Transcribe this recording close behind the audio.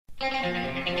Hey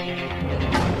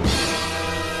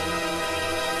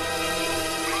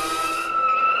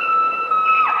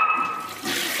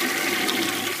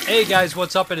guys,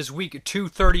 what's up? It is week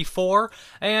 234,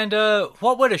 and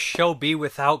what would a show be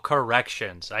without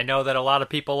corrections? I know that a lot of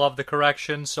people love the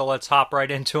corrections, so let's hop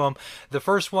right into them. The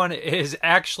first one is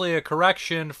actually a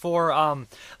correction for,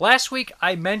 last week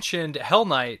I mentioned Hell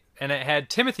Knight, and it had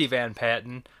Timothy Van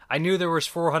Patten. I knew there was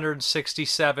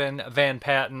 467 Van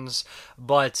Pattens,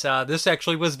 but this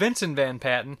actually was Vincent Van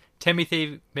Patten.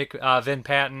 Timothy Van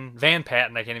Patten,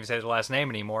 I can't even say the last name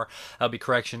anymore. That'll be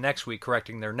correction next week,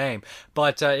 correcting their name.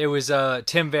 But it was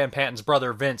Tim Van Patten's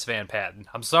brother, Vince Van Patten.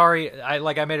 I'm sorry, I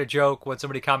made a joke when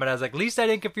somebody commented. I was like, at least I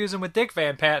didn't confuse him with Dick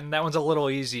Van Patten. That one's a little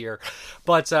easier.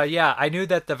 But yeah, I knew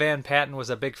that the Van Patten was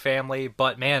a big family,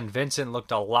 but man, Vincent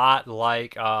looked a lot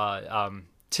like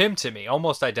Tim to me,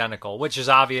 almost identical, which is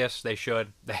obvious. They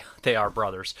should. They are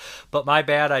brothers. But my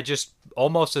bad, I just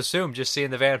almost assumed, just seeing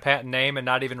the Van Patten name and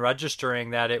not even registering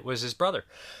that it was his brother.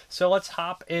 So let's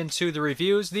hop into the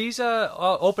reviews. These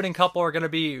opening couple are going to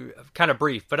be kind of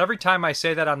brief, but every time I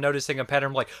say that, I'm noticing a pattern.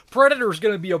 I'm like, Predator's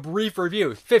going to be a brief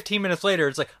review. 15 minutes later,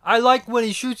 it's like, I like when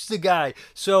he shoots the guy.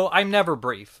 So I'm never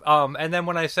brief. And then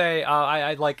when I say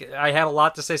I have a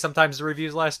lot to say, sometimes the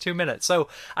reviews last 2 minutes. So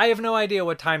I have no idea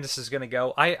what time this is going to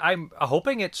go. I'm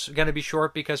hoping it's going to be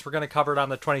short because we're going to cover it on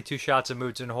the 22 Shots of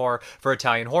Moods and Horror for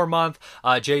Italian Horror Month.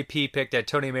 JP picked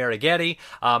Antonio Marighetti.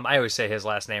 I always say his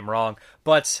last name wrong.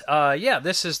 But yeah,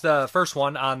 this is the first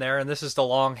one on there, and this is The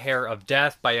Long Hair of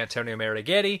Death by Antonio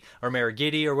Marighetti, or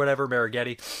Marighetti, or whatever,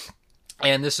 Marighetti.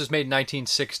 And this was made in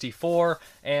 1964,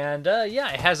 and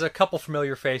yeah, it has a couple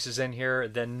familiar faces in here.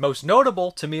 Then most notable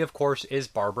to me, of course, is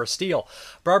Barbara Steele.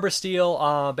 Barbara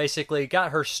Steele basically got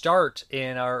her start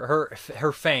in her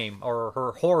fame, or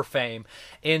her horror fame,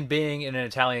 in being in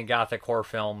Italian Gothic horror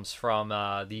films from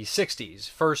the 60s.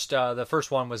 The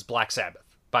first one was Black Sabbath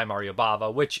by Mario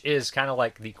Bava, which is kind of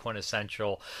like the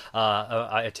quintessential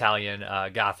Italian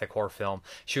Gothic horror film.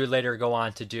 She would later go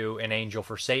on to do An Angel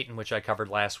for Satan, which I covered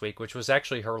last week, which was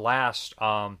actually her last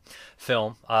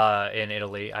film in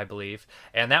Italy, I believe.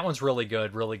 And that one's really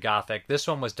good, really Gothic. This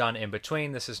one was done in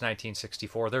between. This is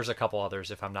 1964. There's a couple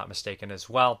others, if I'm not mistaken, as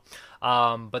well.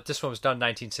 But this one was done in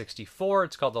 1964.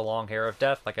 It's called The Long Hair of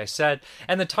Death, like I said.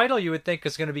 And the title you would think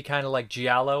is going to be kind of like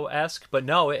Giallo-esque, but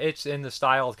no, it's in the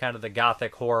style of kind of the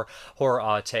Gothic horror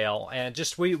tale. And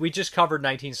we just covered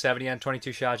 1970 on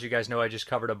 22 Shots. You guys know I just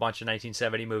covered a bunch of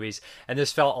 1970 movies, and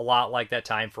this felt a lot like that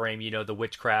time frame. You know, the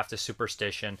witchcraft, the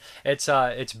superstition. It's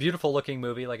a beautiful looking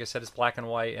movie. Like I said, it's black and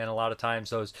white, and a lot of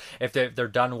times those, if they're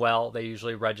done well, they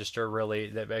usually register really,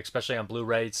 especially on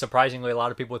Blu-ray. Surprisingly, a lot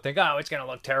of people would think, oh, it's going to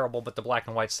look terrible, but the black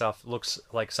and white stuff looks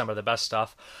like some of the best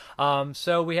stuff.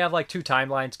 So we have like two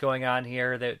timelines going on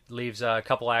here that leaves a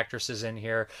couple actresses in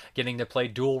here getting to play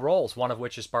dual roles, one of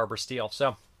which is Barbara Steele.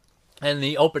 So, in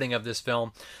the opening of this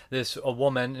film, a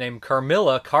woman named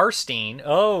Carmilla Karstein.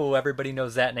 Oh, everybody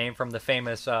knows that name from the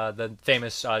famous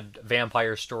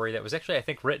vampire story that was actually, I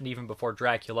think, written even before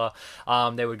Dracula.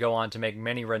 They would go on to make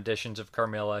many renditions of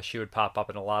Carmilla. She would pop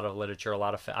up in a lot of literature,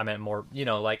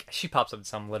 like she pops up in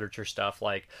some literature stuff,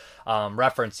 like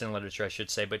referenced in literature, I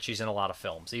should say, but she's in a lot of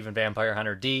films, even Vampire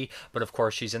Hunter D, but of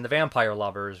course she's in the Vampire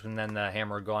Lovers, and then the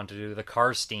Hammer would go on to do the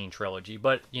Karstein trilogy.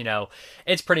 But, you know,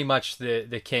 it's pretty much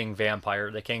the king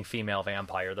vampire, the king female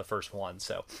vampire, the first one,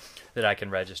 so that I can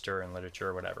register in literature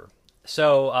or whatever.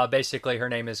 So basically her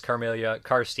name is Carmilla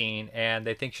Karstein, and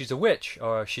they think she's a witch,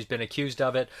 or she's been accused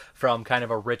of it from kind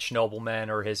of a rich nobleman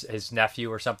or his nephew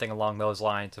or something along those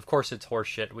lines. Of course it's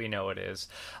horseshit, we know it is.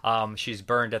 She's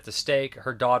burned at the stake,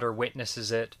 her daughter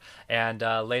witnesses it, and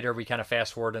later we kind of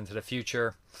fast forward into the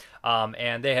future.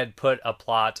 And they had put a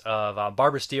plot of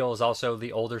Barbara Steele is also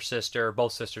the older sister,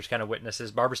 both sisters kind of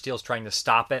witnesses. Barbara Steele's trying to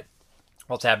stop it,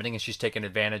 what's happening, and she's taken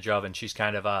advantage of, and she's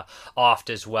kind of offed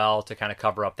as well to kind of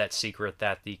cover up that secret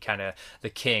that the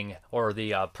king or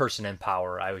the person in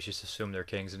power, I always just assume they're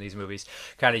kings in these movies,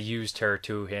 kind of used her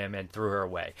to him and threw her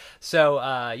away. So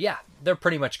yeah, they're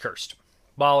pretty much cursed.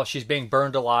 While she's being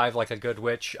burned alive like a good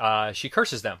witch, she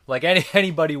curses them like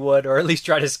anybody would, or at least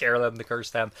try to scare them to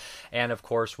curse them. And of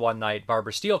course, one night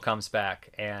Barbara Steele comes back,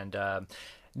 and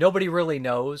nobody really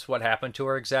knows what happened to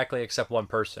her exactly except one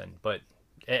person, but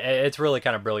it's really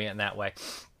kind of brilliant in that way.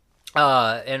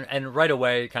 And right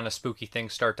away, kind of spooky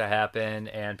things start to happen,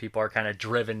 and people are kind of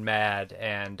driven mad.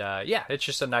 And yeah, it's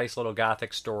just a nice little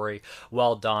gothic story,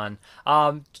 well done.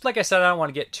 Like I said, I don't want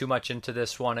to get too much into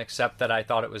this one, except that I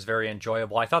thought it was very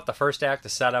enjoyable. I thought the first act, the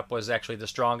setup, was actually the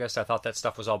strongest. I thought that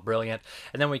stuff was all brilliant,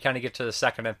 and then we kind of get to the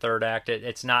second and third act.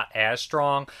 It's not as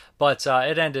strong, but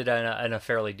it ended in a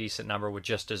fairly decent number with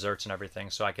just desserts and everything,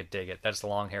 so I could dig it. That's The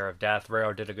Long Hair of Death.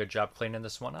 Rayo did a good job cleaning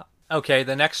this one up. Okay,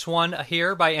 the next one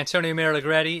here by Antonio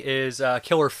Miragretti is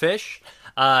Killer Fish.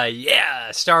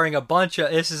 Yeah, starring a bunch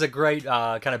of. This is a great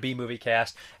kind of B movie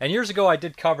cast. And years ago, I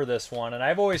did cover this one, and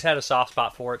I've always had a soft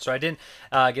spot for it, so I didn't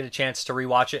get a chance to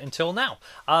rewatch it until now.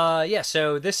 Yeah,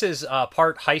 so this is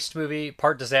part heist movie,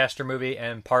 part disaster movie,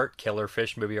 and part killer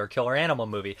fish movie or killer animal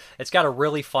movie. It's got a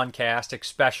really fun cast,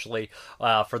 especially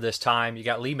for this time. You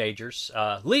got Lee Majors.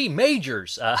 You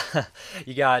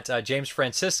got James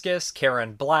Franciscus,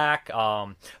 Karen Black,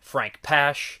 Frank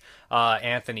Pesh.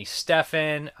 Anthony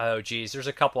Steffen. Oh, geez, there's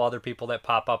a couple other people that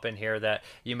pop up in here that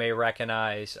you may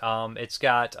recognize. It's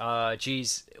got,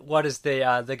 geez, what is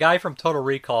the guy from Total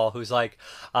Recall who's like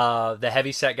the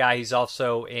heavyset guy? He's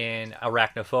also in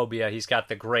Arachnophobia. He's got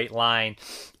the great line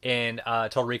in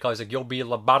Total Recall. He's like, "You'll be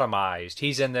lobotomized."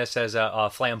 He's in this as a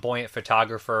flamboyant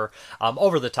photographer,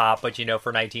 over the top, but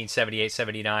for 1978,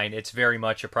 79, it's very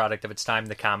much a product of its time,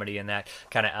 the comedy and that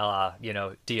kind of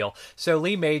deal. So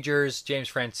Lee Majors, James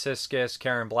Franciscus,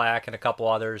 Karen Black, and a couple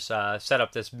others set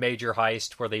up this major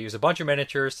heist where they use a bunch of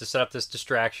miniatures to set up this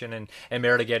distraction in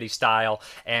Miragretti style,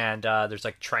 and there's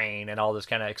like train and all this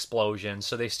kind of explosions.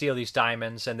 So they steal these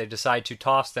diamonds and they decide to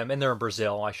toss them, and they're in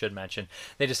Brazil, I should mention.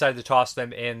 They decide to toss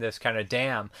them in this kind of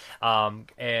dam,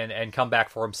 and come back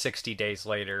for them 60 days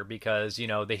later because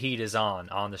the heat is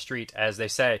on the street, as they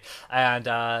say, and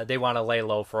they want to lay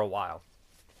low for a while.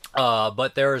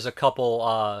 But there's a couple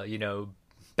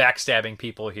backstabbing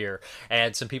people here,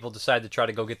 and some people decide to try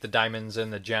to go get the diamonds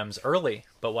and the gems early.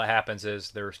 But what happens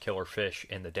is there's killer fish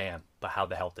in the dam. But how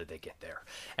the hell did they get there?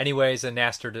 Anyways, a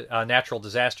natural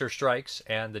disaster strikes,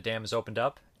 and the dam is opened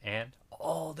up, and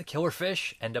all the killer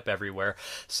fish end up everywhere.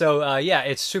 So yeah,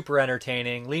 it's super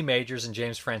entertaining. Lee Majors and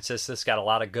James Franciscus got a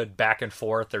lot of good back and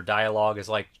forth. Their dialogue is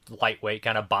like lightweight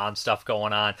kind of Bond stuff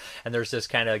going on, and there's this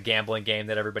kind of gambling game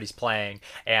that everybody's playing,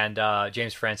 and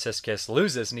James Franciscus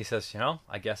loses, and he says,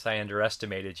 I guess I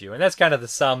underestimated you. And that's kind of the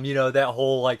sum, that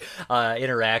whole like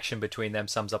interaction between them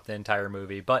sums up the entire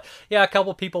movie. But yeah, a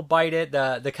couple people bite it.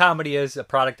 The comedy is a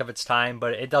product of its time,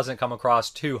 but it doesn't come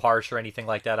across too harsh or anything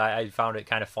like that. I found it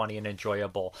kind of funny and enjoyable.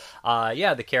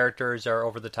 Yeah, the characters are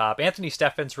over the top. Anthony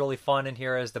Steffen's really fun in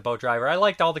here as the boat driver. I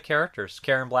liked all the characters.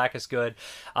 Karen Black is good.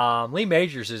 Lee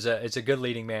Majors is a good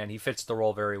leading man. He fits the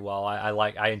role very well.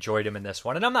 I enjoyed him in this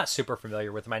one, and I'm not super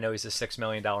familiar with him. I know he's a $6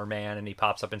 million man, and he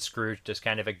pops up in Scrooge, just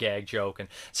kind of a gag joke, and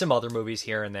some other movies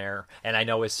here and there. And I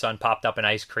know his son popped up in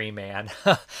Ice Cream Man.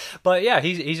 But yeah,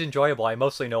 he's enjoyable. I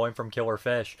mostly know him from Killer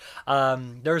Fish.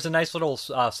 There's a nice little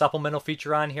supplemental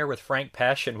feature on here with Frank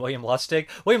Pesh and William Lustig.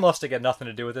 William Lustig had nothing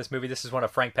to do with this movie. This is one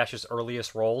of Frank Pesh's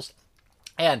earliest roles.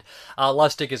 And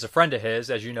Lustig is a friend of his.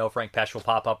 As you know, Frank Pesh will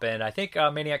pop up in, I think,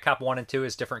 Maniac Cop 1 and 2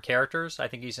 is different characters. I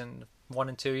think he's in 1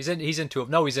 and 2. He's in 2 of...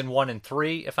 No, he's in 1 and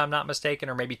 3, if I'm not mistaken,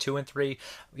 or maybe 2 and 3.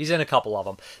 He's in a couple of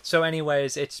them. So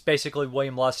anyways, it's basically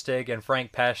William Lustig and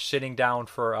Frank Pesh sitting down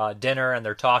for dinner, and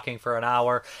they're talking for an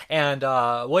hour. And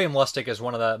William Lustig is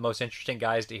one of the most interesting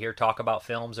guys to hear talk about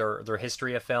films or their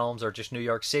history of films or just New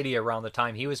York City around the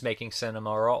time he was making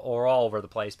cinema or all over the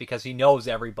place, because he knows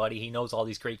everybody. He knows all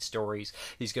these great stories.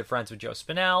 He's good friends with Joe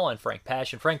Spinell and Frank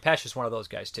Pesh, and Frank Pesh is one of those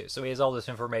guys too. So he has all this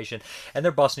information, and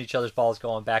they're busting each other's balls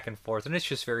going back and forth, and it's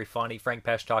just very funny. Frank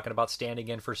Pesh talking about standing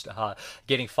in for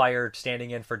getting fired,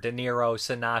 standing in for De Niro,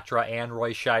 Sinatra, and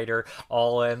Roy Scheider,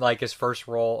 all in like his first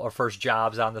role or first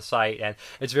jobs on the site, and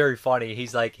it's very funny. He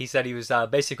said he was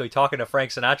basically talking to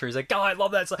Frank Sinatra. He's like, "Oh, I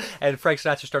love that," and Frank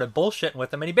Sinatra started bullshitting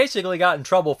with him, and he basically got in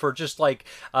trouble for just like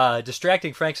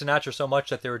distracting Frank Sinatra so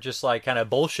much that they were just like kind of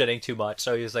bullshitting too much.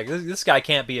 So he was like, "This guy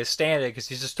can't be a stand-in because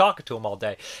he's just talking to him all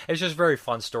day." It's just very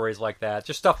fun stories like that,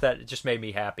 just stuff that just made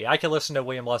me happy. I can listen to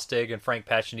William Lustig and Frank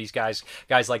Pesh and these guys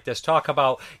like this talk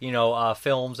about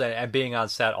films and being on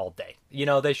set all day.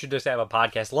 They should just have a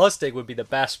podcast. Lustig would be the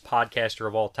best podcaster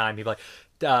of all time. He'd be like,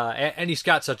 and he's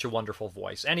got such a wonderful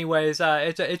voice. Anyways,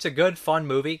 it's a good fun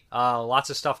movie. Lots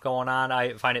of stuff going on.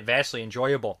 I find it vastly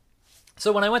enjoyable.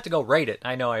 So when I went to go rate it,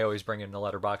 I know I always bring in the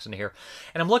letterbox into here,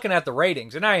 and I'm looking at the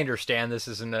ratings, and I understand this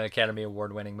is an Academy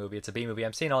Award winning movie. It's a B movie.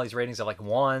 I'm seeing all these ratings of like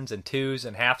ones and twos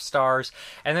and half stars,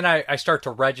 and then I start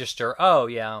to register. Oh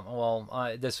yeah,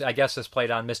 well this I guess this played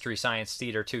on Mystery Science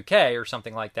Theater 2K or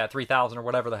something like that, 3000 or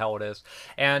whatever the hell it is.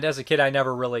 And as a kid, I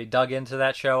never really dug into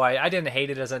that show. I didn't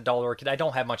hate it as an adult or a kid. I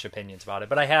don't have much opinions about it,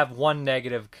 but I have one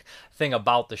negative thing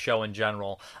about the show in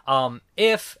general.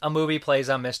 If a movie plays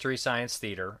on Mystery Science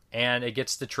Theater and it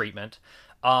gets the treatment,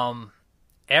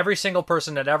 every single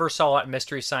person that ever saw it at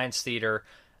Mystery Science Theater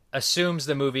assumes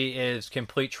the movie is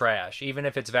complete trash, even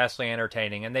if it's vastly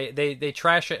entertaining. And they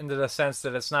trash it into the sense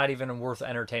that it's not even a worth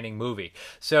entertaining movie.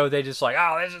 So they just like,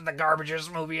 oh, this is the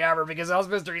garbagest movie ever because that was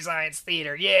Mystery Science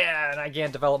Theater. Yeah, and I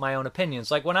can't develop my own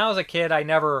opinions. Like when I was a kid, I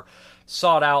never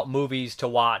sought out movies to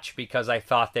watch because I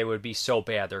thought they would be so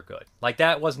bad they're good. Like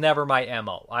that was never my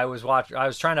MO. I was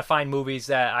trying to find movies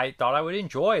that I thought I would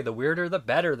enjoy. The weirder the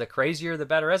better, the crazier the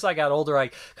better. As I got older, I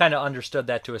kind of understood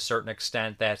that to a certain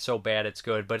extent, that so bad it's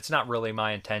good, but it's not really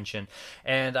my intention.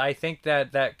 And I think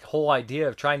that whole idea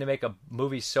of trying to make a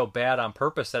movie so bad on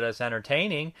purpose that it's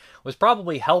entertaining was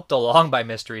probably helped along by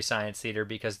Mystery Science Theater,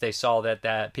 because they saw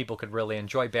that people could really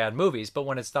enjoy bad movies, but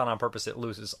when it's done on purpose, it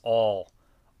loses all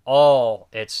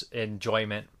its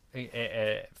enjoyment,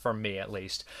 from me at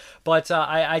least. But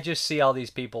I just see all these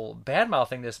people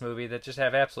bad-mouthing this movie that just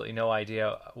have absolutely no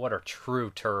idea what our true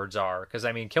turds are. Because,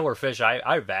 I mean, Killer Fish,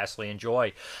 I vastly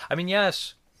enjoy. I mean,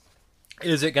 yes,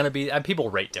 is it going to be... And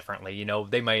people rate differently, you know.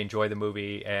 They may enjoy the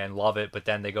movie and love it, but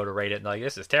then they go to rate it and like,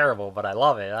 this is terrible, but I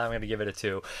love it. I'm going to give it a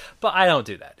 2. But I don't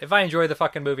do that. If I enjoy the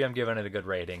fucking movie, I'm giving it a good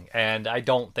rating. And I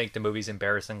don't think the movie's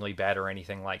embarrassingly bad or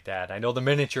anything like that. I know the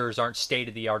miniatures aren't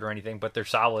state-of-the-art or anything, but they're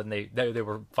solid and they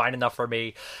were fine enough for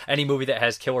me. Any movie that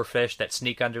has killer fish that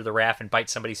sneak under the raft and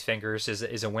bite somebody's fingers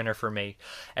is a winner for me.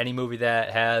 Any movie that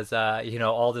has,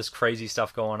 all this crazy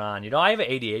stuff going on. You know, I have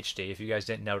ADHD, if you guys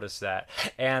didn't notice that.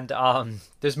 And,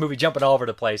 this movie jumping all over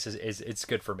the place is it's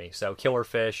good for me. So Killer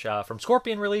Fish from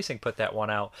Scorpion Releasing put that one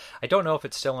out. I don't know if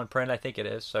it's still in print. I think it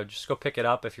is. So just go pick it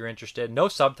up if you're interested. No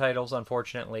subtitles,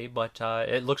 unfortunately, but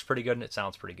it looks pretty good and it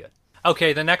sounds pretty good.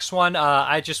 Okay, the next one,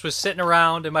 I just was sitting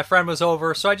around and my friend was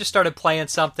over, so I just started playing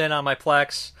something on my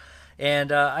Plex.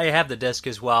 And I have the disc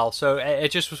as well, so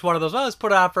it just was one of those, let's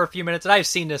put it on for a few minutes. And I've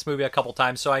seen this movie a couple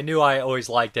times, so I knew I always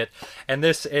liked it. And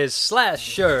this is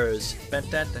Slashers.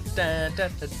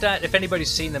 If anybody's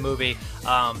seen the movie,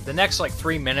 the next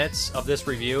 3 minutes of this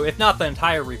review, if not the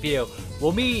entire review,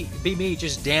 will be me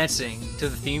just dancing to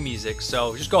the theme music.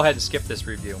 So just go ahead and skip this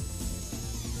review.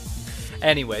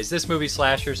 Anyways, this movie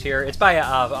Slashers here, it's by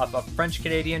a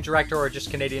French-Canadian director, or just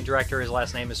Canadian director. His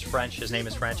last name is French. His name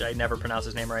is French. I never pronounce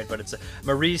his name right, but it's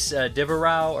Maurice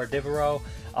Devereaux.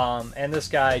 And this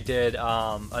guy did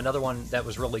another one that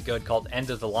was really good called End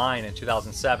of the Line in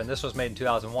 2007. This was made in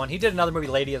 2001. He did another movie,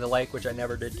 Lady of the Lake, which I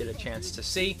never did get a chance to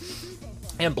see.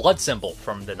 And Blood Symbol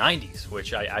from the 90s,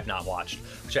 which I've not watched,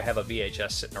 which I have a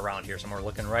VHS sitting around here somewhere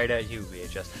looking right at you,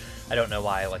 VHS. I don't know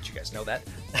why I let you guys know that.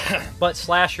 But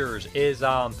Slashers is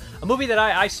a movie that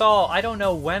I saw, I don't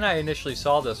know when I initially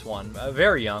saw this one,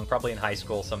 very young, probably in high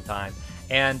school sometime.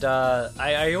 And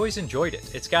I always enjoyed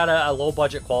it. It's got a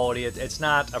low-budget quality. It's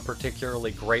not a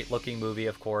particularly great-looking movie,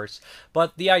 of course,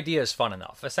 but the idea is fun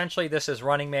enough. Essentially, this is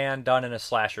Running Man done in a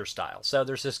slasher style. So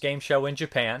there's this game show in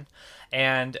Japan,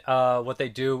 and what they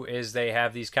do is they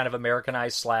have these kind of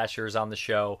Americanized slashers on the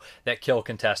show that kill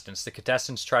contestants. The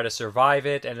contestants try to survive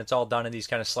it, and it's all done in these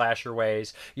kind of slasher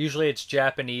ways. Usually it's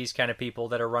Japanese kind of people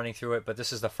that are running through it, but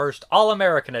this is the first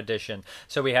all-American edition.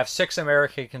 So we have 6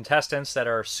 American contestants that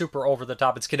are super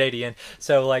over-the-top. It's Canadian,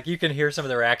 so you can hear some of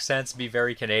their accents be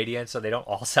very Canadian, so they don't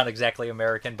all sound exactly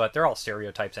American, but they're all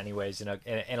stereotypes anyways,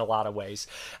 in a lot of ways.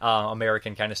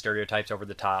 American kind of stereotypes over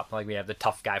the top. We have the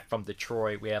tough guy from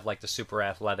Detroit. We have the super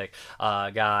athletic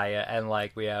guy, and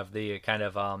we have the kind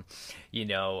of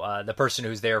the person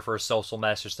who's there for a social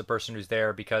message, the person who's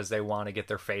there because they want to get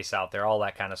their face out there, all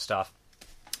that kind of stuff.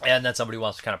 And then somebody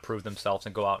wants to kind of prove themselves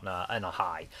and go out in a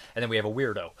high. And then we have a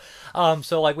weirdo.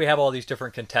 So we have all these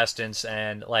different contestants,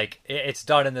 and it's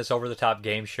done in this over-the-top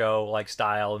game show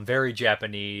style, and very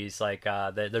Japanese. There's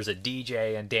a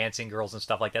DJ and dancing girls and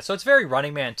stuff like that. So it's very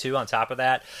Running Man 2 on top of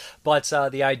that. But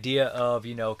the idea of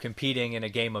competing in a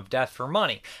game of death for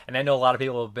money. And I know a lot of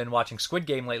people have been watching Squid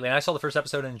Game lately, and I saw the first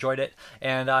episode and enjoyed it.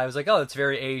 And I was like, oh, it's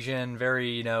very Asian,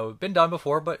 very been done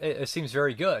before, but it seems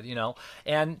very good,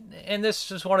 And this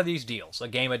is one of these deals, a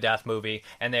game of death movie,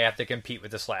 and they have to compete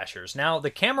with the slashers. Now, the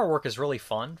camera work is really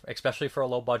fun, especially for a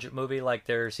low budget movie. Like,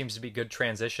 there seems to be good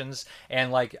transitions,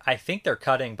 and like I think they're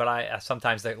cutting, but I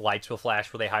sometimes the lights will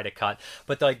flash where they hide a cut.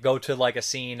 But they like go to like a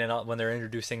scene, and when they're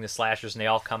introducing the slashers, and they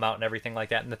all come out and everything like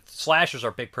that. And the slashers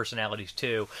are big personalities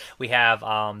too. We have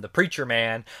the preacher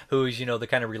man, who's the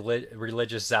kind of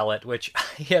religious zealot, which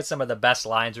he has some of the best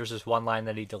lines. There's this one line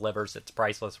that he delivers that's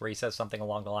priceless, where he says something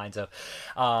along the lines of,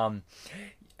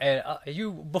 and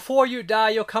you before you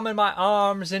die, you'll come in my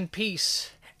arms in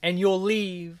peace, and you'll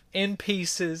leave in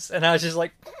pieces. And I was just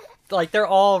like they're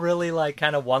all really like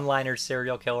kind of one-liner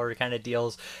serial killer kind of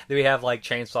deals. Then we have like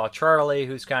Chainsaw Charlie,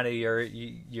 who's kind of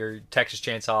your Texas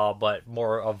Chainsaw, but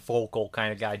more a vocal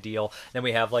kind of guy deal. Then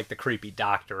we have like the creepy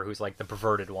doctor, who's like the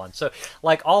perverted one. So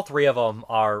like all three of them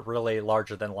are really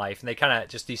larger than life, and they kind of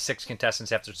just these 6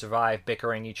 contestants have to survive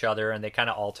bickering each other, and they kind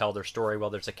of all tell their story while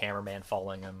there's a cameraman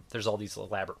following them. There's all these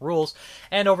elaborate rules,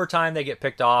 and over time they get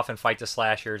picked off and fight the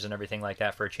slashers and everything like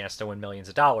that for a chance to win millions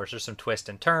of dollars. There's some twists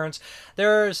and turns.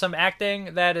 There's some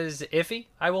acting that is iffy,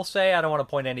 I will say. I don't want to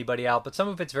point anybody out, but some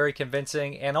of it's very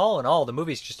convincing, and all in all, the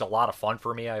movie's just a lot of fun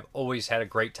for me. I've always had a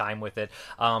great time with it.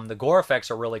 The gore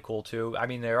effects are really cool too. I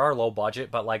mean, they are low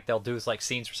budget, but like they'll do like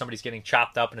scenes where somebody's getting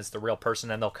chopped up and it's the real person,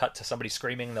 and they'll cut to somebody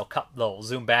screaming, and they'll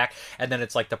zoom back, and then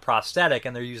it's like the prosthetic,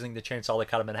 and they're using the chainsaw to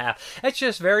cut them in half. It's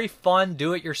just very fun,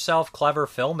 do-it-yourself, clever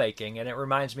filmmaking, and it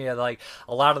reminds me of like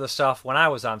a lot of the stuff when I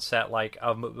was on set, like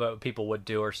people would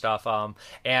do or stuff,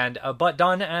 but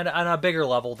done on a bigger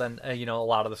level than a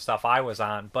lot of the stuff I was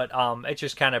on. But it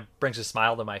just kind of brings a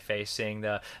smile to my face seeing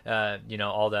the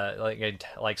all the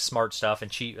like smart stuff and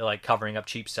cheap, like covering up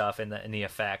cheap stuff in the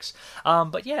effects.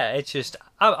 But yeah, it's just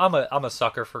I'm a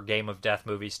sucker for game of death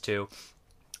movies too.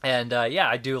 And yeah,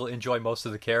 I do enjoy most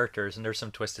of the characters, and there's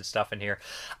some twisted stuff in here.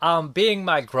 Being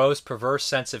my gross, perverse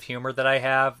sense of humor that I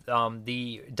have,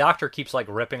 the doctor keeps like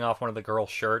ripping off one of the girls'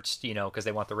 shirts, because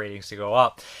they want the ratings to go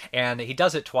up. And he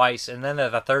does it twice, and then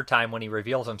the third time when he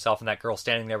reveals himself and that girl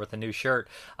standing there with the new shirt,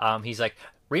 he's like,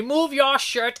 "Remove your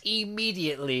shirt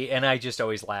immediately," and I just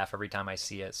always laugh every time I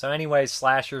see it. So anyways,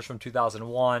 slashers from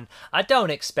 2001. I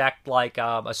don't expect like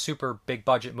a super big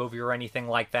budget movie or anything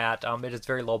like that. It is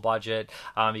very low budget.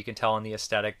 You can tell in the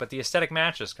aesthetic, but the aesthetic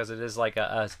matches because it is like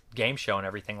a game show and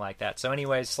everything like that. So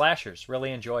anyways, slashers.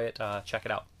 Really enjoy it. Check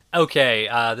it out. Okay,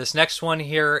 this next one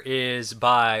here is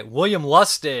by William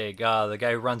Lustig, the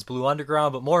guy who runs Blue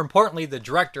Underground, but more importantly, the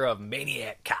director of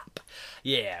Maniac Cop.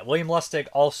 Yeah, William Lustig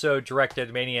also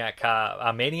directed Maniac Cop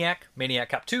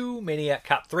 2, Maniac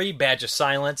Cop 3, Badge of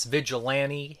Silence,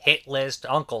 Vigilante, Hit List,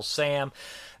 Uncle Sam,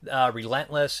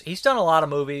 Relentless. He's done a lot of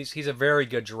movies. He's a very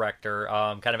good director,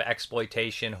 kind of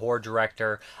exploitation, horror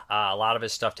director. A lot of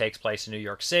his stuff takes place in New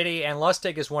York City, and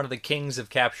Lustig is one of the kings of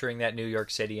capturing that New York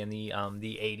City in the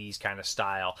 80s kind of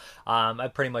style.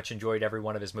 I've pretty much enjoyed every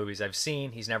one of his movies I've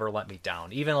seen. He's never let me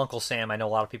down. Even Uncle Sam, I know a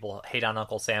lot of people hate on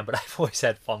Uncle Sam, but I've always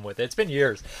had fun with it. It's been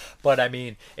years, but I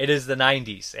mean, it is the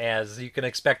 90s, as you can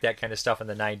expect that kind of stuff in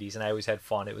the 90s, and I always had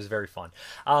fun. It was very fun.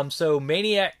 So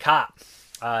Maniac Cop.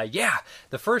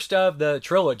 The first of the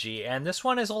trilogy, and this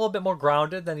one is a little bit more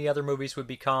grounded than the other movies would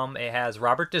become. It has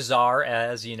Robert Dazar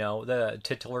as, the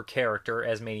titular character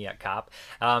as Maniac Cop.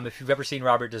 If you've ever seen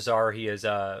Robert Dazar, he is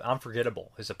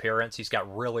unforgettable. His appearance, he's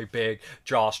got really big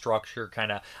jaw structure,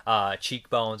 kind of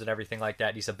cheekbones and everything like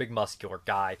that. He's a big muscular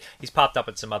guy. He's popped up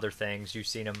in some other things. You've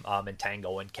seen him in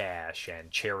Tango and Cash and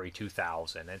Cherry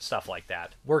 2000 and stuff like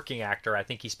that. Working actor. I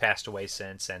think he's passed away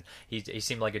since, and he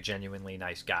seemed like a genuinely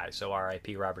nice guy. So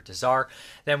R.I.P. Robert Dazar.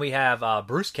 Then we have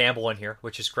Bruce Campbell in here,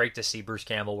 which is great to see Bruce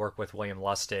Campbell work with William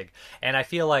Lustig. And I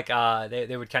feel like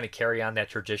they would kind of carry on that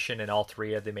tradition in all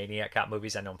three of the Maniac Cop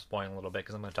movies. I know I'm spoiling a little bit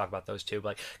because I'm going to talk about those too,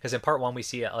 but because in part one we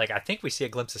see I think we see a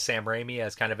glimpse of Sam Raimi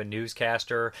as kind of a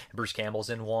newscaster, and Bruce Campbell's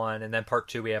in one, and then part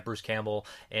two we have Bruce Campbell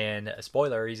in,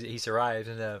 spoiler, he survives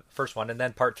in the first one, and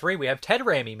then part three we have Ted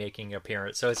Raimi making an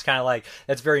appearance. So it's kind of like,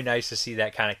 that's very nice to see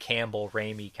that kind of Campbell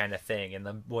Raimi kind of thing in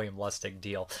the William Lustig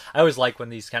deal. I always like when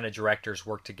these kind of directors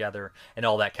work together and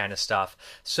all that kind of stuff.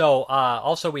 So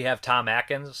also we have Tom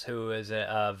Atkins, who is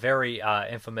a very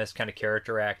infamous kind of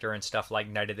character actor and stuff like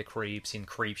Night of the Creeps and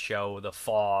Creepshow, The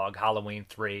Fog, Halloween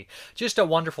 3. Just a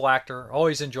wonderful actor.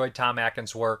 Always enjoyed Tom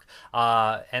Atkins' work.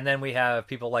 And then we have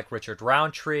people like Richard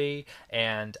Roundtree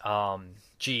and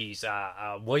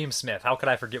William Smith. How could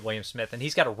I forget William Smith? And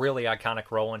he's got a really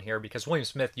iconic role in here because William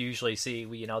Smith, you usually see,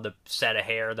 the set of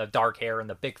hair, the dark hair, and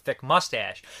the big thick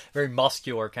mustache. Very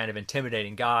muscular, kind of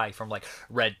intimidating guy from like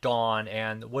Red Dawn,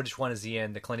 and which one is he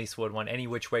in? The Clint Eastwood one, Any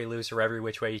Which Way Loose or Every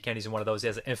Which Way You Can. He's in one of those. He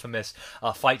has an infamous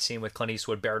fight scene with Clint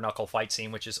Eastwood, bare knuckle fight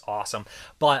scene, which is awesome.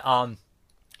 But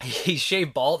he's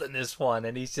shaved bald in this one,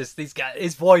 and he's got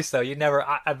his voice though. You never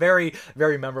a very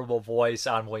very memorable voice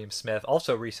on William Smith.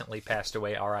 Also recently passed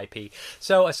away, R.I.P.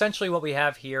 So essentially, what we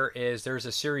have here is there's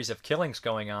a series of killings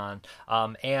going on,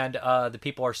 and the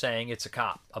people are saying it's a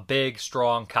cop, a big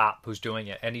strong cop who's doing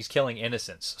it, and he's killing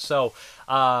innocents. So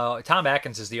Tom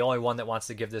Atkins is the only one that wants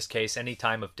to give this case any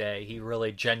time of day. He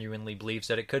really genuinely believes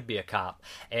that it could be a cop,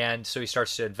 and so he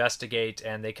starts to investigate,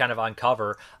 and they kind of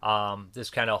uncover this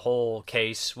kind of whole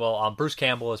case. Well, Bruce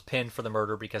Campbell is pinned for the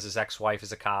murder because his ex-wife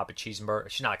is a cop, and she's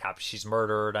not a cop, she's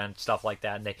murdered and stuff like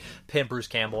that, and they pin Bruce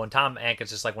Campbell, and Tom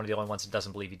Atkins is like one of the only ones that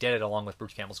doesn't believe he did it, along with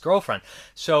Bruce Campbell's girlfriend.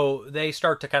 So they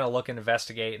start to kind of look and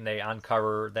investigate, and they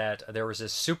uncover that there was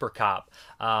this super cop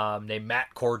named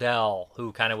Matt Cordell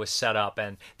who kind of was set up,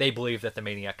 and they believe that the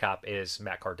Maniac Cop is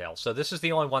Matt Cordell. So this is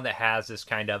the only one that has this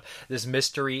kind of this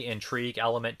mystery intrigue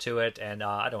element to it, and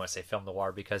I don't want to say film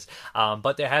noir because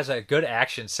but it has a good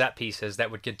action set pieces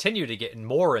that would continue to get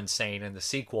more insane in the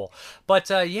sequel. But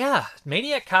yeah,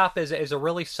 Maniac Cop is a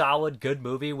really solid, good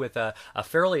movie with a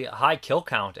fairly high kill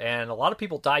count, and a lot of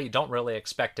people die you don't really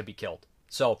expect to be killed.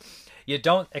 So you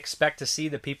don't expect to see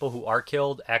the people who are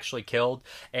killed actually killed,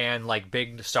 and like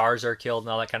big stars are killed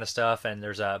and all that kind of stuff. And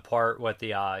there's a part with the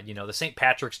the St.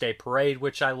 Patrick's Day parade,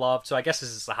 which I loved. So I guess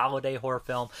this is a holiday horror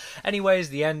film. Anyways,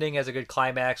 the ending has a good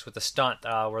climax with the stunt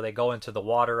where they go into the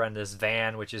water on this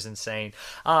van, which is insane.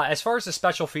 As far as the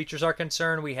special features are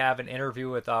concerned, we have an interview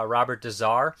with Robert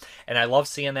Dazar, and I love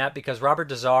seeing that because Robert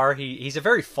Dazar, he's a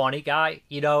very funny guy.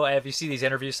 You know, if you see these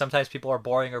interviews, sometimes people are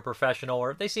boring or professional,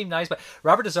 or they seem nice, but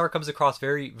Robert Dazar comes across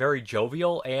very, very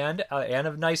jovial and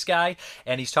a nice guy,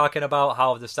 and he's talking about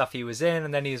how the stuff he was in,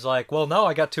 and then he's like, well, no,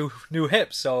 I got 2 new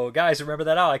hips, so guys, remember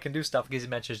that, I can do stuff, because he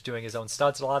mentions doing his own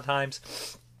stunts a lot of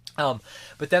times.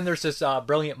 But then there's this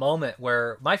brilliant moment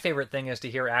where my favorite thing is to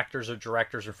hear actors or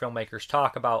directors or filmmakers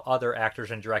talk about other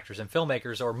actors and directors and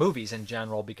filmmakers or movies in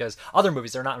general, because other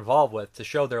movies they're not involved with, to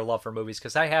show their love for movies,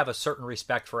 because I have a certain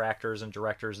respect for actors and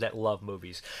directors that love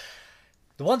movies.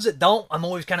 The ones that don't, I'm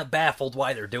always kind of baffled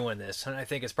why they're doing this, and I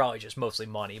think it's probably just mostly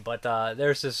money. But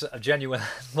there's this genuine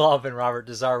love in Robert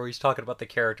Dazar where he's talking about the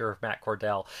character of Matt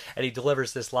Cordell, and he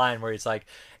delivers this line where he's like,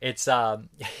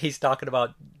 he's talking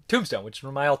about Tombstone, which is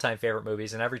one of my all-time favorite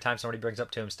movies, and every time somebody brings up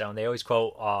Tombstone, they always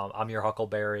quote, I'm your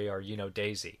Huckleberry, or you know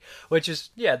Daisy, which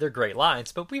is, yeah, they're great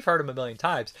lines, but we've heard them a million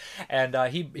times. And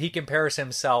he compares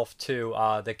himself to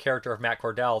the character of Matt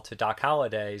Cordell to Doc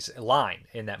Holliday's line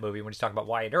in that movie when he's talking about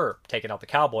Wyatt Earp taking out the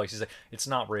cowboys. He's like, it's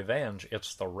not revenge,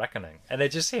 it's the reckoning. And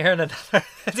just hearing Robert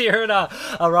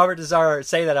Dazar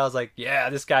say that, I was like, yeah,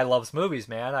 this guy loves movies,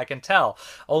 man. I can tell.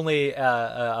 Only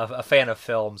a fan of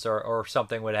films or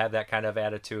something would have that kind of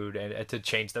attitude, and to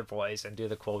change their voice and do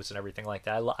the quotes and everything like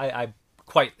that. I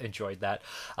quite enjoyed that.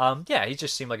 Yeah, he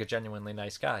just seemed like a genuinely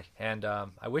nice guy, and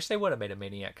I wish they would have made a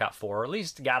Maniac Cop 4, or at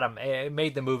least got him,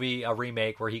 made the movie a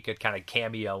remake where he could kind of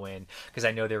cameo in, because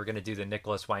I know they were going to do the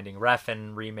Nicholas Winding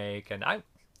Refn remake, and I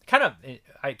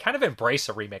kind of embrace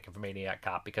a remake of Maniac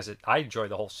Cop because I enjoy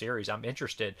the whole series. I'm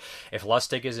interested if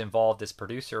Lustig is involved as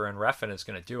producer and Refn is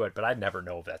going to do it, but I never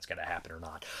know if that's going to happen or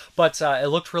not. But it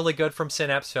looked really good from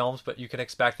Synapse Films, but you can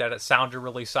expect that. It sounded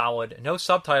really solid. No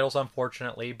subtitles,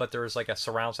 unfortunately, but there's like a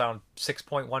surround sound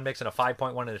 6.1 mix and a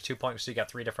 5.1 and a 2.1, so you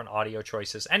got 3 different audio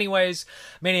choices. Anyways,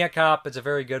 Maniac Cop, it's a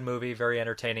very good movie, very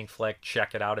entertaining flick.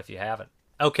 Check it out if you haven't.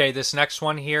 Okay, this next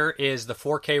one here is the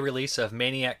 4K release of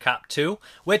Maniac Cop 2,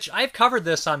 which I've covered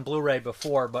this on Blu-ray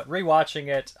before, but rewatching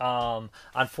it on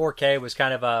 4K was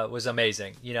kind of was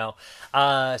amazing, you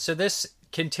know. So this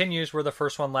continues where the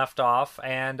first one left off,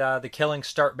 and the killings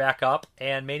start back up,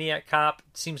 and Maniac Cop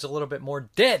seems a little bit more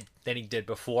dead than he did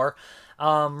before.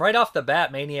 Right off the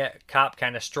bat, Maniac Cop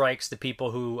kind of strikes the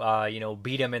people who,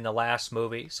 beat him in the last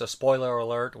movie. So spoiler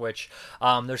alert, which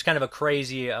there's kind of a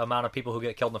crazy amount of people who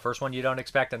get killed in the first one you don't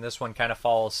expect, and this one kind of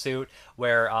follows suit,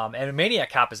 where, and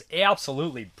Maniac Cop is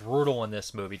absolutely brutal in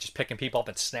this movie, just picking people up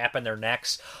and snapping their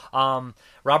necks.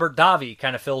 Robert Davi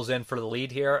kind of fills in for the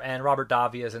lead here, and Robert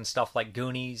Davi is in stuff like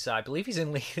Goonies. I believe he's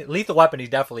in Lethal Weapon, he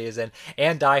definitely is in,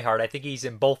 and Die Hard. I think he's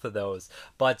in both of those.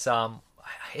 But,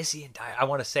 is he in Die? I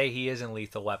want to say he is in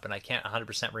Lethal Weapon. I can't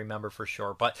 100% remember for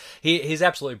sure, but he's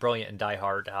absolutely brilliant in Die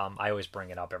Hard. I always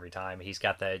bring it up every time. He's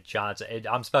got the Johnson.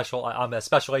 I'm a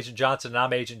Special Agent Johnson, and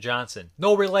I'm Agent Johnson.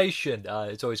 No relation.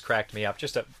 It's always cracked me up.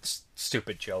 Just a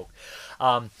Stupid joke.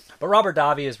 But Robert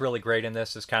Davi is really great in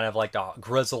this as kind of like the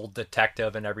grizzled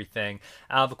detective and everything.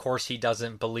 Of course, he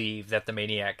doesn't believe that the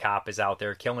maniac cop is out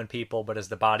there killing people, but as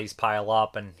the bodies pile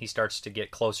up and he starts to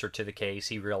get closer to the case,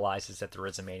 he realizes that there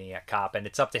is a maniac cop, and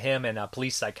it's up to him and a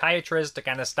police psychiatrist to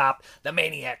kind of stop the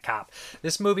maniac cop.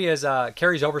 This movie is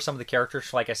carries over some of the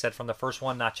characters, like I said, from the first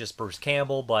one, not just Bruce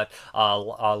Campbell, but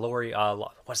Laurie,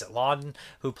 was it Lawden,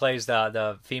 who plays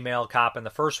the female cop in the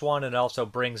first one, and also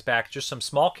brings back just some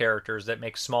small characters that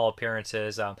make small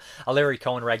appearances. A Larry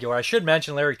Cohen regular. I should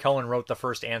mention Larry Cohen wrote the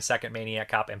first and second Maniac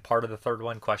Cop and part of the third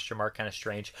one, question mark, kind of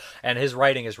strange. And his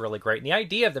writing is really great. And the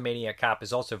idea of the Maniac Cop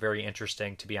is also very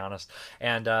interesting, to be honest.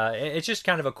 And it's just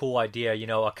kind of a cool idea. You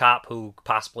know, a cop who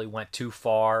possibly went too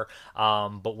far,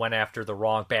 but went after the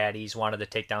wrong baddies, wanted to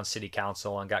take down city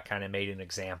council and got kind of made an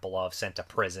example of, sent to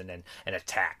prison and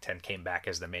attacked and came back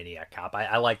as the Maniac Cop.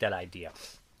 I like that idea.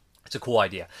 It's a cool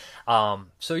idea.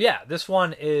 So yeah, this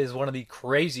one is one of the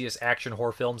craziest action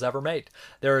horror films ever made.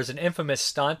 There is an infamous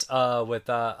stunt with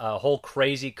a whole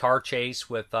crazy car chase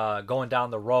with going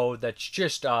down the road that's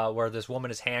just where this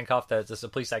woman is handcuffed. There's a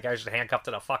police psychiatrist handcuffed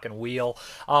to the fucking wheel.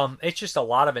 It's just a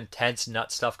lot of intense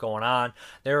nut stuff going on.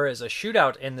 There is a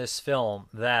shootout in this film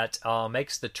that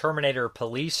makes the Terminator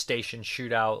police station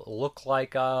shootout look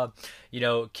like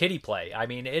kiddie play. I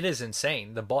mean, it is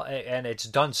insane. And it's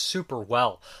done super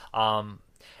well.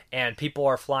 And people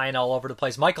are flying all over the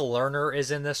place. Michael Lerner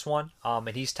is in this one,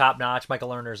 and he's top notch. Michael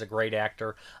Lerner is a great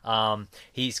actor.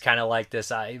 He's kind of like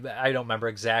this. I don't remember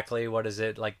exactly what is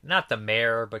it like. Not the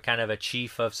mayor, but kind of a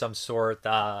chief of some sort.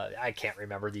 I can't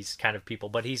remember these kind of people,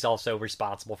 but he's also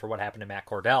responsible for what happened to Matt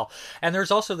Cordell. And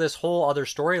there's also this whole other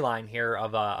storyline here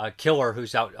of a killer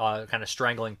who's out kind of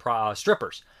strangling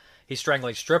strippers. He's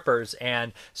strangling strippers,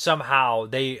 and somehow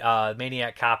they,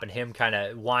 Maniac Cop and him kind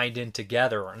of wind in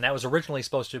together. And that was originally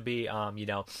supposed to be,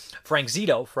 Frank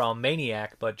Zito from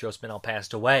Maniac, but Joe Spinell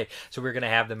passed away. So we are going to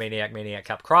have the Maniac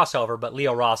Cop crossover, but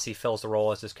Leo Rossi fills the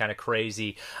role as this kind of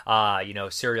crazy,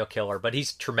 serial killer. But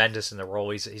he's tremendous in the role.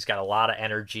 He's got a lot of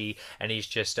energy, and he's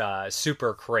just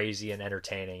super crazy and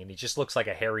entertaining. And he just looks like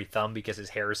a hairy thumb because his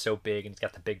hair is so big, and he's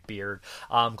got the big beard.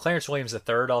 Clarence Williams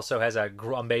III also has an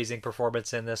amazing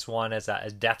performance in this one as a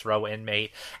death row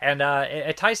inmate, and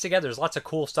it ties together. There's lots of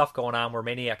cool stuff going on where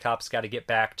Maniac Cop's got to get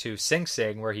back to Sing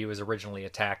Sing, where he was originally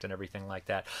attacked and everything like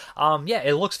that.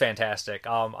 It looks fantastic.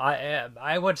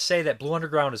 I would say that Blue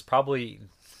Underground is probably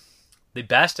the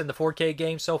best in the 4K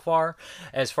game so far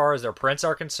as their prints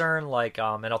are concerned.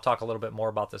 And I'll talk a little bit more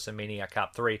about this in Maniac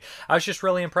Cop 3. I was just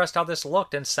really impressed how this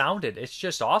looked and sounded. It's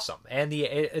just awesome, and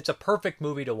it's a perfect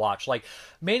movie to watch. Like,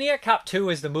 Maniac Cop 2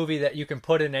 is the movie that you can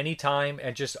put in any time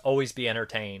and just always be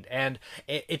entertained, and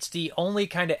it's the only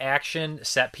kind of action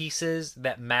set pieces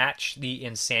that match the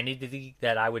insanity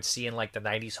that I would see in like the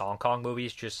 90s Hong Kong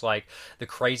movies, just like the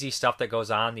crazy stuff that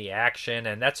goes on, the action,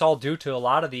 and that's all due to a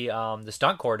lot of the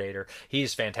stunt coordinator.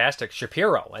 He's fantastic,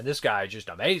 Shapiro, and this guy is just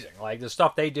amazing. Like, the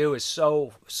stuff they do is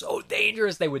so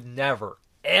dangerous. They would never,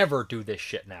 ever do this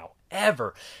shit now.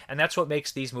 Ever. And that's what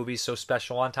makes these movies so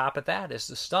special. On top of that is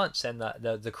the stunts and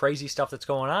the crazy stuff that's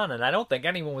going on. And I don't think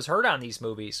anyone was hurt on these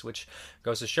movies, which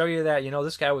goes to show you that,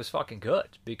 this guy was fucking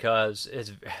good, because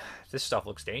this stuff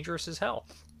looks dangerous as hell.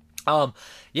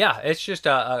 It's just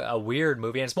a weird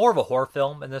movie, and it's more of a horror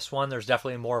film in this one. There's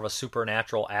definitely more of a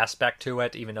supernatural aspect to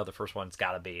it, even though the first one's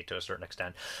got to be to a certain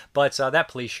extent. But that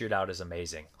police shootout is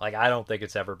amazing. Like, I don't think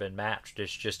it's ever been matched.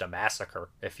 It's just a massacre,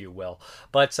 if you will.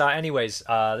 But anyways,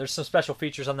 there's some special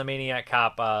features on the Maniac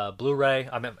Cop Blu-ray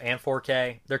and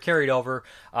 4K. They're carried over.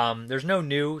 There's no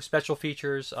new special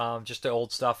features. Just the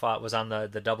old stuff was on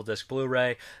the double disc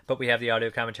Blu-ray. But we have the audio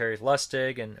commentary with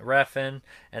Lustig and Refn,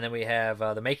 and then we have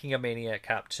the making of Maniac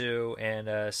Cop 2 and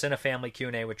Cine Family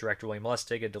Q&A with director William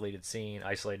Lustig, a deleted scene,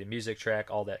 isolated music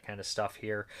track, all that kind of stuff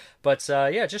here. But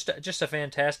just a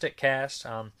fantastic cast.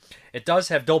 It does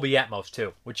have Dolby Atmos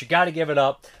too, which you got to give it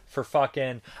up for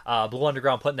fucking Blue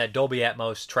Underground putting that Dolby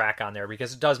Atmos track on there,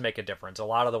 because it does make a difference. A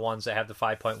lot of the ones that have the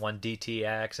 5.1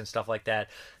 DTX and stuff like that,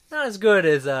 not as good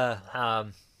as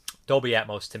Dolby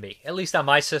Atmos to me. At least on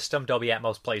my system, Dolby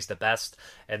Atmos plays the best,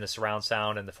 and the surround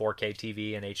sound and the 4K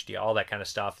TV and HD, all that kind of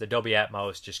stuff. The Dolby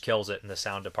Atmos just kills it in the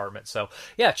sound department. So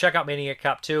yeah, check out Maniac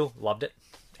Cop 2. Loved it.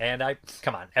 And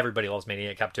come on, everybody loves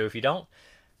Maniac Cop 2. If you don't,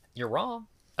 you're wrong.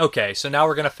 Okay, so now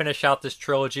we're going to finish out this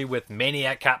trilogy with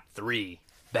Maniac Cop 3,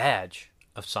 Badge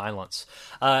of silence.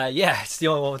 Yeah, it's the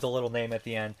only one with a little name at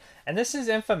the end. And this is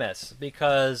infamous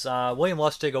because William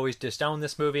Lustig always disowned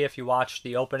this movie. If you watch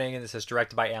the opening, and this is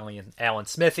directed by Alan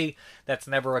Smithy, that's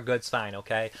never a good sign,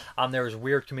 okay? There was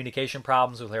weird communication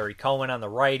problems with Larry Cohen on the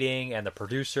writing and the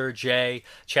producer, Jay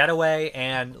Chataway,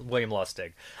 and William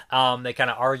Lustig. They kind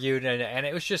of argued, and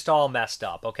it was just all messed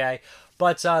up, okay?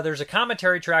 But there's a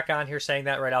commentary track on here saying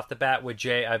that right off the bat with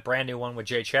a brand new one with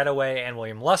Jay Chataway and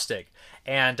William Lustig.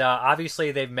 And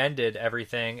obviously they've mended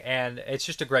everything, and it's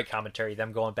just a great commentary,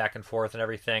 them going back and forth and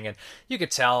everything. And you could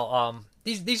tell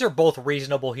these are both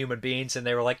reasonable human beings, and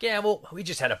they were like, yeah, well, we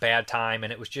just had a bad time,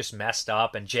 and it was just messed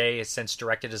up. And Jay has since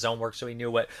directed his own work, so he knew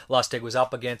what Lustig was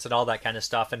up against and all that kind of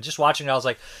stuff. And just watching it, I was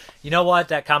like, you know what?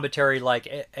 That commentary,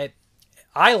 like,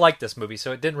 I like this movie,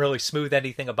 so it didn't really smooth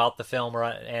anything about the film or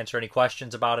answer any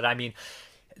questions about it. I mean,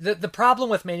 the problem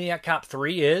with Maniac Cop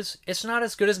 3 is it's not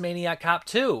as good as Maniac Cop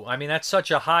 2. I mean, that's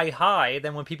such a high.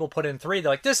 Then when people put in 3,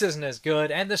 they're like, this isn't as good.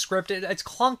 And the script, it's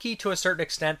clunky to a certain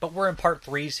extent, but we're in part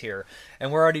 3s here.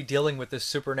 And we're already dealing with this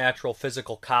supernatural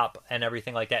physical cop and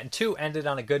everything like that. And 2 ended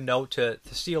on a good note to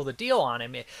seal the deal on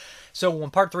him. So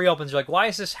when part 3 opens, you're like, why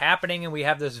is this happening? And we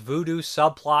have this voodoo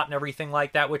subplot and everything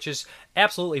like that, which is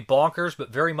absolutely bonkers, but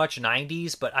very much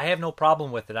 90s. But I have no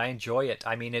problem with it. I enjoy it.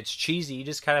 I mean, it's cheesy. You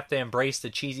just kind of have to embrace the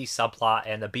cheesy subplot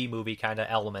and the B-movie kind of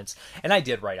elements. And I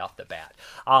did right off the bat.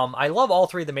 I love all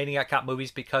 3 of the Maniac Cop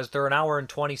movies because they're an hour and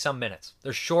 20-some minutes.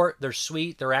 They're short, they're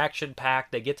sweet, they're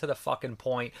action-packed, they get to the fucking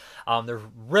point. They're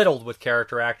riddled with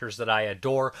character actors that I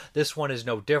adore. This one is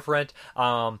no different.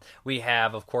 We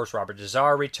have, of course, Robert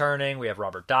Dazar returning. We have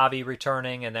Robert Davi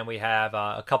returning, and then we have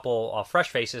a couple fresh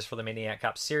faces for the Maniac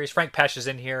Cop series. Frank Pesh is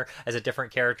in here as a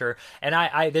different character, and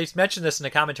they mentioned this in the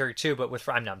commentary too. But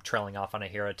I'm trailing off on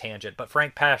a tangent. But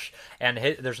Frank Pesh and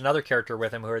there's another character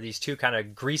with him who are these two kind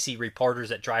of greasy reporters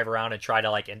that drive around and try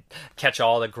to catch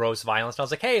all the gross violence. And I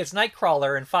was like, hey, it's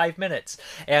Nightcrawler in 5 minutes,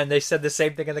 and they said the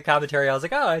same thing in the commentary. I was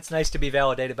like, oh, it's nice to be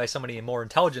validated by somebody more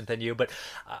intelligent than you. But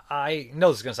I know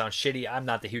this is gonna sound shitty. I'm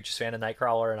not the hugest fan of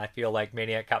Nightcrawler, and I feel like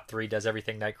Maniac Cop 3 does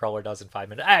everything Nightcrawler does in 5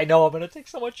 minutes. I know I'm going to take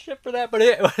so much shit for that, but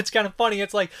it's kind of funny.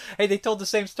 It's like, hey, they told the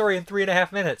same story in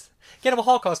 3.5 minutes. Cannibal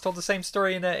Holocaust told the same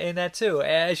story in that too.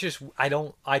 It's just, I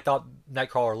thought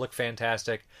Nightcrawler looked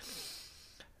fantastic,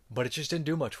 but it just didn't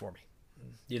do much for me.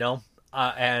 You know?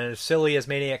 And as silly as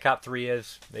Maniac Cop 3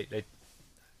 is,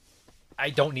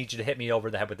 I don't need you to hit me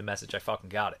over the head with the message. I fucking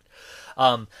got it.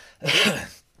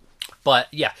 But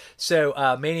yeah,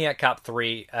 so Maniac Cop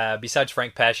 3, besides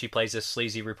Frank Pesh, he plays this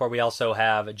sleazy reporter. We also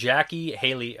have Jackie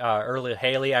Haley, Early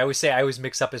Haley. I always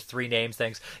mix up his 3 names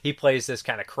things. He plays this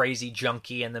kind of crazy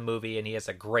junkie in the movie, and he has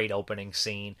a great opening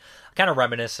scene. Kind of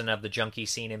reminiscent of the junkie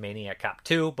scene in Maniac Cop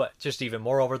 2, but just even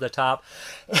more over the top.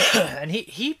 And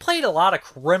he played a lot of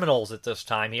criminals at this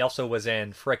time. He also was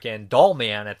in frickin' Doll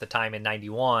Man at the time in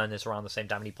 91. It's around the same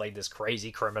time, and he played this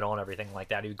crazy criminal and everything like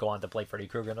that. He would go on to play Freddy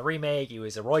Krueger in the remake. He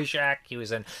was a Rorschach. He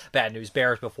was in Bad News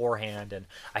Bears beforehand, and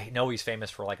I know he's famous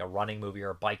for like a running movie or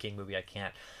a biking movie. I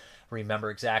can't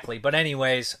remember exactly. But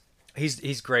anyways,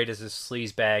 he's great as a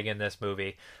sleazebag in this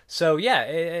movie. So yeah,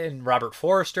 and Robert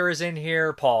Forster is in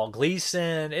here, Paul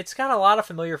Gleason. It's got a lot of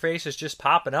familiar faces just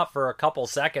popping up for a couple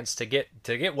seconds to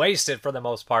get wasted for the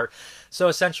most part. So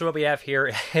essentially what we have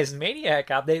here is Maniac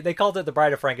Cop. They called it the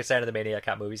Bride of Frankenstein of the Maniac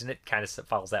Cop movies, and it kind of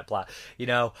follows that plot. You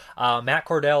know, Matt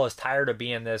Cordell is tired of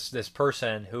being this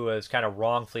person who is kind of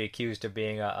wrongfully accused of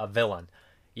being a villain.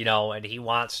 You know, and he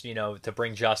wants, to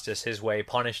bring justice his way,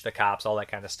 punish the cops, all that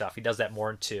kind of stuff. He does that more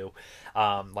in 2,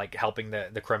 like helping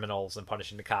the criminals and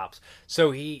punishing the cops.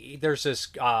 So there's this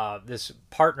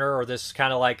partner, or this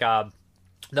kind of like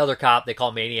another cop they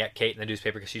call Maniac Kate in the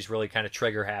newspaper because she's really kind of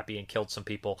trigger happy and killed some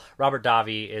people. Robert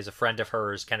Davi is a friend of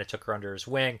hers, kind of took her under his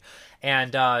wing,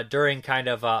 and during kind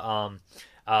of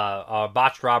a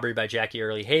botched robbery by Jackie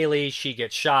Early Haley, she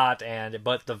gets shot,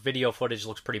 but the video footage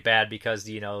looks pretty bad because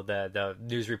the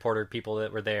news reporter people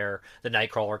that were there, the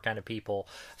Nightcrawler kind of people,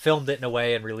 filmed it in a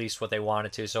way and released what they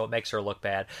wanted to, so it makes her look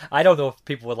bad. I don't know if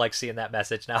people would like seeing that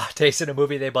message nowadays in a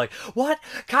movie. They'd be like, what?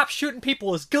 Cops shooting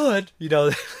people is good? They'd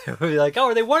be like,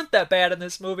 oh, they weren't that bad in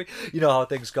this movie. You know how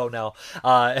things go now.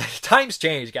 Times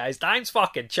change, guys. Times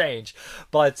fucking change.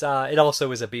 But it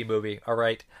also is a B movie, all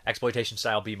right? Exploitation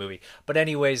style B movie. But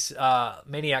anyways,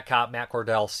 Maniac Cop Matt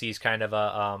Cordell sees kind of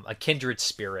a kindred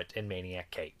spirit in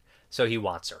Maniac Kate. So he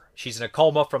wants her. she's in a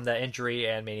coma from the injury,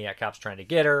 and Maniac Cop's trying to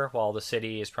get her while the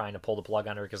city is trying to pull the plug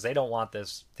on her because they don't want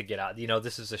this to get out.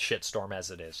 This is a shitstorm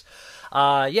as it is.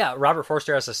 Yeah, Robert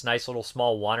Forster has this nice little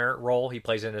small Wonder role. He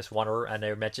plays in this Wonder, and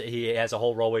they mentioned he has a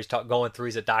whole role where he's going through.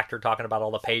 He's a doctor talking about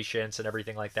all the patients and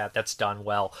everything like that. That's done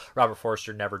well. Robert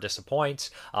Forster never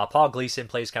disappoints. Paul Gleason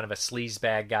plays kind of a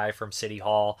sleazebag guy from City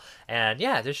Hall, and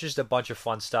yeah, there's just a bunch of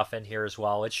fun stuff in here as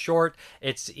well. It's short.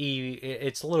 It's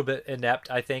a little bit inept,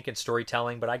 I think, in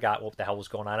storytelling, but I got what the hell was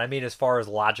going on. I mean, as far as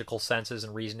logical senses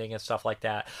and reasoning and stuff like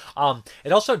that.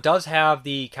 It also does have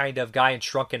the kind of guy in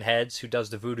Shrunken Heads who does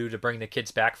the voodoo to bring the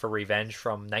kids back for revenge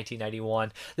from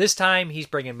 1991. This time, he's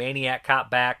bringing Maniac Cop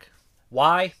back.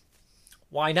 Why?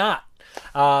 Why not?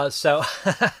 So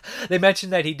they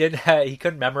mentioned that he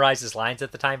couldn't memorize his lines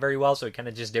at the time very well, so he kind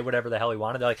of just did whatever the hell he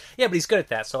wanted. They're like, yeah, but he's good at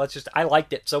that, so I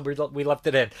liked it, so we left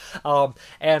it in.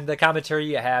 And the commentary,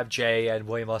 you have Jay and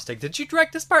William Lustig. Did you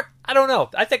direct this part? I don't know.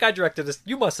 I think I directed this.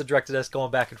 You must have directed this,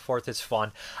 going back and forth. It's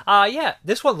fun. Yeah,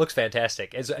 this one looks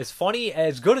fantastic. As funny,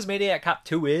 as good as Maniac Cop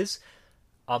 2 is,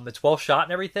 it's well shot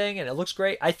and everything, and it looks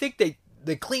great. I think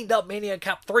they cleaned up Maniac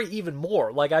Cop 3 even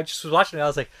more. Like, I just was watching it, I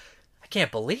was like, I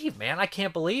can't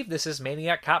believe this is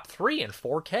Maniac Cop 3 in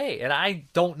 4K, and I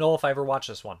don't know if I ever watched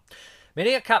this one.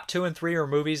 Maniac Cop 2 and 3 are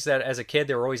movies that, as a kid,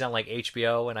 they were always on, like,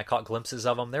 HBO, and I caught glimpses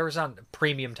of them. They was on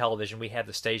premium television. We had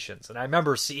the stations, and I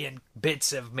remember seeing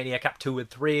bits of Maniac Cop 2 and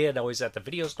 3, and always at the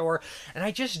video store, and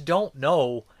I just don't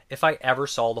know if I ever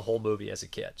saw the whole movie as a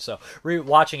kid. So,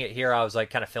 watching it here, I was,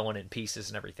 like, kind of filling in pieces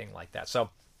and everything like that.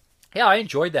 So, yeah, I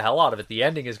enjoyed the hell out of it. The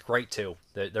ending is great, too.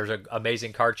 There's an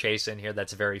amazing car chase in here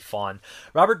that's very fun.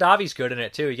 Robert Davi's good in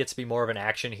it, too. He gets to be more of an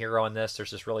action hero in this.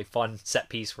 There's this really fun set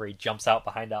piece where he jumps out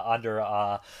under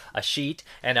a sheet,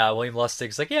 and William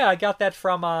Lustig's like, yeah, I got that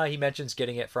from, he mentions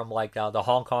getting it from, like, the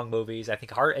Hong Kong movies. I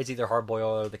think it's either Hard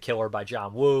Boiled or The Killer by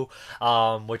John Woo,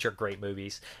 which are great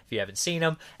movies if you haven't seen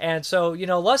them. And so,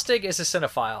 Lustig is a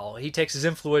cinephile. He takes his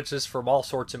influences from all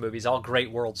sorts of movies, all great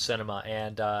world cinema,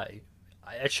 and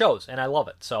it shows, and I love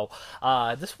it. So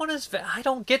this one I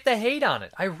don't get the hate on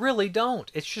it. I really don't.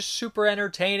 It's just super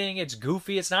entertaining. It's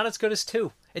goofy. It's not as good as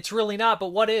 2. It's really not,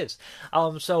 but what is?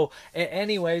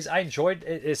 Anyways, I enjoyed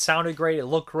it. It sounded great. It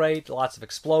looked great. Lots of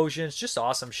explosions. Just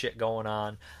awesome shit going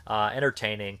on.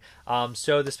 Entertaining.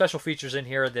 So the special features in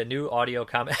here, the new audio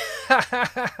comment.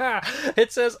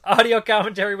 It says audio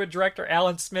commentary with director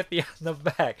Alan Smithy on the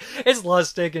back. It's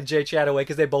Lustig and Jay Chataway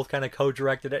because they both kind of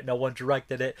co-directed it. No one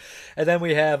directed it. And then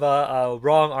we have a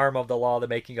Wrong Arm of the Law, the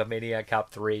making of Maniac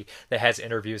Cop 3, that has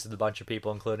interviews with a bunch of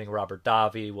people, including Robert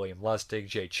Davi, William Lustig,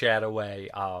 Jay Chataway,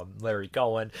 Larry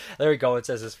Cohen. Larry Cohen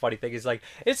says this funny thing. He's like,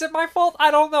 is it my fault?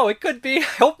 I don't know. It could be. I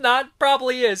hope not.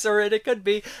 Probably is. Or it could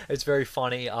be. It's very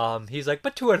funny. He's like,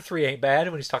 but 2 out of 3 ain't bad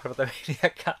when he's talking about the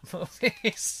Maniac Cop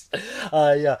movies.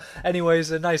 Yeah.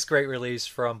 Anyways, a nice, great release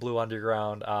from Blue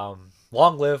Underground.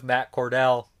 Long live Matt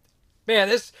Cordell.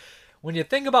 Man, when you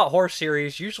think about horror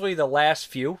series, usually the last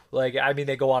few,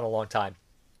 they go on a long time.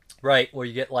 Right? Where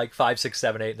you get like 5, 6,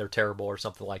 7, 8, and they're terrible or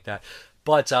something like that.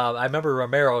 But I remember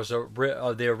Romero's,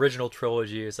 the original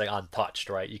trilogy is like untouched,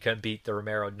 right? You couldn't beat the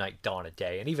Romero Night, Dawn, and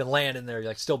Day. And even Land in there,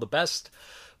 like, still the best.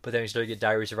 But then you start to get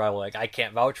Diary of Survival, like, I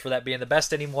can't vouch for that being the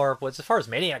best anymore. But as far as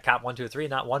Maniac Cop 1, 2, 3,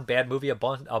 not one bad movie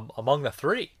among the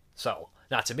 3. So,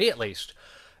 not to me at least.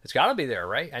 It's got to be there,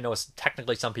 right? I know it's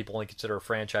technically some people only consider a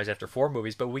franchise after 4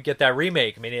 movies, but we get that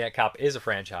remake. Maniac Cop is a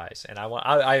franchise, and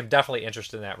I am definitely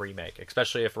interested in that remake,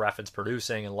 especially if Refn's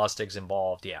producing and Lustig's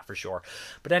involved. Yeah, for sure.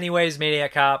 But anyways,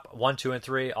 Maniac Cop 1, 2, and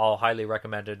 3, all highly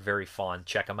recommended. Very fun.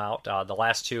 Check them out. The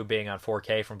last 2 being on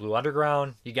 4K from Blue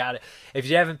Underground. You got it. If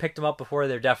you haven't picked them up before,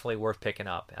 they're definitely worth picking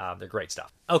up. They're great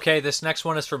stuff. Okay, this next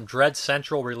one is from Dread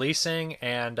Central Releasing,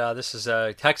 and this is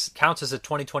counts as a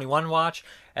 2021 watch,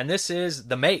 and this is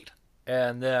The Maid.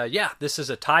 And this is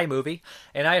a Thai movie,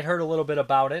 and I had heard a little bit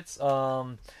about it,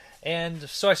 and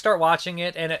so I start watching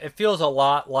it, and it feels a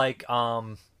lot like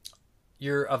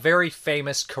you're a very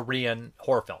famous Korean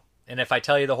horror film. And if I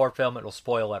tell you the horror film, it will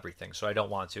spoil everything, so I don't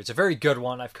want to. It's a very good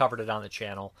one. I've covered it on the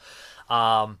channel.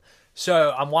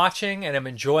 So I'm watching and I'm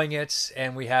enjoying it,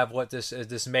 and we have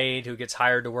this maid who gets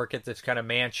hired to work at this kind of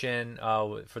mansion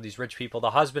for these rich people.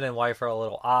 The husband and wife are a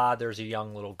little odd. There's a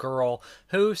young little girl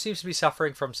who seems to be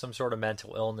suffering from some sort of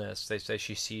mental illness. They say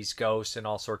she sees ghosts and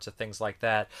all sorts of things like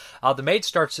that. The maid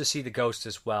starts to see the ghost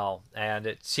as well, and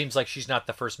it seems like she's not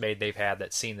the first maid they've had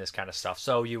that's seen this kind of stuff.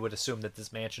 So you would assume that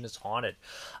this mansion is haunted.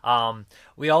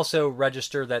 We also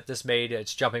register that this maid,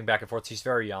 it's jumping back and forth. She's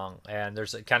very young, and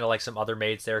there's kind of like some other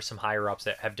maids there, some higher ups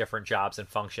that have different jobs and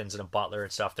functions, and a butler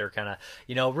and stuff. They're kind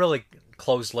of, really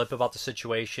closed lip about the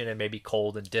situation and maybe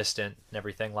cold and distant and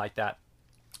everything like that.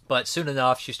 But soon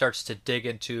enough, she starts to dig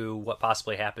into what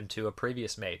possibly happened to a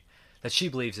previous maid that she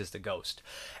believes is the ghost.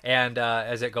 And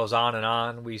as it goes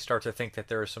on, we start to think that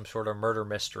there is some sort of murder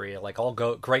mystery, like all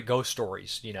great ghost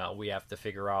stories. We have to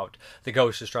figure out the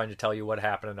ghost is trying to tell you what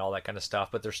happened and all that kind of stuff.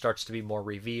 But there starts to be more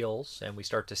reveals, and we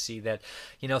start to see that,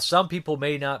 some people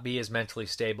may not be as mentally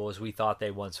stable as we thought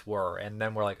they once were. And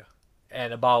then we're like,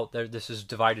 this is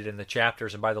divided into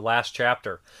chapters, and by the last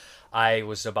chapter, I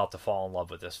was about to fall in love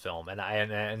with this film,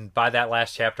 and by that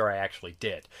last chapter, I actually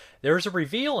did. There's a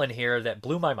reveal in here that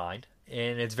blew my mind,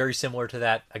 and it's very similar to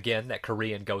that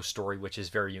Korean ghost story, which is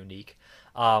very unique.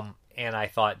 And I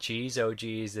thought, geez,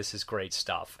 this is great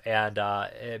stuff. And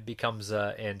it becomes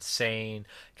an insane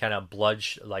kind of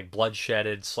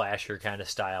bloodshedded slasher kind of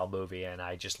style movie, and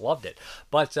I just loved it.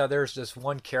 But there's this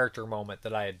one character moment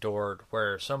that I adored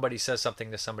where somebody says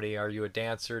something to somebody, are you a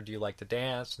dancer? Do you like to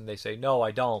dance? And they say, no,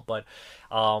 I don't. But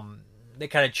they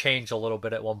kind of change a little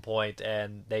bit at one point,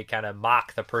 and they kind of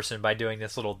mock the person by doing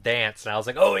this little dance, and I was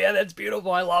like, oh yeah, that's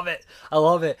beautiful, I love it.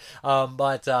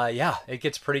 But yeah, it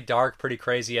gets pretty dark, pretty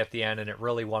crazy at the end, and it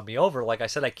really won me over. Like I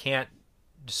said, I can't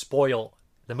spoil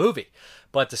the movie,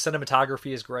 but the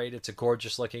cinematography is great. It's a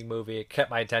gorgeous looking movie. It kept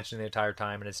my attention the entire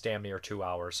time, and it's damn near 2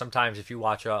 hours. Sometimes if you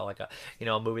watch a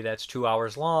movie that's 2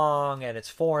 hours long and it's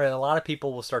foreign, a lot of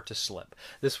people will start to slip.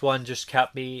 This one just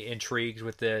kept me intrigued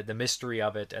with the mystery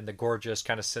of it and the gorgeous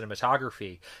kind of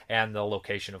cinematography, and the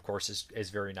location, of course, is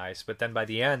very nice. But then by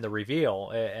the end, the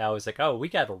reveal, I was like, oh, we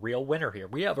got a real winner here.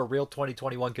 We have a real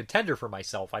 2021 contender for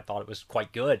myself. I thought it was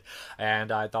quite good,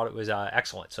 and I thought it was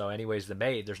excellent. So anyways, The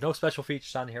Maid. There's no special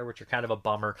features on here, which are kind of a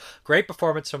bummer. Great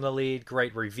performance from the lead,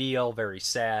 great reveal, very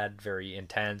sad, very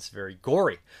intense, very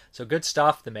gory. So good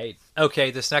stuff, The Maid.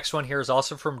 Okay, this next one here is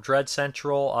also from Dread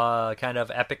Central, kind of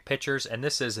Epic Pictures, and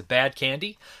this is Bad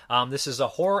Candy. This is a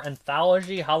horror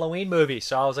anthology Halloween movie,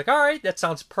 so I was like, all right, that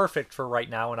sounds perfect for right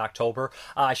now in October.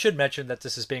 I should mention that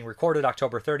this is being recorded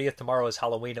October 30th. Tomorrow is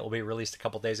Halloween. It will be released a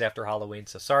couple days after Halloween,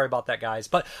 so sorry about that, guys.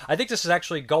 But I think this is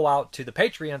actually go out to the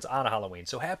Patreons on Halloween,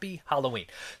 so happy Halloween.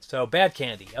 So Bad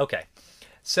Candy, okay.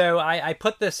 So I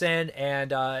put this in,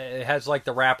 and it has like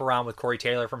the wraparound with Corey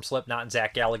Taylor from Slipknot and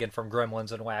Zach Galligan from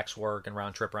Gremlins and Waxwork and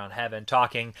Round Trip Around Heaven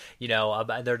talking,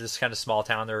 about, they're this kind of small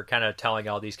town. They're kind of telling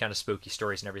all these kind of spooky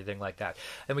stories and everything like that.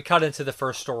 And we cut into the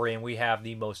first story, and we have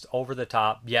the most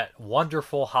over-the-top yet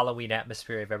wonderful Halloween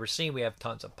atmosphere I've ever seen. We have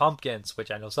tons of pumpkins,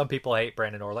 which I know some people hate,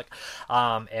 Brandon Orlick.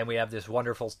 And we have this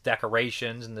wonderful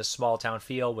decorations and this small town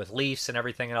feel with leaves and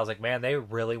everything. And I was like, man, they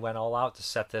really went all out to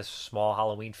set this small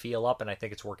Halloween feel up, and I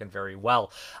think it's working very well.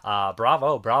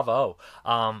 Bravo.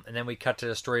 And then we cut to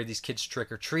the story of these kids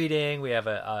trick-or-treating. We have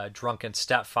a drunken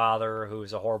stepfather who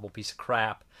is a horrible piece of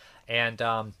crap, and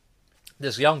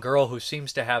this young girl who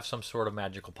seems to have some sort of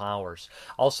magical powers.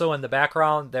 Also in the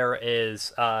background, there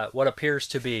is what appears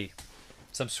to be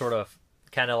some sort of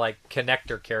kind of like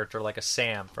connector character, like a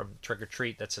Sam from Trick or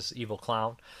Treat. That's this evil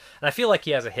clown, and I feel like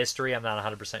he has a history. I'm not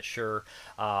 100% sure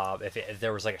if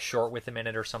there was like a short with him in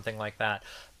it or something like that.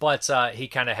 But he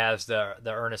kind of has the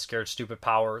Ernest Scared Stupid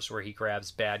powers, where he grabs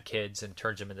bad kids and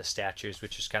turns them into statues,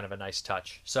 which is kind of a nice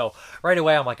touch. So right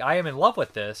away, I'm like, I am in love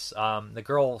with this. The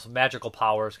girl's magical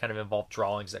powers kind of involve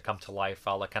drawings that come to life,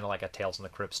 kind of like a Tales from the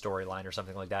Crypt storyline or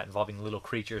something like that, involving little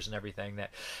creatures and everything.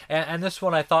 And this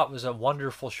one I thought was a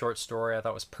wonderful short story. I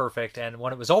thought it was perfect. And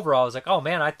when it was over, I was like, oh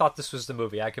man, I thought this was the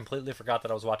movie. I completely forgot that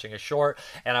I was watching a short,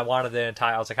 and I wanted the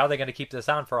entire. I was like, how are they going to keep this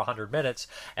on for 100 minutes?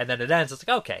 And then it ends. It's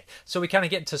like, okay. So we kind of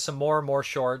get into some more and more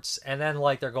shorts, and then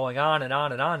like they're going on and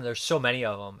on and on. And there's so many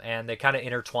of them, and they kind of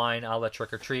intertwine a la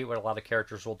Trick or Treat, where a lot of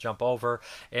characters will jump over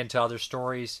into other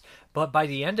stories. But by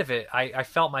the end of it, I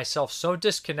felt myself so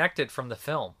disconnected from the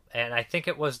film. And I think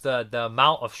it was the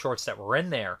amount of shorts that were in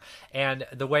there. And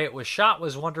the way it was shot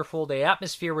was wonderful. The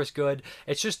atmosphere was good.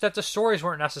 It's just that the stories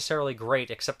weren't necessarily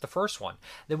great, except the first one.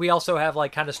 Then we also have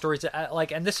like kind of stories that,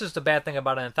 like, and this is the bad thing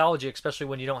about an anthology, especially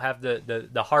when you don't have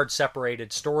the hard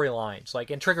separated storylines.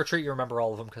 Like in Trick or Treat, you remember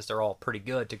all of them because they're all pretty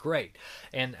good to great.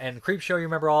 And Creepshow, you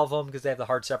remember all of them because they have the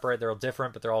hard separate. They're all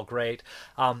different, but they're all great.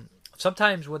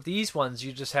 Sometimes with these ones,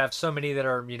 you just have so many that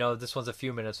are, this one's a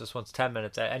few minutes, this one's 10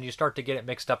 minutes, and you start to get it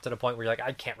mixed up to the point where you're like,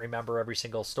 I can't remember every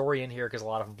single story in here because a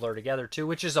lot of them blur together too,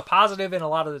 which is a positive in a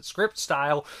lot of the script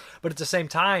style, but at the same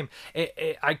time,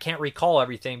 I can't recall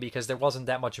everything because there wasn't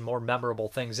that much more memorable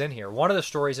things in here. One of the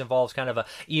stories involves kind of a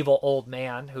evil old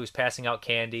man who's passing out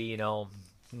candy,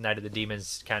 Night of the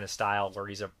Demons kind of style, where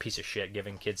he's a piece of shit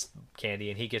giving kids candy,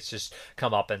 and he gets just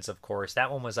comeuppance, of course. That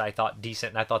one was, I thought, decent,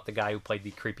 and I thought the guy who played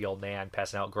the creepy old man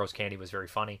passing out gross candy was very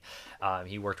funny.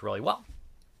 He worked really well.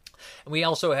 And we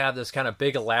also have this kind of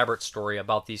big elaborate story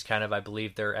about these kind of, I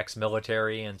believe they're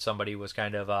ex-military, and somebody was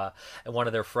kind of one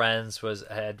of their friends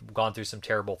had gone through some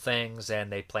terrible things,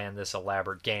 and they planned this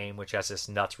elaborate game which has this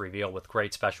nuts reveal with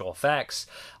great special effects.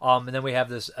 And then we have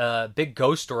this big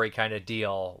ghost story kind of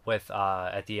deal with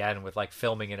at the end with like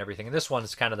filming and everything. And this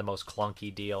one's kind of the most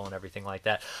clunky deal and everything like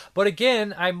that. But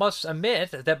again, I must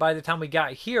admit that by the time we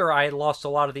got here, I had lost a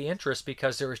lot of the interest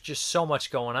because there was just so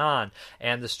much going on,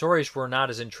 and the stories were not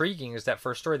as intriguing as that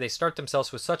first story. They start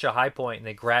themselves with such a high point, and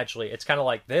they gradually, it's kind of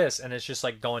like this, and it's just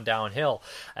like going downhill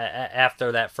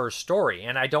after that first story.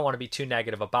 And I don't want to be too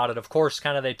negative about it. Of course,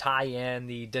 kind of they tie in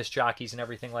the disc jockeys and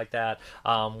everything like that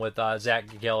with Zach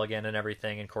Gilligan and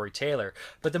everything, and Corey Taylor.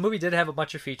 But the movie did have a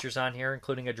bunch of features on here,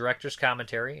 including a director's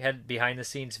commentary, had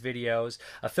behind-the-scenes videos,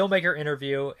 a filmmaker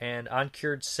interview, and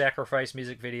uncured sacrifice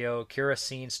music video, Kira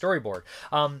scene storyboard.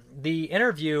 The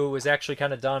interview was actually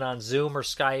kind of done on Zoom or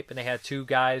Skype, and they had two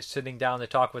guys sitting down to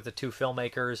talk with the two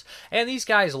filmmakers. And these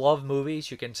guys love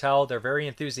movies. You can tell they're very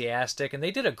enthusiastic, and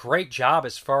they did a great job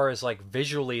as far as like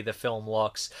visually the film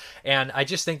looks. And I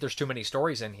just think there's too many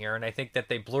stories in here, and I think that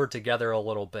they blurred together a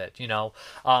little bit. You know,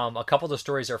 a couple of the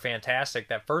stories are fantastic.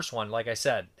 That first one, like I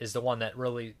said, is the one that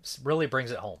really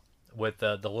brings it home, with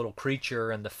the little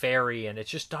creature and the fairy, and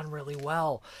it's just done really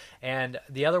well. And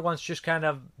the other ones just kind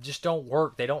of just don't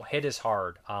work. They don't hit as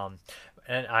hard.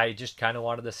 And I just kind of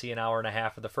wanted to see an hour and a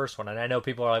half of the first one. And I know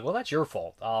people are like, well, that's your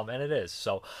fault. And it is.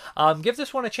 So give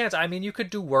this one a chance. I mean, you could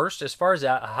do worse as far as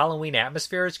a Halloween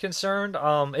atmosphere is concerned.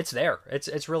 It's there.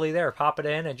 It's really there. Pop it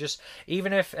in, and just,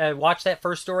 even if watch that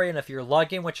first story, and if you're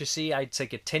lugging what you see, I'd say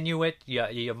continue it.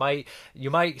 You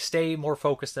might stay more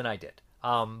focused than I did.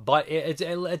 But it's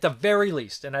at the very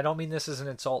least, and I don't mean this as an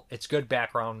insult, it's good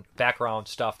background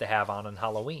stuff to have on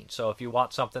Halloween. So if you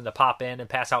want something to pop in and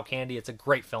pass out candy, it's a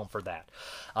great film for that,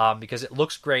 because it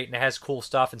looks great and it has cool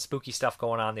stuff and spooky stuff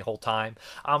going on the whole time.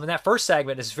 And that first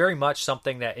segment is very much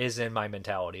something that is in my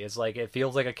mentality. It's like, it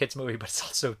feels like a kid's movie, but it's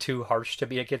also too harsh to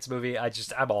be a kid's movie.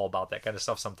 I'm all about that kind of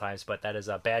stuff sometimes, but that is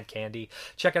a bad candy.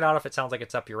 Check it out if it sounds like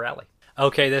it's up your alley.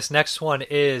 Okay, this next one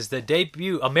is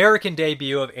the American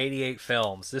debut of 88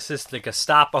 Films. This is the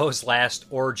Gestapo's Last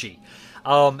Orgy.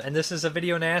 And this is a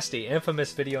Video Nasty,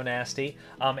 infamous Video Nasty.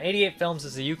 88 Films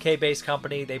is a UK-based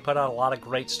company. They put out a lot of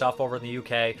great stuff over in the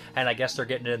UK, and I guess they're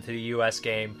getting into the US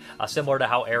game, similar to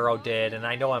how Arrow did. And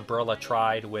I know Umbrella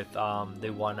tried with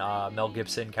the one Mel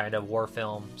Gibson kind of war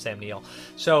film, Sam Neill.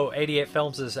 So 88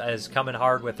 Films is coming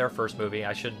hard with their first movie.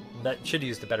 I should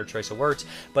use the better choice of words,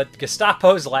 but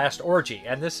Gestapo's Last Orgy.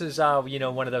 And this is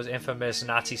one of those infamous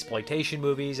Nazi exploitation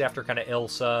movies after kind of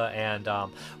Ilsa and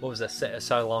what was that,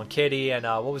 Salon Kitty. And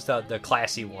what was the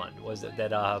classy one? Was it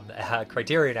that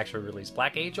Criterion actually released?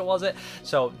 Black Angel, was it?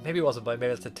 So maybe it wasn't, but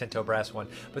maybe it's the Tinto Brass one.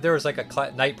 But there was like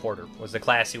a Night Porter was the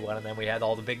classy one, and then we had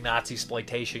all the big Nazi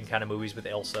exploitation kind of movies with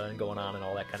Ilsa and going on and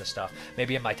all that kind of stuff.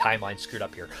 Maybe my timeline screwed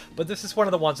up here, but this is one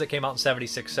of the ones that came out in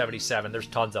 76, 77. There's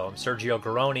tons of them. Sergio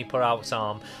Garoni put out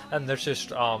some, and there's just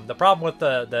the problem with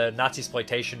the Nazi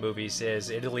exploitation movies is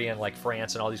Italy and like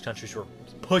France and all these countries were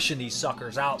pushing these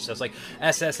suckers out. So it's like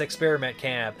SS Experiment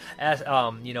Camp,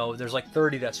 there's like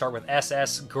 30 that start with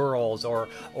SS Girls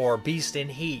or Beast in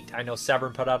Heat. I know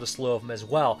Severin put out a slew of them as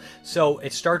well. So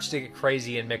it starts to get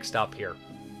crazy and mixed up here,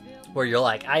 where you're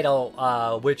like, I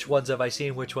don't, which ones have I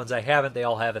seen, which ones I haven't. They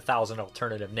all have 1,000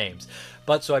 alternative names.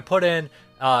 But so I put in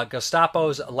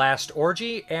Gestapo's Last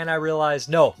Orgy, and I realized,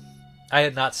 no, I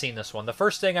had not seen this one. The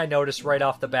first thing I noticed right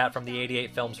off the bat from the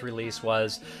 88 Films release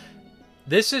was,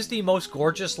 this is the most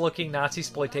gorgeous looking Nazi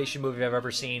exploitation movie I've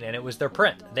ever seen, and it was their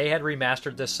print. They had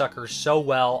remastered this sucker so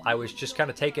well, I was just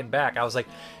kind of taken back. I was like,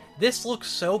 this looks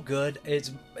so good.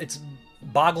 It's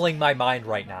boggling my mind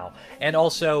right now. And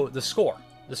also the score.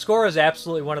 The score is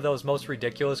absolutely one of those most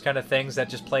ridiculous kind of things that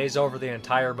just plays over the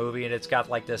entire movie, and it's got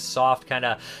like this soft kind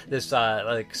of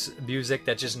like music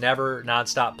that just never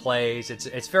nonstop plays.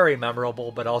 It's very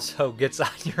memorable, but also gets on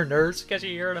your nerves because you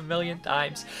hear it a million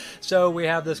times. So we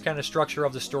have this kind of structure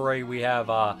of the story. We have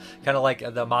kind of like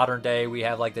the modern day. We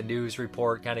have like the news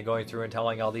report kind of going through and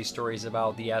telling all these stories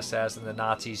about the SS and the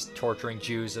Nazis torturing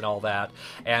Jews and all that.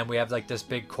 And we have like this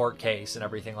big court case and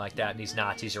everything like that, and these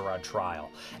Nazis are on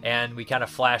trial. And we kind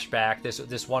of flashback.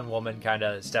 This one woman kind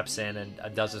of steps in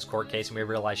and does this court case, and we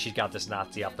realize she's got this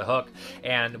Nazi off the hook.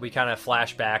 And we kind of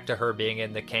flash back to her being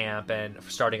in the camp and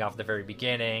starting off at the very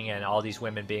beginning, and all these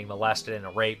women being molested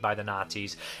and raped by the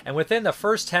Nazis. And within the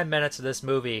first 10 minutes of this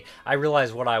movie, I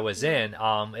realized what I was in.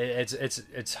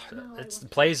 It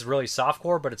plays really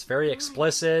softcore, but it's very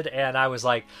explicit, and I was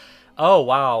like, Oh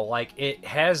wow, like it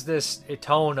has this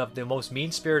tone of the most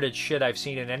mean-spirited shit I've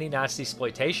seen in any Nazi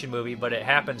exploitation movie, but it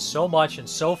happens so much and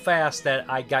so fast that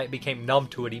became numb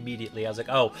to it immediately. I was like,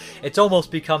 oh, it's almost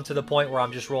become to the point where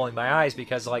I'm just rolling my eyes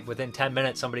because like within 10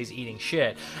 minutes somebody's eating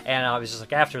shit, and I was just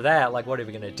like, after that, like, what are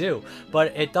we gonna do?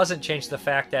 But it doesn't change the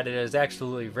fact that it is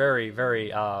absolutely very,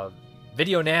 very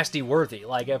video nasty worthy.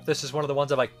 Like, if this is one of the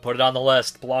ones I'm like, put it on the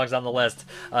list, belongs on the list,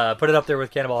 put it up there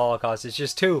with Cannibal Holocaust. It's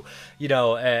just too,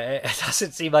 it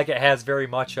doesn't seem like it has very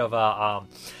much of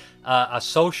a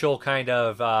social kind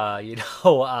of,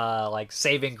 like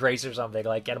saving grace or something.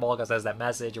 Like Cannibal Holocaust has that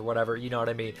message or whatever, you know what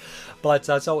I mean? But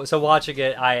so watching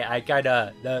it, I kind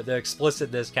of, the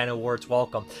explicitness kind of wore its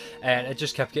welcome. And it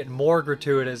just kept getting more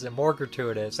gratuitous and more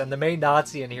gratuitous. And the main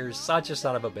Nazi in here is such a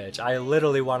son of a bitch. I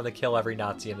literally wanted to kill every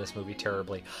Nazi in this movie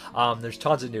terribly. There's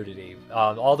tons of nudity.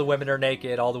 All the women are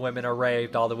naked, all the women are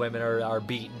raped, all the women are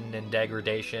beaten and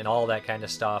degradation, all that kind of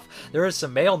stuff. There is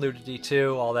some male nudity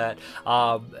too, all that.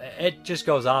 It just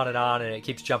goes on, and it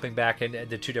keeps jumping back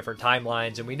into two different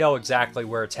timelines, and we know exactly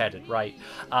where it's headed, right?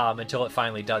 Until it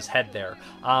finally does head there.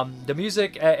 The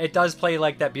music, it does play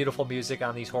like that beautiful music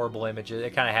on these horrible images.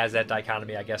 It kind of has that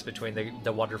dichotomy, I guess, between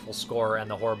the wonderful score and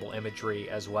the horrible imagery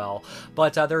as well.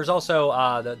 But there's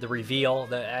also the reveal,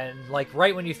 and like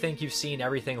right when you think you've seen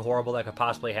everything horrible that could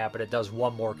possibly happen, it does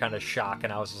one more kind of shock,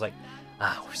 and I was just like,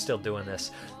 we're still doing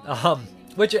this.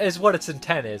 Which is what its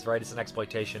intent is, right? It's an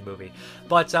exploitation movie.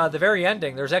 But the very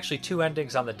ending, there's actually two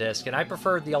endings on the disc, and I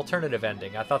preferred the alternative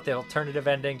ending. I thought the alternative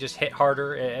ending just hit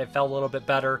harder. It felt a little bit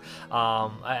better.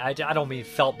 I don't mean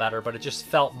felt better, but it just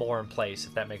felt more in place,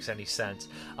 if that makes any sense.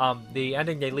 The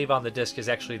ending they leave on the disc is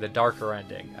actually the darker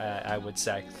ending, I would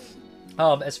say.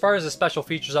 As far as the special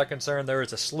features are concerned, there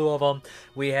is a slew of them.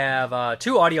 We have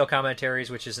two audio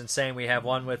commentaries, which is insane. We have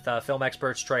one with film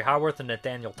experts Troy Howarth and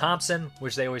Nathaniel Thompson,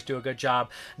 which they always do a good job.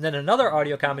 And then another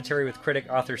audio commentary with critic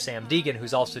author Sam Deegan,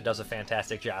 who also does a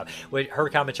fantastic job. Her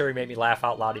commentary made me laugh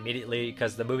out loud immediately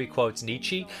because the movie quotes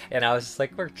Nietzsche, and I was just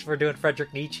like, we're doing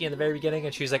Friedrich Nietzsche in the very beginning,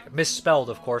 and she's like, misspelled,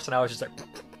 of course, and I was just like...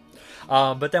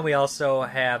 But then we also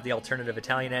have the alternative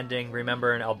Italian ending,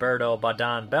 remembering Alberto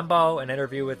Badan Bembo, an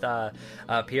interview with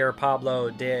Pier Pablo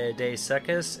de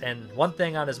Secas, and One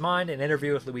Thing on His Mind, an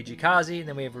interview with Luigi Cozzi, and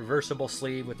then we have reversible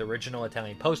sleeve with the original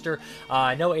Italian poster.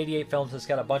 I know 88 Films has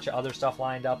got a bunch of other stuff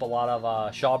lined up, a lot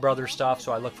of Shaw Brothers stuff,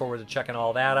 so I look forward to checking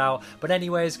all that out. But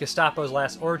anyways, Gestapo's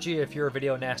Last Orgy, if you're a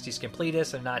video nasties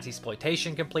completist, a Nazi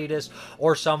exploitation completist,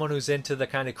 or someone who's into the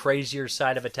kind of crazier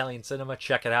side of Italian cinema,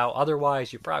 check it out.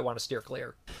 Otherwise, you probably want to steer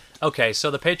clear. Okay, so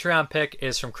the Patreon pick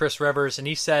is from Chris Rivers, and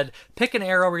he said, pick an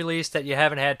Arrow release that you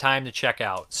haven't had time to check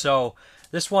out. So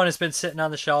this one has been sitting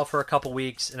on the shelf for a couple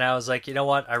weeks, and I was like, you know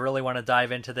what, I really want to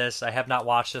dive into this. I have not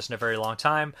watched this in a very long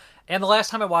time, and the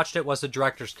last time I watched it was the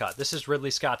director's cut. This is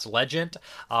Ridley Scott's Legend,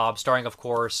 starring, of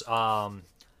course,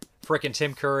 frickin'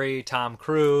 Tim Curry, Tom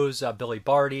Cruise, Billy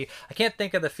Barty. I can't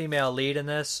think of the female lead in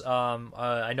this.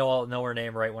 I know I'll know her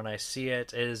name right when I see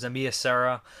it. It is Amia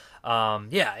Sarah.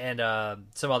 And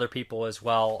some other people as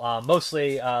well.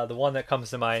 Mostly the one that comes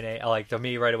to mind, like to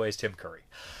me right away, is Tim Curry.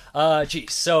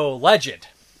 So Legend.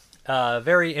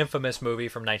 Very infamous movie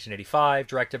from 1985,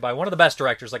 directed by one of the best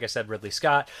directors, like I said, Ridley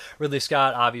Scott. Ridley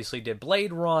Scott obviously did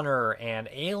Blade Runner and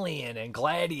Alien and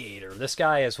Gladiator. This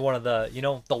guy is one of the,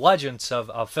 the legends of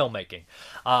filmmaking.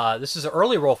 This is an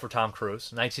early role for Tom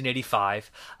Cruise, 1985,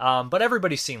 but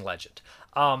everybody's seen Legend.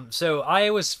 So I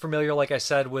was familiar, like I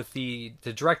said, with the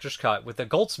director's cut, with the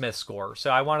Goldsmith score. So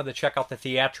I wanted to check out the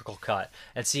theatrical cut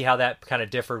and see how that kind of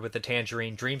differed with the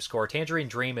Tangerine Dream score. Tangerine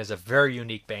Dream is a very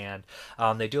unique band.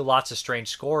 They do lots of strange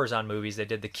scores on movies. They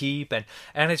did The Keep, and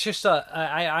it's just,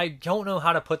 I don't know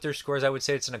how to put their scores. I would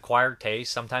say it's an acquired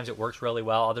taste. Sometimes it works really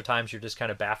well. Other times you're just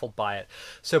kind of baffled by it.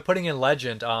 So putting in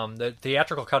Legend, the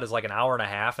theatrical cut is like an hour and a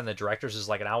half, and the director's is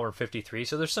like an hour and 53.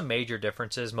 So there's some major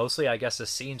differences. Mostly, I guess, the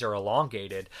scenes are elongated,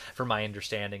 from my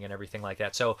understanding and everything like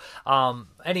that. So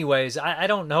anyways, I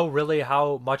don't know really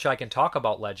how much I can talk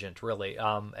about Legend, really,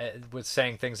 with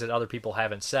saying things that other people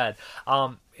haven't said.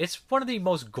 It's one of the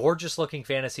most gorgeous looking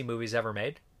fantasy movies ever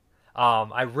made.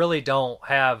 I really don't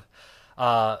have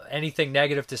anything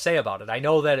negative to say about it. I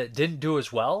know that it didn't do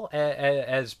as well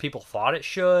as people thought it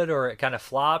should, or it kind of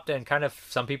flopped, and kind of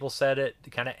some people said it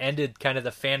kind of ended kind of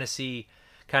the fantasy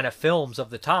kind of films of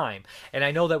the time. And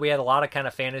I know that we had a lot of kind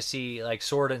of fantasy, like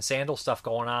sword and sandal stuff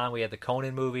going on. We had the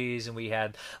Conan movies, and we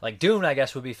had like Dune, I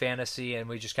guess, would be fantasy, and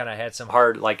we just kind of had some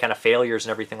hard like kind of failures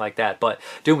and everything like that. But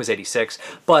Dune was 86.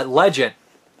 But Legend,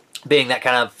 being that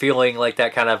kind of feeling like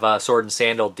that kind of sword and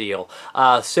sandal deal.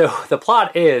 So the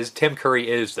plot is Tim Curry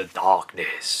is the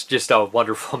darkness. Just a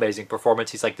wonderful, amazing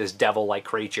performance. He's like this devil-like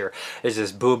creature. There's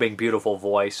this booming, beautiful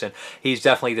voice, and he's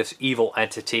definitely this evil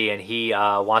entity. And he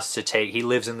wants to take. He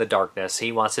lives in the darkness.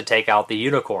 He wants to take out the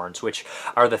unicorns, which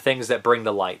are the things that bring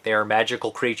the light. They are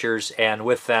magical creatures, and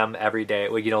with them, every day,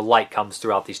 light comes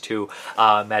throughout these two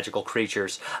magical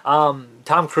creatures.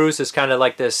 Tom Cruise is kind of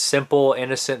like this simple,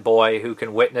 innocent boy who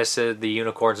can witness the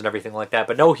unicorns and everything like that,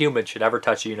 but no human should ever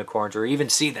touch unicorns or even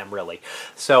see them, really.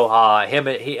 So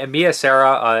and Mia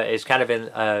Sara is kind of in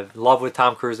love with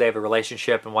Tom Cruise. They have a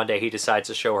relationship, and one day he decides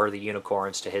to show her the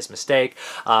unicorns to his mistake.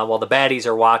 While the baddies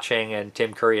are watching, and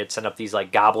Tim Curry had sent up these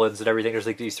like goblins and everything. There's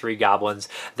like these 3 goblins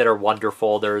that are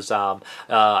wonderful. There's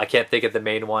I can't think of the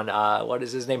main one. What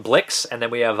is his name? Blix, and then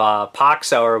we have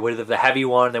Pox, or with the heavy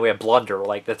one, and then we have Blunder,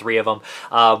 like the 3 of them.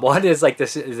 One is like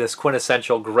this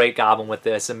quintessential great goblin with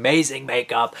this amazing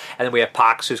makeup, and then we have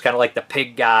Pox, who's kind of like the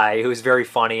pig guy, who's very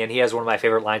funny, and he has one of my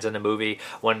favorite lines in the movie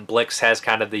when Blix has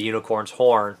kind of the unicorn's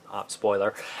horn,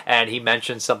 spoiler, and he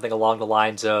mentions something along the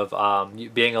lines of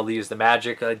being able to use the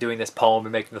magic, doing this poem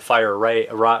and making the fire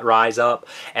rise up,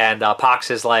 and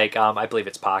Pox is like, I believe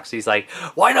it's Pox, he's like,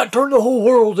 why not turn the whole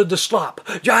world into slop?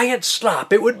 Giant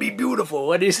slop, it would be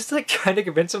beautiful, and he's just like trying to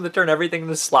convince him to turn everything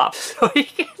into slop so he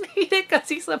can eat it because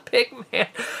he's a pig man,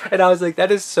 and I was like,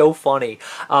 that is so funny.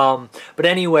 But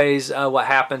anyways, what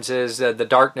happens is the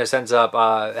darkness ends up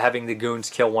having the goons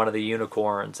kill one of the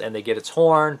unicorns, and they get its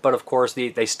horn, but of course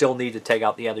they still need to take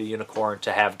out the other unicorn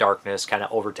to have darkness kind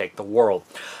of overtake the world.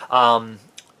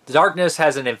 Darkness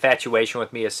has an infatuation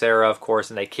with Mia Sara, of course,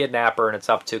 and they kidnap her, and it's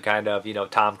up to kind of,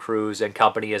 Tom Cruise and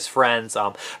company as friends.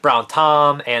 Brown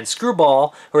Tom and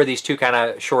Screwball, who are these 2 kind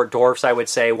of short dwarfs, I would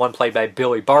say. One played by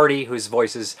Billy Barty, whose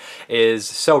voice is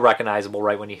so recognizable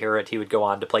right when you hear it. He would go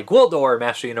on to play Gwildor in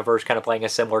Master Universe, kind of playing a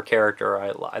similar character.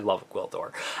 I love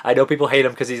Gwildor. I know people hate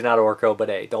him because he's not Orko, but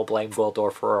hey, don't blame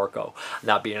Gwildor for Orko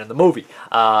not being in the movie.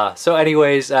 So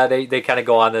anyways, they kind of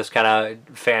go on this kind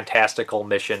of fantastical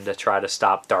mission to try to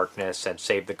stop darkness and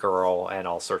save the girl and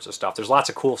all sorts of stuff. There's lots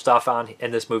of cool stuff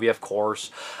in this movie, of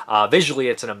course. Visually,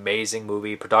 it's an amazing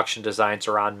movie. Production designs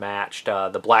are unmatched.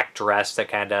 The black dress that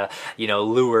kind of,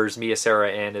 lures Mia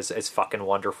Sara in is fucking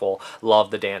wonderful. Love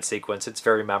the dance sequence. It's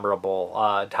very memorable.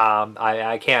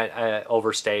 I can't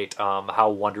overstate how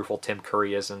wonderful Tim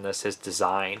Curry is in this. His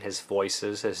design, his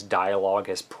voices, his dialogue,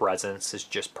 his presence is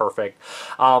just perfect.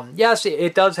 Yes,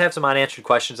 it does have some unanswered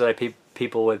questions that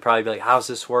people would probably be like, how's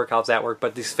this work? How's that work?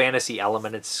 But this fantasy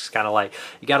element, it's kind of like,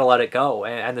 you got to let it go.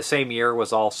 And the same year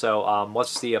was also,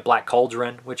 what's the Black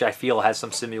Cauldron, which I feel has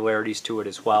some similarities to it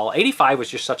as well. 85 was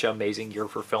just such an amazing year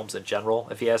for films in general,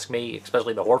 if you ask me,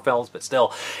 especially the horror films, but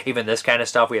still, even this kind of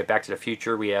stuff. We have Back to the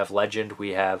Future, we have Legend,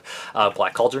 we have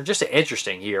Black Cauldron. Just an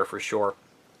interesting year for sure.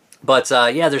 But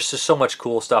yeah, there's just so much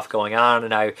cool stuff going on,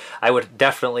 and I would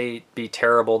definitely be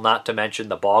terrible not to mention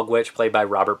the Bog Witch, played by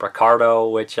Robert Picardo,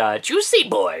 which, juicy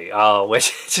boy,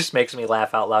 which just makes me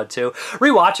laugh out loud too.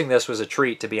 Rewatching this was a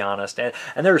treat, to be honest, and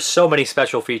there's so many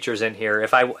special features in here.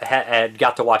 If I had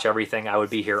got to watch everything, I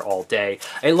would be here all day.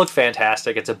 It looked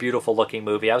fantastic. It's a beautiful looking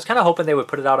movie. I was kind of hoping they would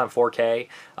put it out on 4K,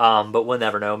 but we'll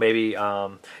never know. Maybe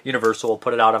Universal will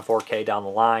put it out on 4K down the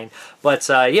line. But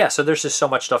yeah, so there's just so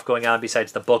much stuff going on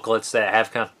besides the booklets that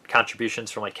have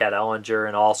contributions from like Kat Ellinger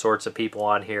and all sorts of people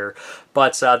on here.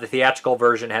 But the theatrical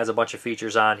version has a bunch of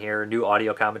features on here. New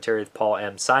audio commentary with Paul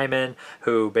M. Simon,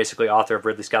 who basically author of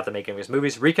Ridley Scott: The Making of His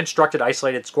Movies. Reconstructed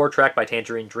isolated score track by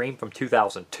Tangerine Dream from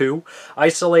 2002.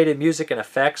 Isolated music and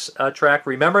effects track,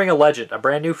 Remembering a Legend, a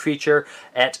brand new feature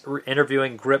at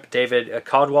interviewing Grip David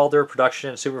Codwalder,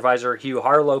 production supervisor Hugh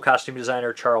Harlow, costume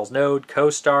designer Charles Node,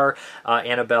 co-star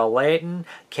Annabelle Layton,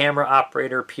 camera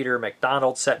operator Peter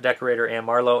McDonald, set decorator Ann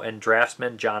Marlowe, and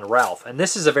draftsman John Ralph. And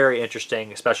this is a very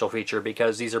interesting special feature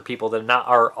because these are people that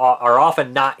are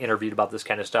often not interviewed about this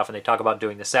kind of stuff, and they talk about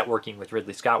doing the set working with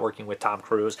Ridley Scott, working with Tom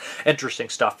Cruise. Interesting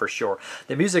stuff for sure.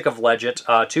 The music of Legend,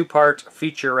 two-part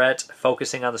featurette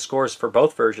focusing on the scores for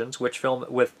both versions, which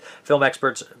film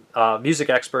experts, music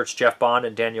experts Jeff Bond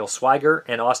and Daniel Swiger,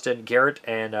 and Austin Garrett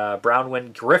and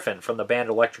Brownwyn Griffin from the band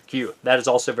Electric Youth. That is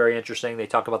also very interesting. They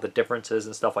talk about the differences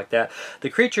and stuff like that. The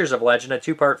Creatures of Legend, a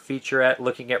two-part featurette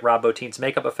looking at Rob Bottin's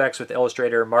makeup effects with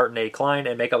illustrator Martin A. Klein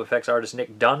and makeup effects artist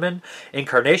Nick Dunman.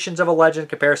 Incarnations of a Legend,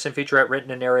 comparison featurette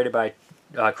written and narrated by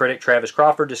critic Travis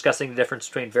Crawford discussing the difference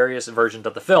between various versions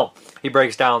of the film. He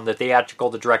breaks down the theatrical,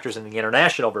 the director's, and the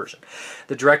international version.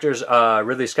 The director's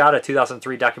Ridley Scott, a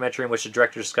 2003 documentary in which the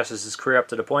director discusses his career up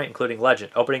to the point, including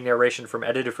Legend. Opening narration from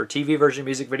edited for TV version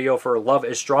music video for Love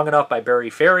is Strong Enough by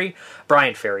Brian Ferry,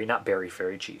 not Barry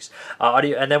Ferry, cheese.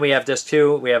 Audio, and then we have disc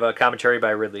 2. We have a commentary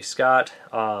by Ridley Scott.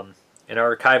 An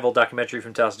archival documentary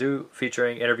from 2002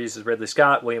 featuring interviews with Ridley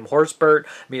Scott, William Horsburgh,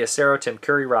 Mia Sara, Tim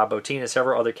Curry, Rob Bottin, and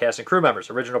several other cast and crew members.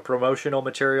 Original promotional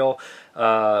material,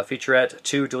 featurette,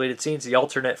 2 deleted scenes, the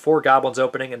alternate 4 Goblins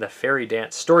opening, and the Fairy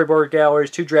Dance storyboard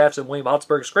galleries, 2 drafts, and William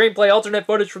Horsburgh's screenplay, alternate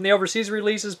footage from the overseas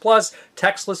releases, plus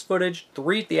textless footage,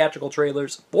 3 theatrical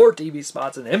trailers, 4 TV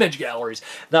spots, and image galleries.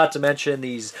 Not to mention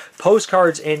these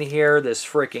postcards in here, this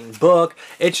freaking book.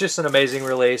 It's just an amazing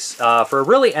release for a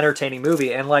really entertaining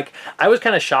movie. And like, I was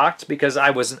kind of shocked because I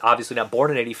wasn't obviously not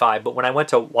born in '85, but when I went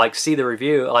to like see the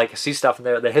review, like see stuff in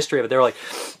there, the history of it, they were like,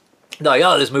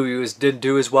 oh, this movie didn't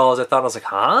do as well as I thought. I was like,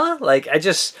 huh? Like I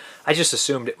just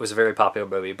assumed it was a very popular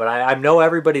movie, but I know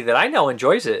everybody that I know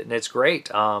enjoys it, and it's great.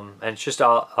 And it's just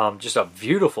a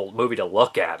beautiful movie to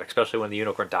look at, especially when the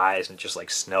unicorn dies and just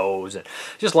like snows, and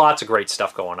just lots of great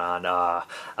stuff going on.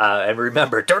 And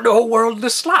remember, turn the whole world into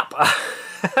slop.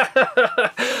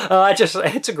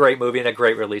 It's a great movie and a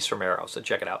great release from Arrow, so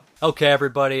check it out. Okay,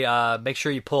 everybody, make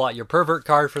sure you pull out your pervert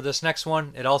card for this next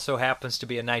one. It also happens to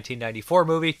be a 1994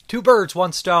 movie. 2 birds,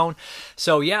 1 stone.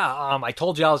 So yeah, I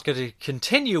told you I was going to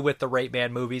continue with the Rape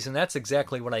Man movies, and that's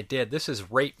exactly what I did. This is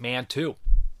Rape Man 2.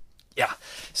 Yeah,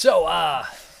 so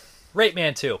Rape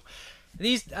Man 2.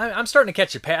 I'm starting to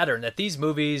catch a pattern that these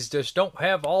movies just don't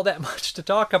have all that much to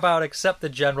talk about except the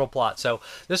general plot. So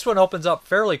this one opens up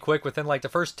fairly quick. Within like the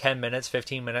first 10 minutes,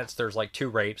 15 minutes, there's like 2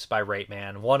 rapes by Rape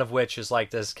Man. One of which is like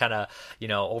this kind of,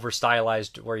 over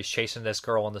stylized where he's chasing this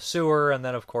girl in the sewer. And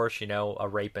then, of course, a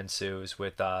rape ensues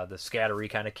with the scattery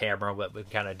kind of camera that we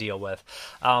kind of deal with.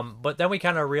 But then we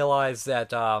kind of realize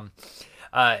that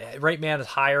Rape Man is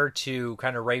hired to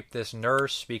kind of rape this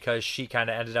nurse because she kind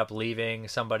of ended up leaving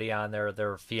somebody on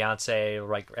their fiance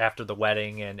like after the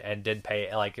wedding and didn't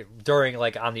pay like during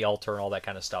like on the altar and all that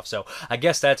kind of stuff. So I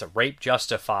guess that's rape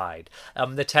justified.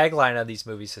 The tagline of these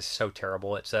movies is so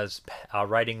terrible. It says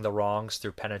righting the wrongs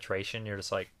through penetration. You're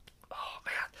just like, oh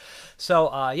man.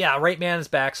 So, yeah, Rape Man is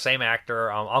back, same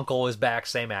actor. Uncle is back,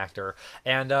 same actor.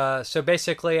 And so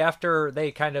basically after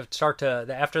they kind of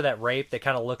after that rape, they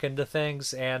kind of look into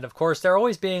things. And, of course, they're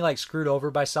always being, like, screwed over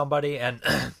by somebody. And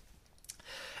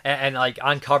and like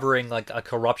uncovering like a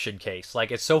corruption case.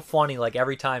 Like it's so funny. Like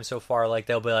every time so far, like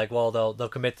they'll be like, well, they'll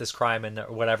commit this crime and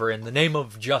whatever in the name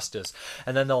of justice,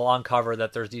 and then they'll uncover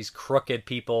that there's these crooked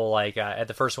people. Like at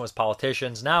the first one was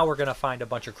politicians. Now we're gonna find a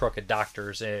bunch of crooked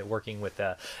doctors working with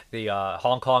the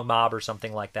Hong Kong mob or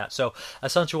something like that. So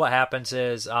essentially, what happens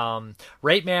is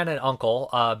Rape Man and Uncle,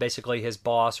 basically his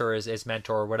boss or his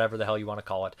mentor or whatever the hell you want to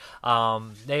call it,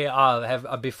 they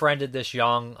have befriended this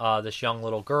young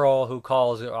little girl who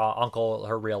calls Uncle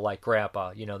her real like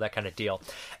grandpa, you know, that kind of deal.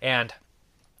 And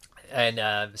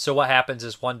so what happens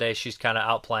is one day she's kind of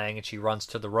out playing and she runs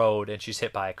to the road and she's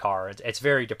hit by a car. It's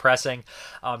very depressing.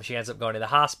 She ends up going to the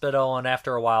hospital, and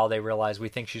after a while they realize we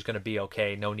think she's going to be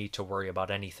okay. No need to worry about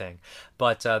anything.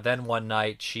 But then one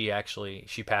night she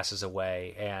passes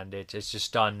away, and it's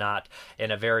just done not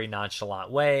in a very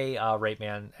nonchalant way. Rape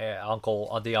Man,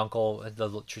 uncle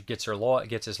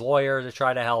gets his lawyer to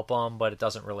try to help him, but it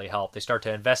doesn't really help. They start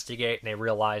to investigate and they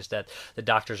realize that the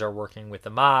doctors are working with the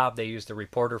mob. They use the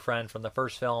reporter friend from the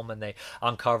first film, and they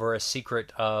uncover a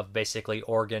secret of basically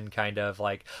organ kind of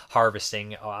like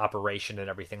harvesting operation and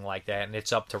everything like that. And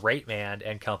it's up to Rape Man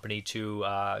and company to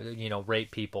rape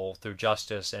people through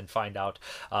justice and find out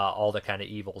all the kind of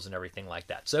evils and everything like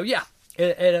that. So yeah,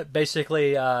 it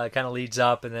basically kind of leads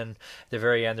up, and then at the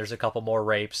very end there's a couple more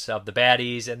rapes of the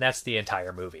baddies, and that's the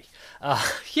entire movie.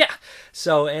 Yeah,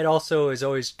 so it also is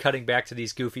always cutting back to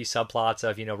these goofy subplots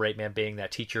of, Rape Man being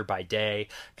that teacher by day,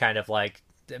 kind of like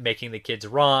making the kids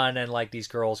run, and like these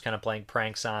girls kind of playing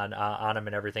pranks on him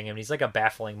and everything. I mean, he's like a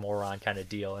baffling moron kind of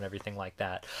deal and everything like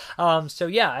that. So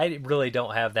yeah, I really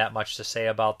don't have that much to say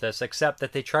about this, except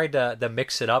that they tried to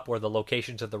mix it up where the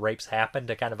locations of the rapes happen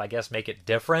to kind of, I guess, make it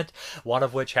different. One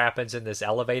of which happens in this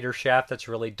elevator shaft that's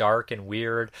really dark and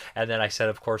weird, and then I said,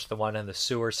 of course, the one in the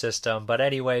sewer system. But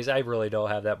anyways, I really don't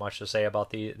have that much to say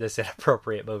about this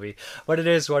inappropriate movie, but it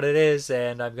is what it is,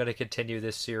 and I'm going to continue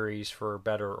this series for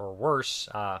better or worse.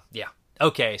 Yeah.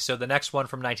 Okay, so the next one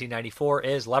from 1994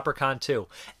 is Leprechaun 2.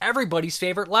 Everybody's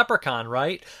favorite Leprechaun,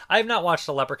 right? I have not watched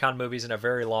the Leprechaun movies in a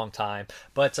very long time,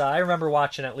 but I remember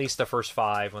watching at least the first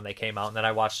five when they came out, and then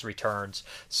I watched Returns.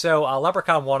 So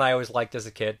Leprechaun 1 I always liked as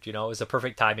a kid. You know, it was a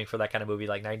perfect timing for that kind of movie,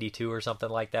 like 92 or something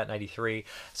like that, 93.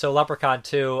 So Leprechaun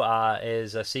 2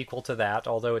 is a sequel to that,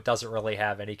 although it doesn't really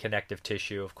have any connective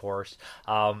tissue, of course.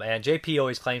 And JP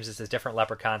always claims it's a different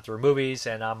Leprechaun through movies,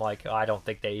 and I'm like, oh, I don't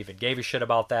think they even gave a shit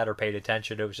about that or paid attention.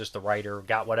 It was just the writer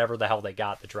got whatever the hell they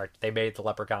got. They made the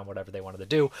Leprechaun whatever they wanted to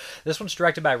do. This one's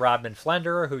directed by Rodman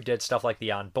Flender, who did stuff like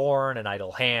The Unborn and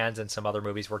Idle Hands and some other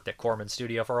movies. Worked at Corman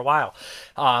Studio for a while.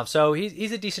 So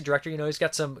he's a decent director. You know, he's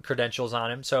got some credentials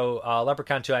on him. So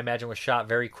Leprechaun 2, I imagine, was shot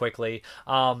very quickly.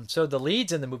 So the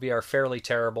leads in the movie are fairly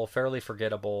terrible, fairly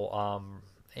forgettable.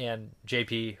 And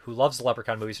JP, who loves the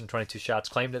Leprechaun movies from 22 Shots,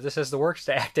 claimed that this is the worst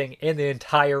acting in the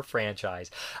entire franchise.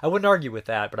 I wouldn't argue with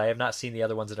that, but I have not seen the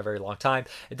other ones in a very long time.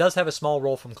 It does have a small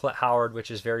role from Clint Howard,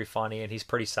 which is very funny, and he's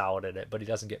pretty solid at it, but he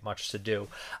doesn't get much to do.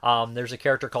 There's a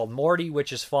character called Morty,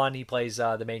 which is fun. He plays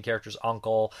the main character's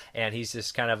uncle, and he's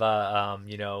this kind of a,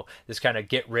 this kind of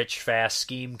get-rich-fast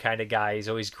scheme kind of guy. He's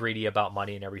always greedy about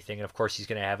money and everything, and of course he's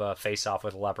going to have a face-off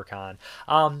with a leprechaun.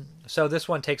 So this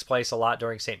one takes place a lot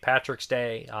during St. Patrick's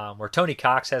Day, where Tony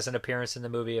Cox has an appearance in the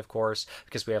movie, of course,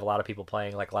 because we have a lot of people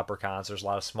playing like leprechauns. There's a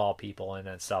lot of small people in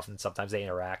and stuff, and sometimes they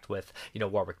interact with,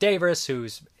 Warwick Davis,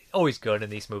 who's always good in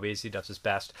these movies. He does his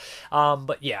best.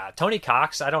 But yeah, Tony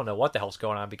Cox, I don't know what the hell's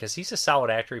going on, because he's a solid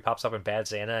actor. He pops up in Bad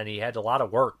Santa, and he had a lot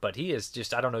of work, but he is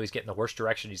just, I don't know, he's getting the worst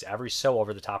direction he's ever. He's so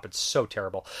over the top. It's so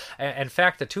terrible. And in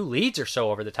fact, the two leads are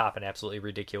so over the top and absolutely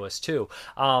ridiculous too.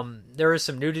 There is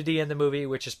some nudity in the movie,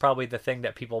 which is probably the thing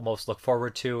that people most look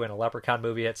forward to in a Leprechaun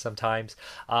movie at sometimes.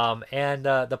 And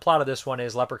the plot of this one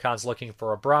is Leprechaun's looking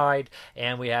for a bride,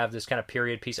 and we have this kind of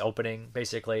period piece opening,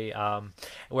 basically,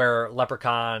 where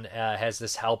Leprechaun has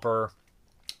this helper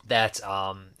that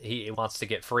he wants to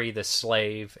get free, this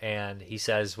slave, and he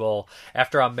says, well,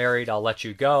 after I'm married, I'll let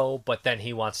you go, but then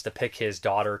he wants to pick his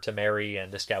daughter to marry,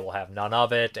 and this guy will have none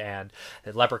of it, and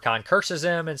the leprechaun curses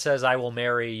him and says, I will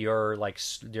marry your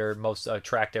most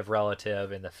attractive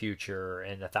relative in the future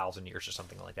in 1,000 years or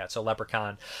something like that. So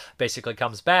Leprechaun basically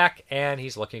comes back, and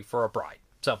he's looking for a bride.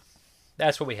 So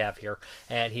that's what we have here,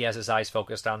 and he has his eyes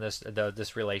focused on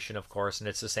this relation, of course, and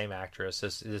it's the same actress,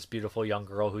 this beautiful young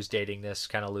girl who's dating this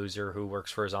kind of loser who works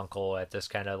for his uncle at this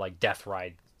kind of like death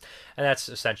ride. And that's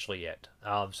essentially it.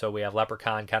 So we have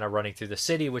Leprechaun kind of running through the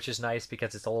city, which is nice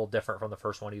because it's a little different from the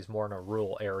first one. He's more in a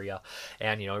rural area,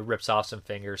 and he rips off some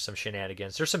fingers, some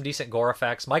shenanigans. There's some decent gore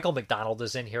effects. Michael McDonald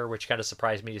is in here, which kind of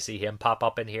surprised me to see him pop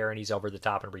up in here, and he's over the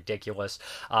top and ridiculous.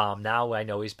 Now I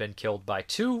know he's been killed by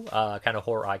two kind of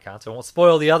horror icons. I won't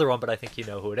spoil the other one, but I think you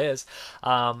know who it is.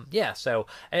 So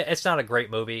it's not a great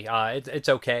movie. It's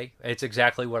okay. It's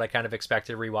exactly what I kind of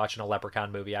expected rewatching a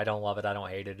Leprechaun movie. I don't love it. I don't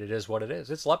hate it. It is what it is.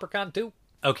 It's Leprechaun 2.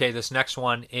 Okay, this next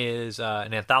one is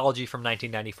an anthology from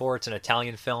 1994. It's an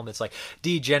Italian film. It's like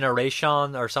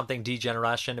Degeneration or something,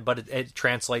 Degeneration, but it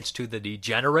translates to The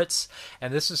Degenerates.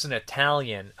 And this is an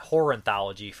Italian horror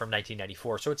anthology from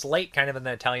 1994. So it's late kind of in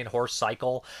the Italian horror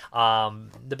cycle.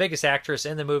 The biggest actress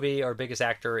in the movie, or biggest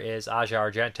actor, is Asia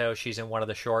Argento. She's in one of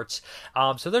the shorts.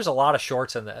 So there's a lot of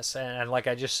shorts in this. And like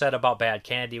I just said about Bad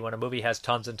Candy, when a movie has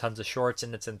tons and tons of shorts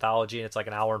in its anthology and it's like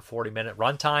an hour and 40-minute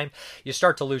runtime, you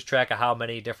start to lose track of how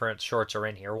many different shorts are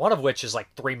in here, one of which is like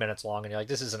 3 minutes long, and you're like,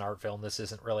 this is an art film, this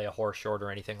isn't really a horror short or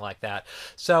anything like that.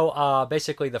 So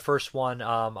basically the first one,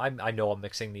 I know I'm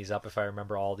mixing these up. If I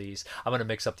remember all these, I'm going to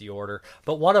mix up the order,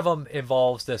 but one of them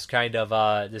involves this kind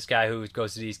of this guy who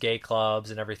goes to these gay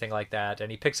clubs and everything like that, and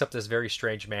he picks up this very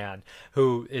strange man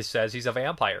who says he's a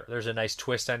vampire. There's a nice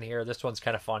twist on here. This one's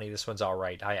kind of funny. This one's all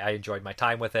right. I enjoyed my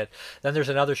time with it. Then there's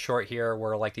another short here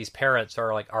where like these parents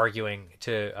are like arguing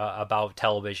about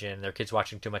television, their kids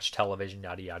watching too much television,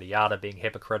 yada yada yada, being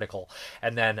hypocritical,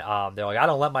 and then they're like, I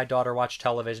don't let my daughter watch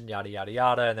television, yada yada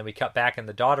yada, and then we cut back and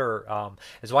the daughter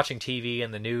is watching TV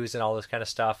and the news and all this kind of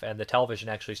stuff, and the television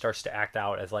actually starts to act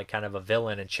out as like kind of a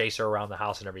villain and chase her around the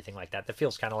house and everything like that. That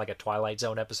feels kind of like a Twilight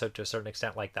Zone episode to a certain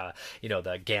extent, like the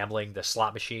the gambling, the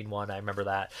slot machine one. I remember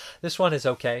that. This one is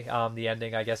okay. The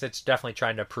ending, I guess it's definitely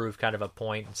trying to prove kind of a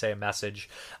point and say a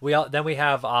message. We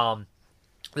have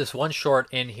this one short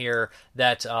in here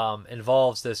that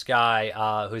involves this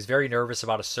guy who's very nervous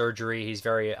about a surgery. He's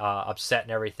very upset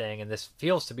and everything, and this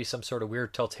feels to be some sort of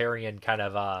weird totalitarian kind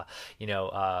of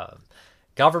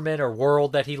government or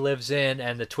world that he lives in,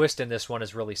 and the twist in this one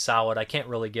is really solid. I can't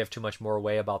really give too much more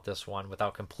away about this one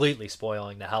without completely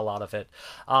spoiling the hell out of it.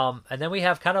 And then we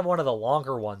have kind of one of the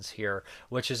longer ones here,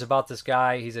 which is about this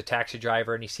guy. He's a taxi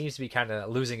driver, and he seems to be kind of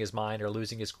losing his mind or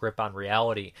losing his grip on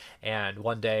reality. And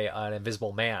one day, an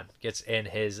invisible man gets in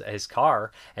his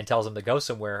car and tells him to go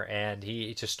somewhere, and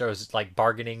he just starts like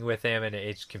bargaining with him, and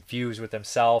it's confused with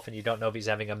himself, and you don't know if he's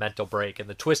having a mental break. And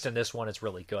the twist in this one is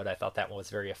really good. I thought that one was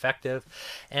very effective.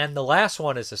 And the last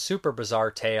one is a super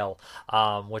bizarre tale,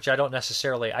 which I don't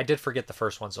necessarily... I did forget the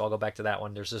first one, so I'll go back to that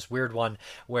one. There's this weird one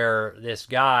where this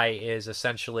guy is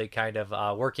essentially kind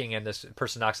of working, and this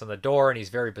person knocks on the door, and he's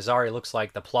very bizarre. He looks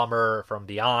like the plumber from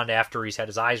Beyond after he's had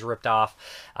his eyes ripped out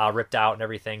and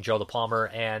everything, Joe the plumber,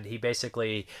 and he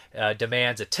basically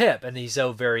demands a tip, and he's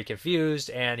so very confused,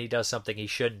 and he does something he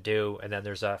shouldn't do, and then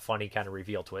there's a funny kind of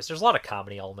reveal twist. There's a lot of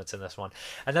comedy elements in this one.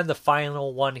 And then the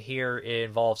final one here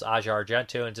involves Aja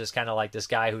Argento, and just kind of like this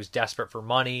guy who's desperate for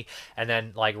money, and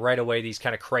then like right away these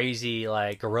kind of crazy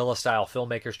like guerrilla style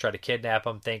filmmakers try to kidnap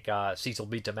him. Think Cecil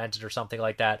B. Demented or something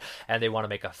like that, and they want to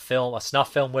make a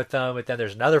snuff film with him. But then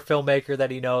there's another filmmaker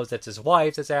that he knows that's his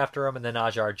wife that's after him, and then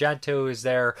Aja Argento is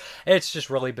there. It's just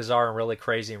really bizarre and really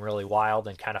crazy and really wild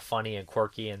and kind of funny and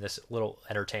quirky and this little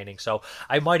entertaining. So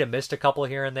I might have missed a couple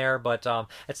here and there, but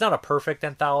it's not a perfect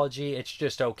anthology. It's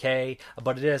just okay,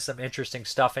 but it is some interesting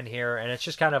stuff in here, and it's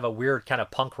just kind of a weird kind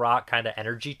of punk rock kind of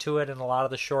energy to it in a lot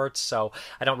of the shorts, so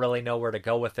I don't really know where to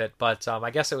go with it, but I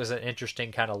guess it was an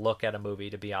interesting kind of look at a movie,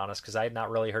 to be honest, because I had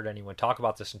not really heard anyone talk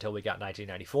about this until we got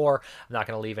 1994. I'm not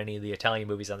going to leave any of the Italian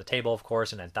movies on the table, of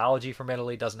course. An anthology from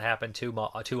Italy doesn't happen too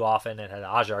often. It had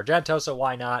Aja Argento, so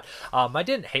why not? I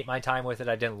didn't hate my time with it.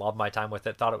 I didn't love my time with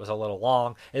it. Thought it was a little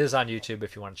long. It is on YouTube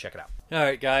if you want to check it out. All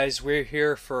right, guys, we're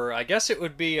here for, I guess it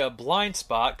would be a blind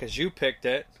spot, because you picked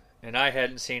it, and I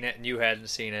hadn't seen it, and you hadn't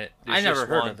seen it. I never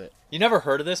heard of it. You never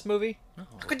heard of this movie? No.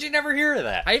 How could you never hear of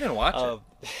that? I even watch it.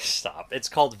 Stop. It's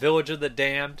called Village of the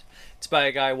Damned. It's by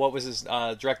a guy,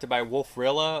 directed by Wolf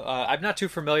Rilla. I'm not too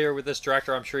familiar with this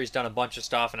director. I'm sure he's done a bunch of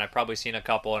stuff, and I've probably seen a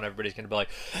couple, and everybody's going to be like,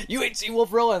 you ain't seen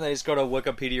Wolf Rilla? And they just go to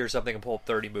Wikipedia or something and pull up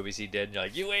 30 movies he did, and you're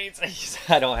like, you ain't seen...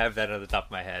 I don't have that on the top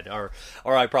of my head. Or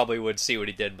I probably would see what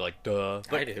he did and be like, duh.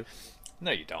 But I do. No,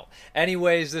 you don't.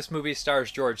 Anyways, this movie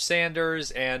stars George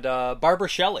Sanders and Barbara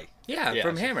Shelley. Yeah,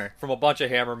 from Hammer. From a bunch of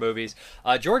Hammer movies.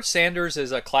 George Sanders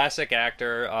is a classic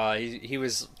actor. He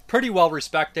was pretty well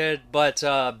respected, but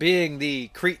being the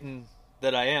cretin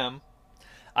that I am,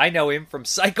 I know him from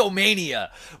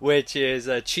Psychomania, which is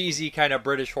a cheesy kind of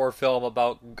British horror film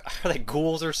about, are they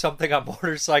ghouls or something on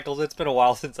motorcycles? It's been a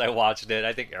while since I watched it.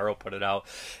 I think Arrow put it out.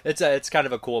 It's kind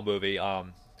of a cool movie.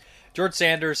 George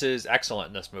Sanders is excellent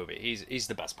in this movie. He's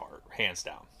the best part, hands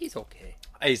down. He's okay.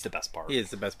 He's the best part. He is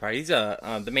the best part. He's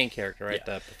the main character, right?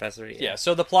 Yeah. The professor. Yeah.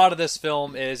 So the plot of this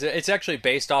film is it's actually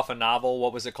based off a novel.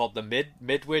 What was it called? The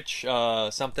Midwich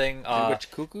something.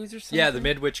 Midwich Cuckoos or something. Yeah, the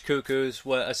Midwich Cuckoos.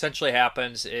 What essentially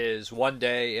happens is one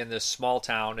day in this small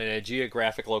town in a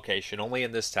geographic location, only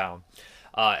in this town.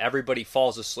 Everybody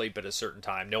falls asleep at a certain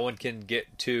time. No one can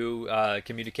get to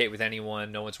communicate with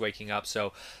anyone. No one's waking up.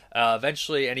 So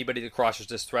eventually anybody that crosses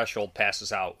this threshold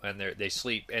passes out, and they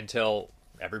sleep until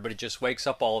everybody just wakes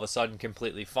up all of a sudden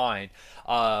completely fine.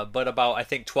 But about, I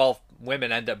think, 12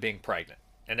 women end up being pregnant.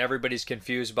 And everybody's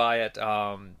confused by it.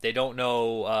 They don't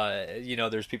know,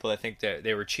 there's people that think that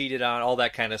they were cheated on, all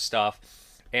that kind of stuff.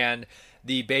 And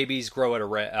the babies grow at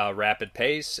a rapid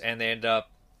pace, and they end up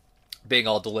being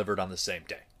all delivered on the same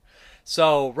day.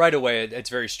 So right away, it's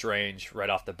very strange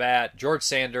right off the bat. George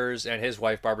Sanders and his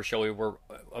wife, Barbara Shelley, were...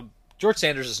 George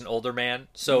Sanders is an older man,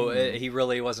 so he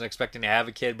really wasn't expecting to have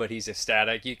a kid, but he's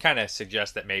ecstatic. You kind of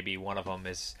suggest that maybe one of them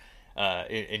is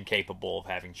incapable of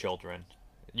having children.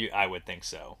 I would think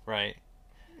so, right?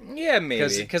 Yeah,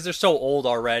 maybe. Because they're so old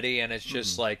already, and it's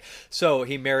just like... So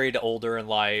he married older in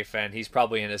life, and he's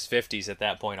probably in his 50s at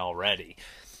that point already.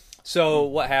 So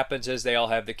what happens is they all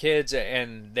have the kids,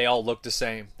 and they all look the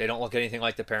same. They don't look anything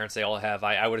like the parents. They all have,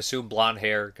 I would assume, blonde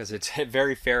hair, because it's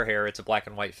very fair hair. It's a black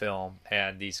and white film,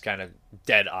 and these kind of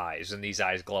dead eyes, and these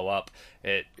eyes glow up.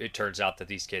 It turns out that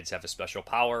these kids have a special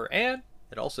power, and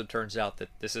it also turns out that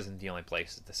this isn't the only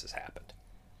place that this has happened.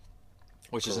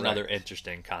 Which is another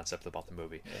interesting concept about the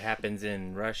movie. It happens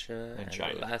in Russia, and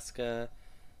China. Alaska,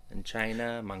 and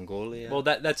China, Mongolia. Well,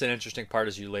 that's an interesting part,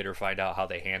 as you later find out how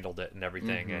they handled it and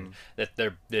everything, and that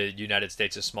the United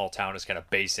States, a small town, is kind of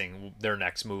basing their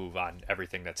next move on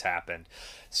everything that's happened.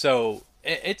 So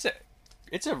it's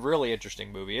a really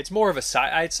interesting movie. It's more of a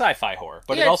sci-fi horror,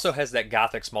 but it also has that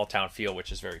gothic small town feel,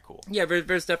 which is very cool. Yeah,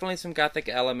 there's definitely some gothic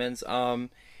elements.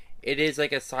 It is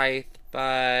like a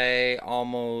sci-fi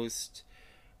almost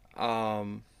I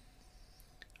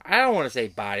don't want to say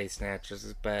body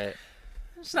snatchers, but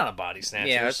It's not a body snatcher.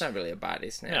 yeah, it's not really a body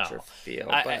snatcher No. feel.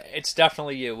 But It's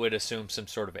definitely, you would assume, some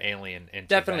sort of alien intervention.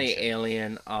 definitely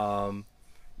alien.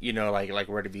 Like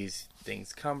where do these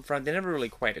things come from? They never really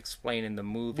quite explain in the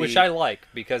movie, Which I like,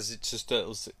 because it's just,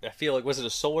 I feel like, was it a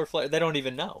solar flare? They don't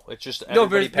even know. It's just no,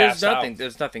 everybody there's passed nothing. out.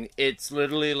 There's nothing. It's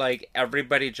literally like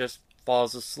everybody just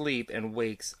falls asleep and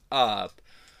wakes up.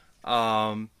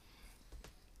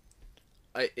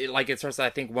 It starts. I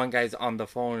think one guy's on the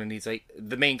phone and he's like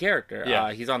the main character.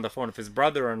 Yeah. He's on the phone with his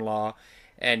brother-in-law,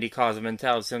 and he calls him and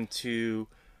tells him to,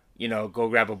 go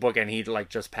grab a book, and he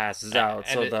just passes out.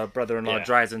 So the brother-in-law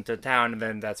drives into town, and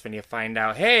then that's when you find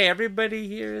out, hey, everybody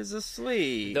here is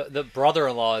asleep. The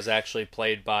brother-in-law is actually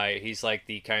played by, he's like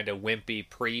the kind of wimpy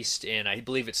priest in, I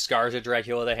believe it's Scars of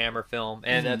Dracula, the Hammer film.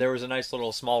 And there was a nice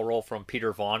little small role from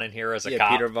Peter Vaughn in here as a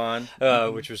cop. Peter Vaughn.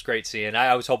 Which was great seeing.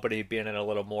 I was hoping he'd be in it a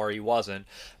little more. He wasn't.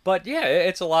 But yeah,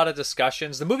 it's a lot of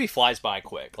discussions. The movie flies by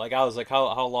quick. Like, I was like,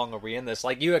 how long are we in this?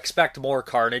 Like, you expect more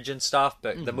carnage and stuff,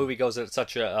 but the movie goes at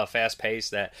such a fast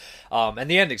pace that,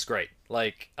 and the ending's great.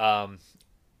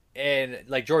 And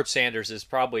like George Sanders is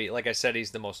probably, like I said,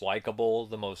 he's the most likable,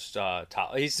 the most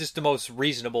he's just the most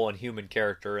reasonable and human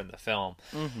character in the film.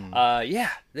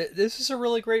 This is a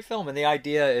really great film, and the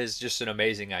idea is just an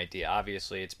amazing idea.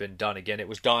 Obviously, it's been done again. It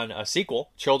was done a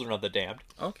sequel, Children of the Damned.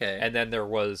 Okay. And then there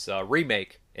was a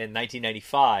remake in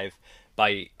 1995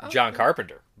 by John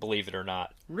Carpenter, believe it or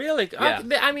not. Really? Yeah.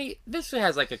 I mean, this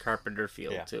has like a Carpenter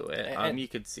feel to it. And you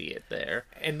could see it there.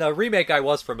 And the remake I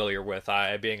was familiar with,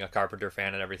 I being a Carpenter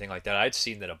fan and everything like that. I'd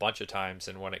seen it a bunch of times,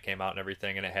 and when it came out and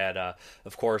everything, and it had,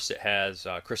 of course, it has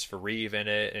Christopher Reeve in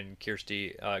it, and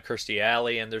Kirstie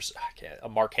Alley, and there's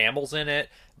Mark Hamill's in it,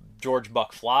 George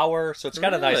Buck Flower, so it's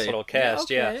got a nice little cast.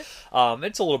 Yeah.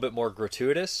 It's a little bit more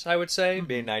gratuitous, I would say,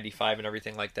 being 95 and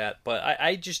everything like that, but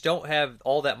I just don't have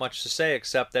all that much to say,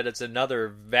 except that it's another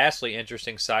vastly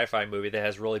interesting sci-fi movie that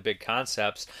has really big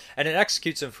concepts, and it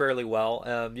executes them fairly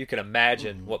well. You can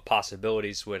imagine what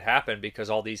possibilities would happen, because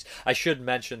all these, I should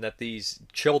mention that these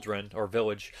children or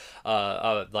village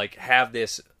have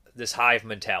this hive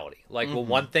mentality. When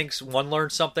one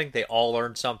learns something, they all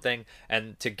learn something,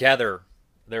 and together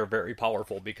they're very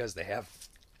powerful because they have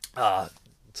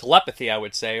telepathy, I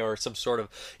would say, or some sort of,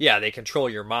 they control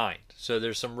your mind. So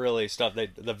there's some really stuff.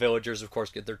 The villagers, of course,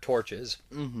 get their torches,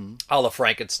 all the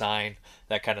Frankenstein,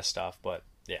 that kind of stuff. But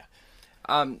yeah,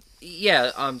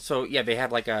 So they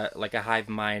have like a hive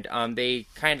mind. They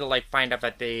kind of find out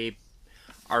that they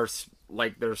are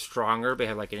they're stronger. They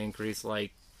have an increased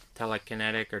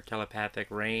telekinetic or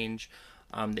telepathic range.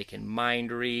 They can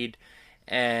mind read.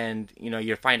 And,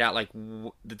 you find out,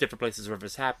 the different places where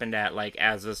this happened at,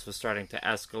 as this was starting to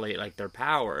escalate, their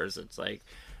powers. It's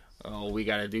oh, we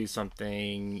got to do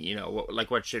something,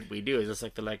 what should we do? Is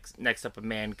this, the next step of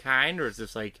mankind? Or is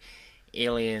this,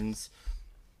 aliens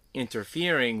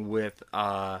interfering with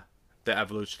the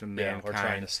evolution of mankind? Or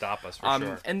trying to stop us, for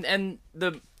sure. And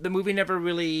the movie never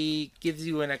really gives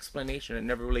you an explanation. It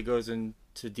never really goes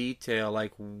into detail,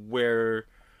 where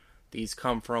these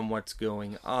come from, what's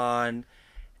going on,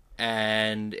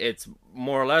 and it's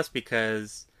more or less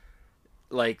because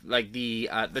the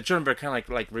children are kind of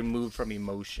like removed from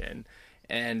emotion,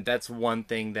 and that's one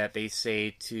thing that they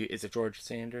say to, is it George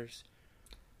Sanders?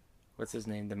 What's his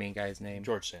name? The main guy's name?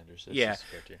 George Sanders.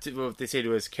 What they say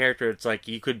to his character, it's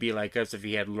you could be like us if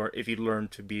you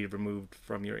learned to be removed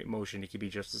from your emotion. You could be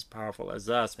just as powerful as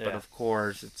us. But of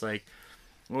course, it's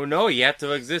well, no, you have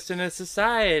to exist in a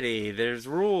society. There's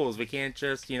rules. We can't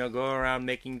just, go around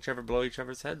making each other blow each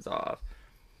other's heads off.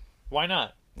 Why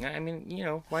not? I mean,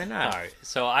 why not? All right.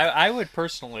 So I would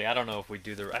personally, I don't know if we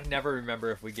do I never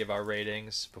remember if we give our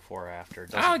ratings before or after.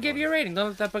 I'll give you a rating. Don't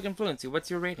let that book influence you.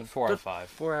 What's your rating? 4 out of 5.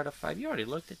 4 out of 5. You already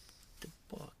looked at the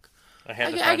book.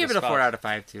 I give it a 4 out of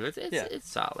 5 too.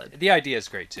 It's solid. The idea is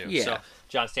great too. Yeah. So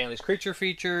John Stanley's Creature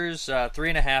Features,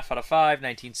 3.5 out of 5,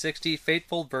 1960,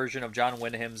 faithful version of John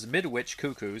Wyndham's Midwich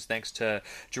Cuckoos, thanks to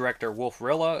director Wolf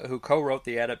Rilla, who co-wrote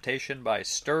the adaptation by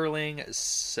Sterling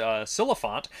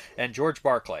Silliphant and George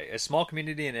Barclay. A small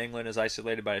community in England is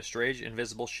isolated by a strange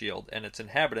invisible shield, and its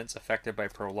inhabitants affected by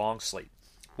prolonged sleep.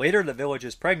 Later, the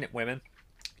village's pregnant women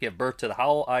give birth to the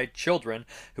hollow-eyed children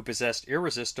who possess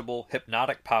irresistible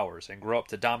hypnotic powers and grow up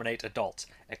to dominate adults,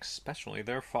 especially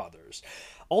their fathers.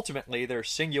 Ultimately, their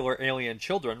singular alien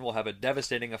children will have a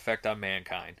devastating effect on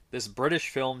mankind. This British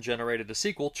film generated a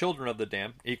sequel, Children of the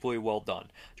Damned, equally well done.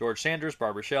 George Sanders,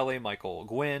 Barbara Shelley, Michael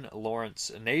Gwynn,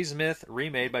 Lawrence Naismith,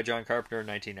 remade by John Carpenter in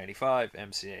 1995,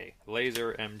 MCA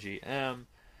Laser, MGM.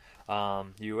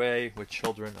 UA with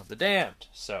Children of the Damned.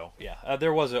 So, yeah,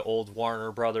 there was an old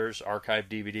Warner Brothers archive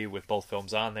DVD with both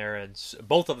films on there, and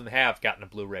both of them have gotten a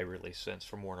Blu-ray release since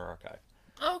from Warner Archive.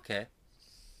 Okay.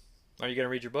 Are you going to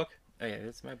read your book? Oh, yeah,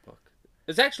 it's my book.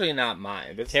 It's actually not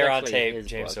mine. It's Tear on actually Tape, his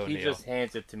James book. O'Neill. He just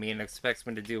hands it to me and expects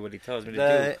me to do what he tells me to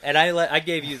do. And I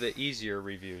gave you the easier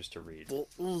reviews to read.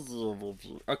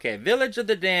 Okay, Village of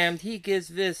the Damned. He gives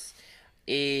this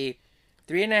a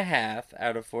 3.5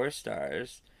 out of 4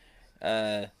 stars.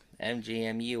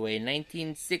 MGMUA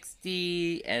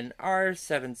 1960 and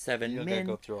R77 You're min. going to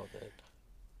go through all that.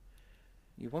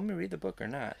 You want me to read the book or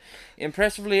not?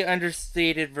 Impressively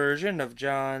understated version of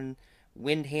John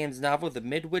Wyndham's novel The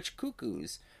Midwich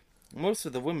Cuckoos. Most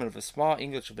of the women of a small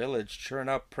English village turn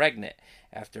up pregnant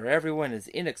after everyone is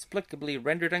inexplicably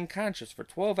rendered unconscious for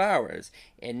 12 hours.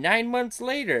 And 9 months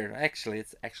later,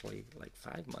 it's actually like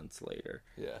 5 months later.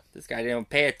 Yeah. This guy didn't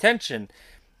pay attention.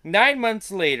 9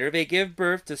 months later, they give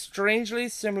birth to strangely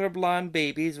similar blonde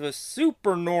babies with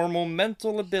supernormal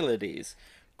mental abilities.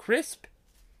 Crisp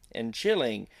and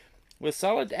chilling, with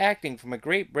solid acting from a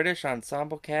great British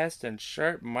ensemble cast and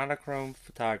sharp monochrome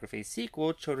photography.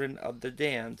 Sequel, Children of the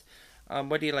Damned.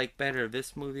 What do you like better,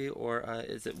 this movie, or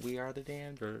is it We Are the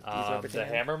Damned, or These Are the The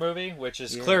Damned? Hammer movie, which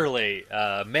is clearly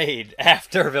made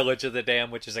after Village of the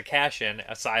Damned, which is a cash-in,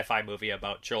 a sci-fi movie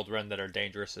about children that are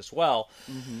dangerous as well.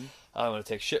 Mm-hmm. I'm going to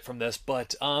take shit from this,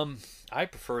 but I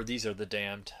prefer These Are the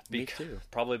Damned. Me too.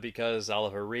 Probably because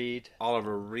Oliver Reed.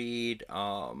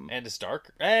 And And it's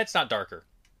darker. It's not darker.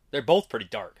 They're both pretty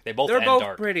dark. They're both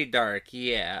dark. pretty dark,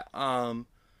 yeah.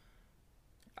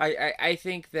 I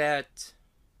think that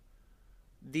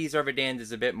These Are the Damned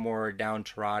is a bit more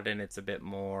downtrodden. It's a bit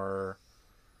more...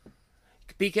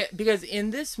 Because in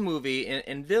this movie,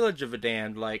 in Village of the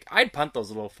Damned, like, I'd punt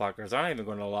those little fuckers. I'm not even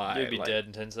going to lie. You'd be dead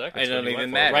in 10 seconds. I don't when you even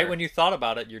went for it. matter. Right when you thought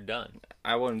about it, you're done.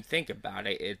 I wouldn't think about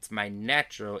it. It's my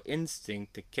natural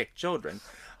instinct to kick children.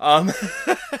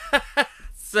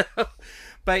 So,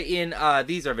 but in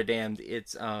These Are the Damned,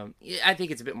 it's I think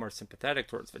it's a bit more sympathetic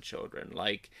towards the children.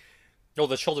 Like, No,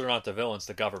 the children aren't the villains.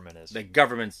 The government is. the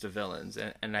government's the villains,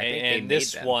 and I think they and made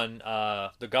this them. one,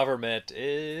 the government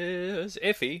is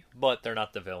iffy, but they're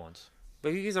not the villains.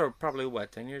 But these are probably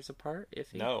what, 10 years apart?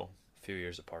 If No, a few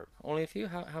years apart. only a few.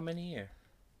 How many years?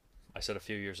 I said a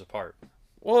few years apart.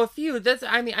 Well, a few. That's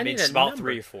I need a about number.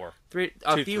 3 or 4. A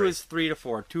Two, few three. is 3 to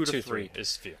 4. 2 to 3. 3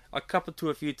 is few. A couple to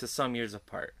a few to some years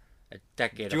apart. A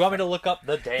decade. Do you want me to look up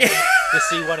the Damned to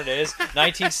see what it is?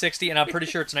 1960, and I'm pretty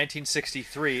sure it's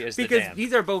 1963 is the Because Damned.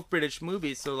 these are both British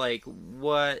movies, so like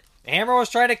what Hammer was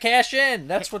trying to cash in.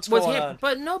 That's what's going on.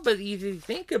 But no, but if you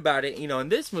think about it, in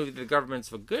this movie the government's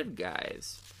the good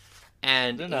guys.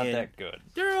 And They're not that good.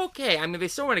 They're okay. I mean, they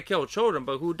still want to kill children,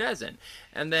 but who doesn't?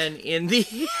 And then in the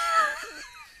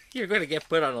you're going to get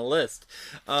put on a list.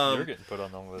 You're getting put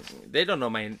on the list. They don't know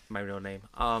my real name.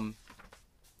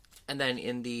 And then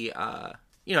in the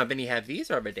then you have These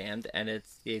Are the Damned, and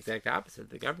it's the exact opposite.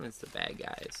 The government's the bad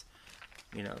guys.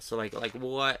 So like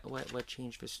what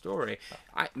changed the story?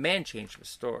 Man changed the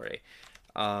story.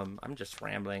 I'm just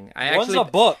rambling. One's a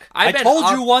book. I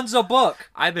told you one's a book.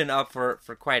 I've been up for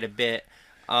quite a bit.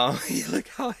 Look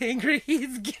how angry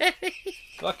he's getting.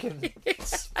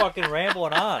 fucking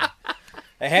rambling on.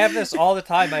 I have this all the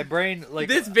time. My brain, like,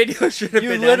 this video should have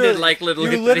been ended like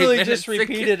literally. You literally 3 just minutes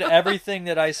repeated ago. everything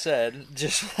that I said,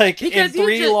 just like Because in you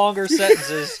 3 just- longer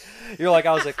sentences. You're like,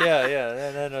 I was like, yeah,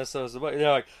 and then so it's the book.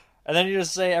 You're like, and then you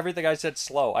just say everything I said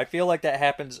slow. I feel like that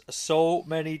happens so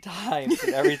many times,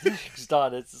 and everything's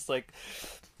done. It's just like.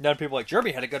 Then people are like,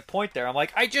 Jeremy had a good point there. I'm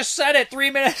like, I just said it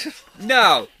 3 minutes.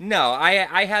 No,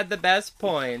 I had the best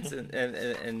points,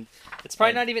 and it's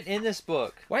probably not even in this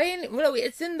book.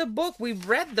 It's in the book. We've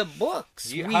read the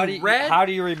books. How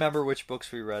do you remember which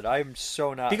books we read? I'm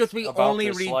so not because we about only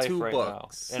this read life 2 right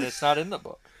books, now. And it's not in the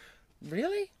book.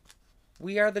 Really?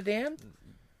 We Are the Damned?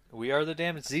 We Are the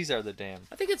Damned. These Are the Damned.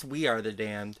 I think it's We Are the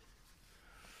Damned.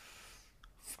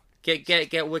 Get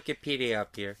Wikipedia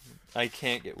up here. I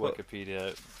can't get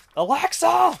Wikipedia.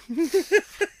 Alexa!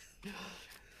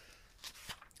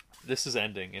 This is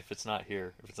ending if it's not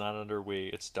here. If it's not under we,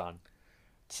 it's done.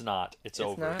 It's not. It's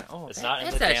over. Not? Oh, it's not in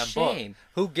that's the a damn shame. book.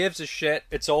 Who gives a shit?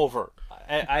 It's over.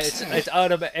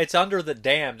 It's under the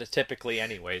damned typically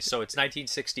anyway. So it's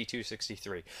 1962,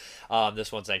 63.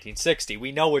 This one's 1960.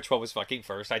 We know which one was fucking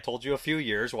first. I told you a few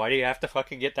years. Why do you have to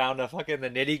fucking get down to fucking the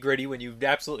nitty gritty when you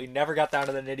absolutely never got down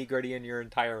to the nitty gritty in your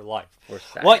entire life?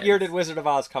 What year did Wizard of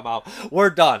Oz come out? We're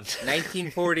done.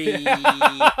 1940. Remember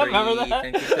that?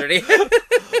 1930.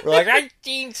 We're like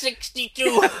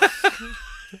 1962.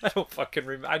 I don't fucking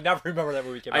remember. I never remember that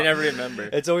movie came out. I never remember.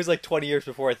 It's always like 20 years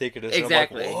before I think it is.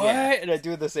 Exactly. And I'm like, what? Yeah. And I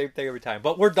do the same thing every time.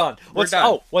 But we're done. We're done.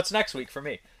 Oh, what's next week for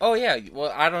me? Oh, yeah.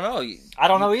 Well, I don't know. I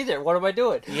don't know either. What am I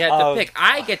doing? You have to pick.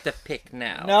 I get to pick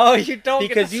now. No, you don't.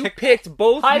 Because you picked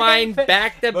both mine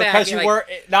back to back. Because you were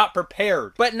not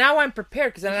prepared. But now I'm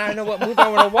prepared because I know what movie I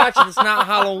want to watch and it's not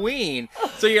Halloween.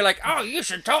 So you're like, oh, you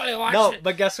should totally watch it. No,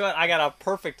 but guess what? I got a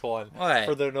perfect one What?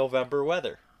 for the November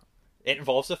weather. It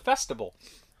involves a festival.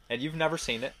 And you've never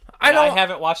seen it. I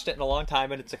haven't watched it in a long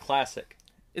time, and it's a classic.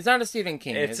 It's not a Stephen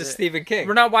King. It's a Stephen King.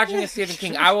 We're not watching a Stephen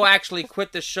King. I will actually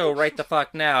quit the show right the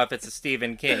fuck now if it's a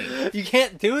Stephen King. You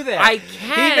can't do that. I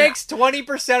can. He makes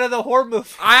 20% of the horror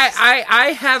movies.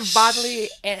 I have bodily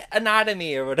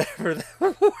anatomy or whatever the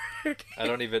word. I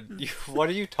don't even. What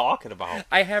are you talking about?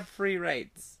 I have free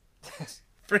rights.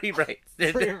 Free rights.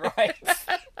 Free rights.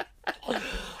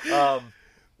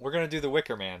 We're gonna do The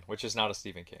Wicker Man, which is not a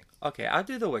Stephen King. Okay, I'll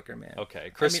do The Wicker Man. Okay,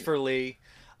 Christopher Lee,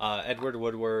 Edward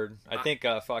Woodward. I think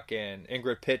fucking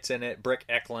Ingrid Pitt's in it. Brick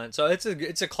Eklund. So it's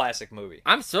a classic movie.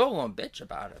 I'm still gonna bitch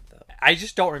about it though. I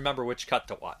just don't remember which cut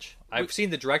to watch. I've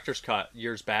seen the director's cut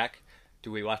years back.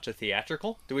 Do we watch the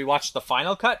theatrical? Do we watch the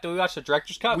final cut? Do we watch the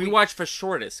director's cut? We watch the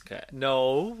shortest cut.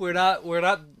 No, we're not. We're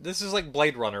not. This is like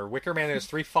Blade Runner. Wicker Man has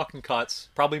 3 fucking cuts,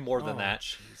 probably more than that.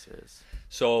 Jesus.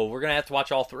 So we're gonna have to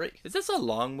watch all 3. Is this a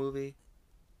long movie?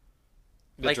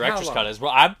 The director's cut is.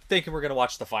 Well, I'm thinking we're gonna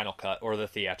watch the final cut or the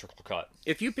theatrical cut.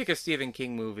 If you pick a Stephen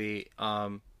King movie,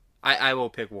 I will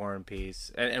pick War and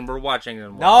Peace, and we're watching it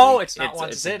in one No, week. it's not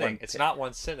one sitting. It's not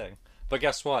one sitting. But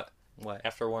guess what? What?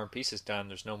 After War and Peace is done,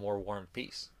 there's no more War and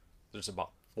Peace. There's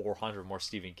about 400 more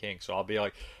Stephen King. So I'll be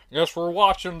like, guess we're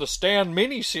watching the Stand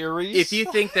miniseries. If you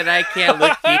think that I can't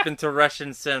look deep into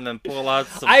Russian cinema and pull out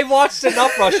some... I've watched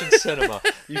enough Russian cinema.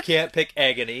 You can't pick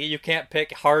Agony. You can't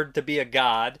pick Hard to be a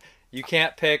God. You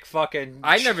can't pick fucking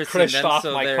I've never seen them, off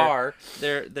so my car.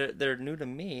 They're new to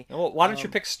me. Well, why don't you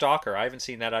pick Stalker? I haven't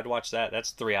seen that. I'd watch that.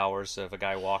 That's 3 hours of a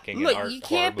guy walking. Look, in you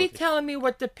can't be telling me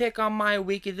what to pick on my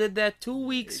week. You did that 2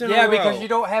 weeks in a row. Yeah, because you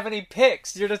don't have any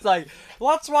picks. You're just like,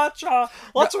 let's watch. Hold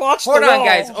on,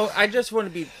 guys. Oh, I just want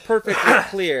to be perfectly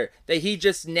clear that he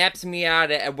just snaps me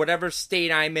out at whatever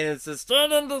state I'm in and says,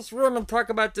 stand in this room and talk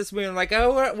about this movie. I'm like,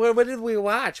 oh, what did we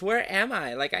watch? Where am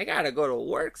I? Like, I gotta go to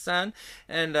work, son.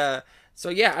 And, so,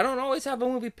 yeah, I don't always have a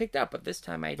movie picked up, but this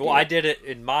time I did. Well, I did it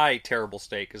in my terrible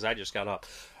state because I just got up.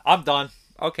 I'm done.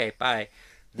 Okay, bye.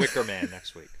 Wicker Man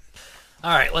next week.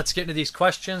 All right, let's get into these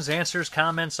questions, answers,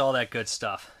 comments, all that good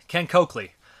stuff. Ken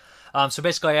Coakley. So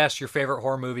basically, I asked your favorite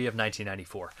horror movie of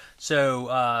 1994.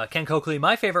 So, Ken Coakley,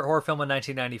 my favorite horror film in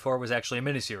 1994 was actually a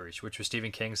miniseries, which was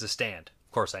Stephen King's The Stand.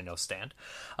 Of course, I know Stand.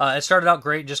 It started out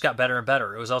great and just got better and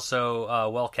better. It was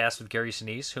also well cast with Gary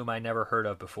Sinise, whom I never heard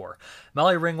of before.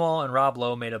 Molly Ringwald and Rob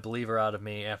Lowe made a believer out of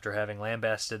me after having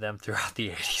lambasted them throughout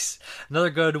the 80s. Another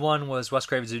good one was Wes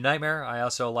Craven's New Nightmare. I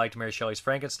also liked Mary Shelley's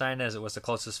Frankenstein, as it was the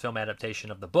closest film adaptation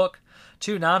of the book.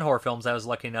 2 non-horror films I was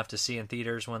lucky enough to see in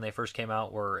theaters when they first came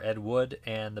out were Ed Wood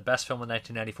and the best film of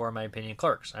 1994, in my opinion,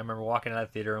 Clerks. I remember walking out of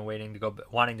the theater and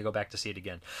wanting to go back to see it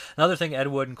again. Another thing Ed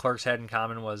Wood and Clerks had in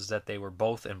common was that they were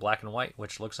both in black and white,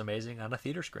 which looks amazing on a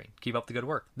theater screen. Keep up the good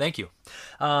work. Thank you.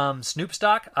 Snoop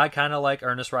Stock, I kind of like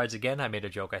Ernest Rides Again. I made a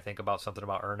joke, I think, about something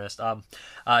about Ernest.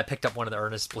 I picked up one of the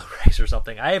Ernest Blu-rays or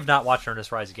something. I have not watched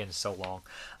Ernest Rides Again in so long.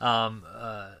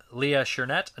 Leah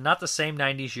Chernette, not the same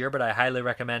 90s year, but I highly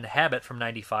recommend Habit from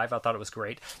 95. I thought it was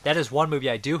great. That is one movie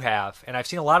I do have, and I've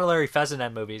seen a lot of Larry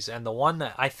Fessenden movies, and the one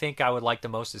that I think I would like the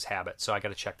most is Habit, so I got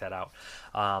to check that out.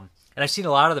 And I've seen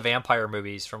a lot of the vampire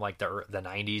movies from like the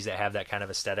 90s that have that kind of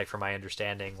aesthetic, from my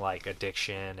understanding, like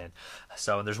Addiction, and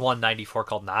there's one 94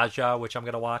 called Nausea, which I'm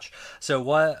going to watch. So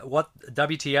what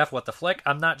WTF, what the flick?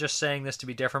 I'm not just saying this to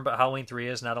be different, but Halloween 3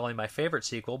 is not only my favorite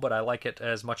sequel, but I like it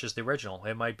as much as the original.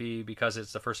 It might be because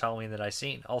it's the first Halloween that I've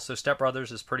seen. Also, Step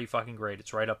Brothers is pretty fucking great.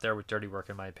 It's right up there with Dirty Work,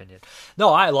 in my opinion. No,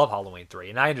 I love Halloween 3,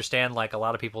 and I understand like a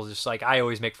lot of people just like, I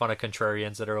always make fun of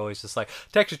contrarians that are always just like,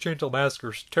 Texas Chainsaw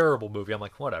Massacre's a terrible movie. I'm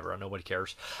like, whatever, nobody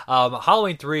cares.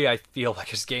 Halloween 3, I feel like,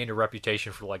 has gained a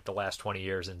reputation for like the last 20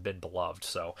 years and been beloved.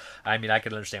 So, I mean, I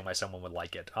can understand why someone would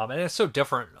like it. And it's so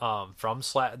different from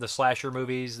the slasher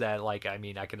movies that, like, I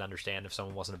mean, I can understand if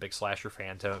someone wasn't a big slasher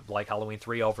fan to like Halloween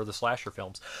 3 over the slasher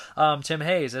films. Tim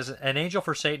Hayes, as An Angel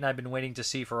for Satan, I've been waiting to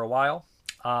see for a while.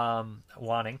 I'm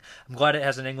glad it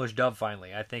has an English dub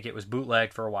finally. I think it was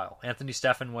bootlegged for a while. Anthony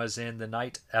Stephan was in The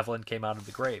Night Evelyn Came Out of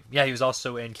the Grave. Yeah, he was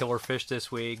also in Killer Fish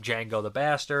this week, Django the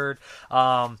Bastard.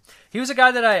 He was a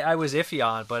guy that I was iffy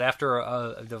on, but after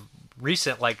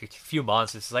recent, like a few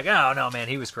months, it's like, oh no, man,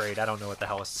 he was great. I don't know what the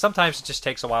hell. Sometimes it just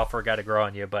takes a while for a guy to grow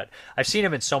on you, but I've seen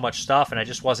him in so much stuff, and I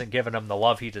just wasn't giving him the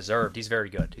love he deserved. He's very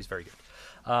good. He's very good.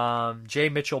 J.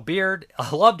 Mitchell Beard,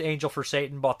 I loved Angel for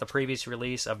Satan, bought the previous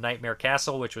release of Nightmare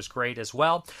Castle, which was great as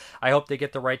well. I hope they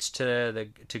get the rights to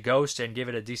Ghost and give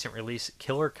it a decent release.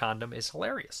 Killer Condom is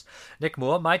hilarious. Nick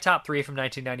Mua, my top 3 from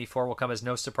 1994 will come as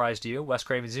no surprise to you. Wes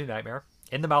Craven's New Nightmare,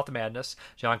 In the Mouth of Madness,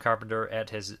 John Carpenter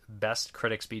at his best,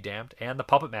 critics be damned, and The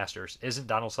Puppet Masters. Isn't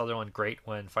Donald Sutherland great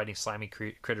when fighting slimy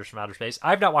critters from outer space?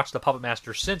 I've not watched The Puppet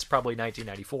Masters since probably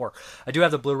 1994. I do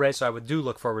have the Blu-ray, so I do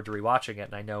look forward to rewatching it,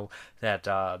 and I know that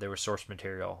there was source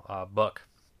material, book,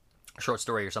 short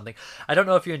story or something. I don't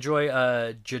know if you enjoy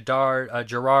Gerard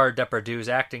Depardieu's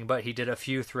acting, but he did a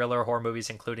few thriller horror movies,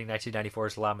 including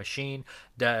 1994's La Machine.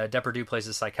 Depardieu plays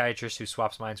a psychiatrist who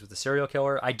swaps minds with a serial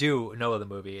killer. I do know the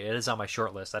movie. It is on my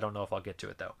short list. I don't know if I'll get to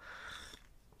it, though.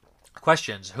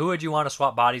 Questions. Who would you want to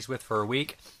swap bodies with for a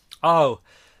week? Oh,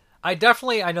 I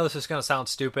know this is going to sound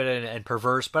stupid and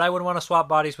perverse, but I would want to swap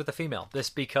bodies with a female. This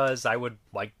because I would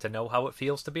like to know how it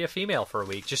feels to be a female for a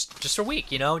week. Just a week,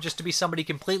 just to be somebody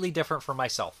completely different from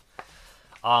myself.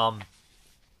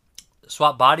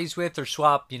 Swap bodies with or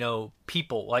swap,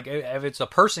 people. Like, if it's a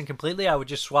person completely, I would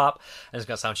just swap, and it's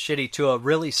going to sound shitty, to a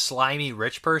really slimy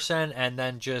rich person, and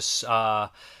then just go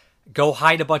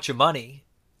hide a bunch of money.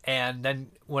 And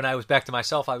then when I was back to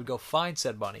myself, I would go find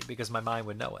said money because my mind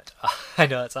would know it. I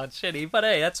know it sounds shitty, but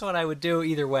hey, that's what I would do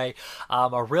either way.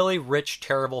 A really rich,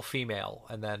 terrible female,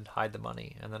 and then hide the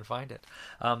money, and then find it.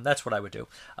 That's what I would do.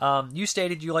 You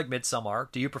stated you like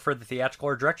Midsommar. Do you prefer the theatrical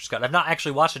or director's cut? I've not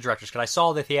actually watched the director's cut. I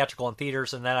saw the theatrical in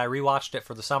theaters, and then I rewatched it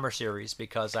for the summer series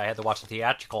because I had to watch the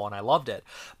theatrical, and I loved it.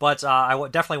 But I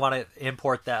would definitely want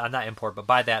to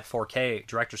buy that 4K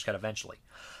director's cut eventually.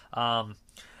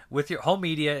 With your home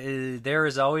media, there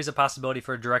is always a possibility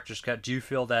for a director's cut. Do you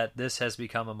feel that this has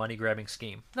become a money-grabbing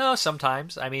scheme? No,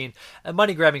 sometimes. I mean, a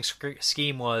money-grabbing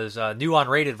scheme was a new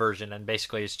unrated version, and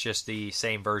basically it's just the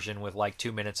same version with like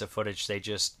 2 minutes of footage they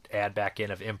just add back in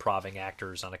of improving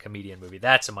actors on a comedian movie.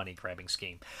 That's a money-grabbing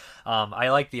scheme. I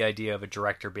like the idea of a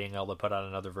director being able to put out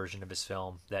another version of his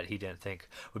film that he didn't think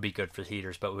would be good for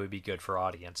theaters, but would be good for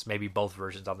audience. Maybe both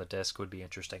versions on the disc would be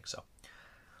interesting. So,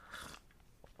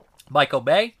 Michael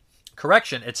Bay.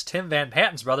 Correction, it's Tim Van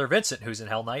Patten's brother, Vincent, who's in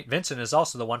Hell Knight. Vincent is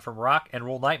also the one from Rock and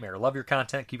Roll Nightmare. Love your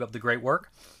content. Keep up the great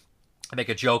work. I make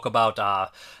a joke about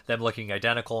them looking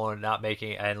identical and not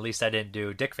making, and at least I didn't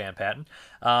do Dick Van Patten.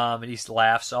 And he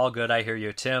laughs. All good, I hear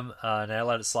you, Tim. And I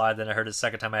let it slide. Then I heard it the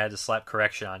second time I had to slap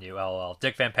correction on you. LOL.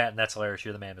 Dick Van Patten, that's hilarious.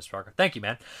 You're the man, Mrparka. Thank you,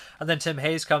 man. And then Tim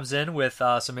Hayes comes in with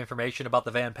some information about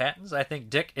the Van Pattens. I think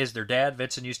Dick is their dad.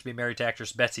 Vincent used to be married to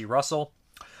actress Betsy Russell.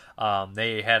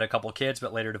 They had a couple kids,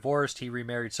 but later divorced. He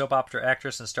remarried soap opera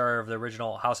actress and star of the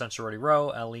original House on Sorority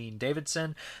Row, Eileen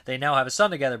Davidson. They now have a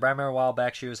son together. But I remember a while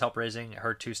back she was help raising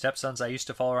her 2 stepsons. I used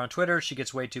to follow her on Twitter. She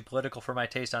gets way too political for my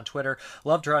taste on Twitter.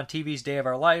 Loved her on TV's Day of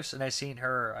Our Lives, and I've seen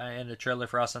her in a trailer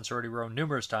for House on Sorority Row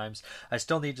numerous times. I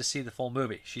still need to see the full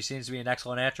movie. She seems to be an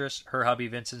excellent actress. Her hubby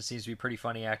Vincent seems to be a pretty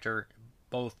funny actor.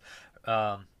 Both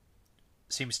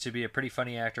seems to be a pretty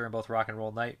funny actor in both Rock and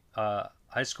Roll Night,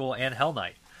 High School, and Hell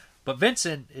Night. But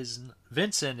Vincent is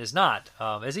not,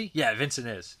 is he? Yeah, Vincent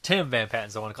is. Tim Van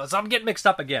Patten's the one. So I'm getting mixed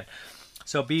up again.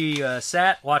 So be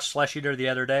sat. Watched Flesh Eater the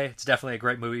other day. It's definitely a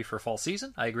great movie for fall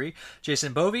season. I agree.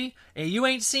 Jason Bovey, you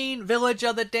ain't seen Village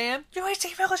of the Damned? You ain't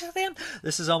seen Village of the Damned?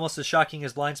 This is almost as shocking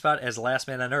as Blind Spot as Last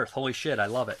Man on Earth. Holy shit, I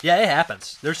love it. Yeah, it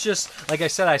happens. There's just, like I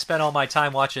said, I spent all my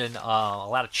time watching a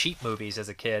lot of cheap movies as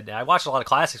a kid. I watched a lot of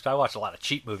classics, but I watched a lot of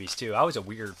cheap movies too. I was a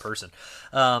weird person.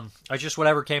 I just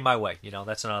whatever came my way.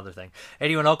 That's another thing.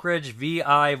 Anyone Oak Ridge,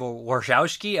 V.I.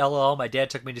 Warshawski, LOL. My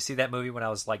dad took me to see that movie when I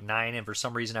was like 9, and for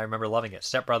some reason I remember loving it.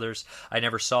 Step Brothers, I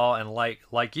never saw, and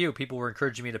like you, people were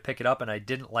encouraging me to pick it up, and I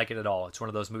didn't like it at all. It's one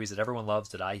of those movies that everyone loves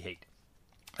that I hate.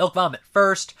 Elk Vomit.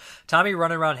 First, Tommy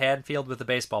running around Haddonfield with a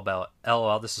baseball bat.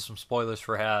 LOL. This is some spoilers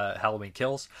for Halloween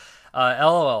Kills.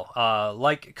 LOL.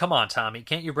 Come on, Tommy.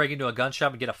 Can't you break into a gun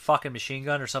shop and get a fucking machine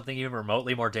gun or something even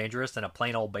remotely more dangerous than a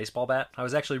plain old baseball bat? I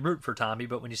was actually rooting for Tommy,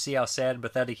 but when you see how sad and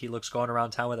pathetic he looks going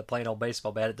around town with a plain old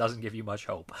baseball bat, it doesn't give you much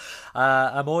hope.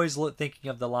 I'm always thinking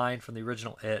of the line from the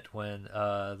original It when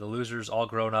the losers all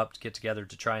grown up get together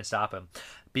to try and stop him.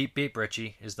 Beep, beep,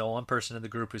 Richie is the one person in the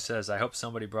group who says, I hope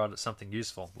somebody brought something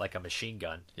useful, like a machine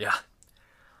gun. Yeah.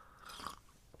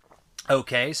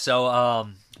 Okay, so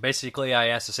basically I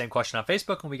asked the same question on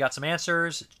Facebook, and we got some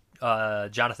answers.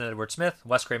 Jonathan Edward Smith,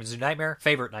 Wes Craven's New Nightmare,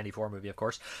 favorite 94 movie, of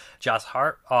course. Josh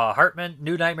Hartman,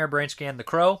 New Nightmare, Brain Scan, The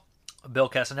Crow. Bill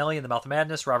Casanelli in The Mouth of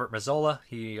Madness. Robert Mazzola,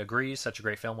 he agrees. Such a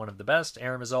great film, one of the best.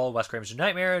 Aaron Mazzola, Wes Craven's New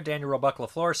Nightmare. Daniel Roebuck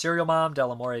LaFleur, Serial Mom.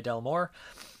 Delamore Delamore.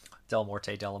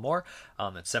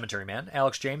 It's Cemetery Man.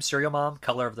 Alex James, Serial Mom.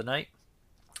 Color of the Night.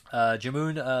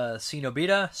 Jamun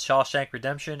Sinobita, Shawshank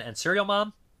Redemption, and Serial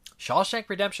Mom. Shawshank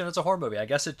Redemption is a horror movie. I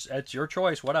guess it's your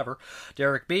choice, whatever.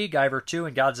 Derek B., Guyver 2,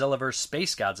 and Godzilla vs.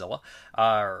 Space Godzilla.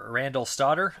 Randall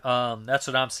Stodder. That's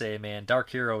what I'm saying, man. Dark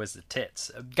Hero is the tits.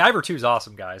 Guyver 2 is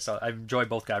awesome, guys. I enjoy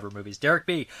both Guyver movies. Derek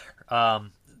B.,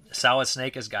 Solid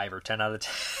Snake as Guyver, 10 out of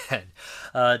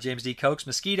 10. James D. Cokes,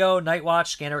 Mosquito, Night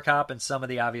Watch, Scanner Cop, and some of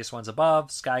the obvious ones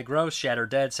above. Sky Gross, Shattered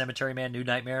Dead, Cemetery Man, New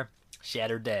Nightmare,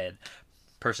 Shattered Dead.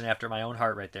 Person after my own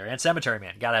heart right there. And Cemetery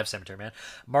Man. Gotta have Cemetery Man.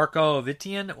 Marco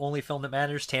Vitian, Only Film That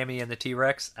Matters, Tammy and the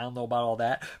T-Rex. I don't know about all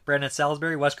that. Brandon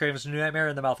Salisbury, Wes Craven's New Nightmare,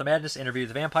 In the Mouth of Madness, Interview with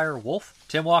the Vampire, Wolf.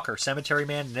 Tim Walker, Cemetery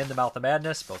Man and In the Mouth of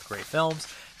Madness. Both great films.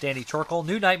 Danny Torkel,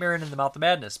 New Nightmare and In the Mouth of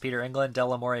Madness. Peter Englund,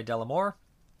 Delamore.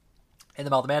 In the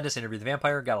Mouth of Madness, Interview with the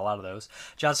Vampire. Got a lot of those.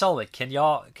 John Sullivan, can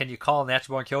you call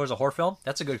Natural Born Killers a horror film?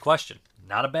 That's a good question.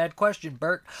 Not a bad question,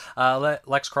 Bert.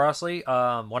 Lex Crossley,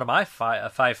 one of my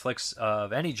five flicks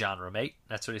of any genre, mate.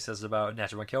 That's what he says about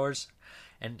Natural Born Killers.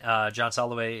 And John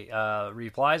Soloway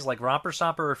replies, like Romper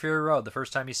Stomper or Fury Road, the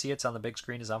first time you see it's on the big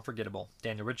screen is unforgettable.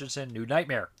 Daniel Richardson, New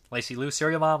Nightmare. Lacey Lou,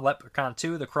 Serial Mom, Leprechaun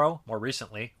 2, The Crow. More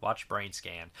recently, watch Brain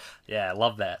Scan. Yeah, I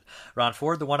love that. Ron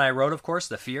Ford, the one I wrote, of course,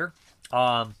 The Fear.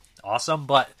 Awesome,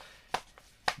 but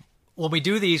when we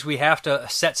do these, we have to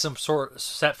set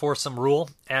forth some rule,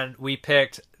 and we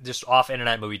picked just off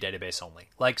Internet Movie Database only.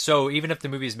 Like, so even if the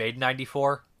movie is made in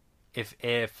 '94, if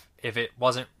it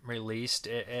wasn't released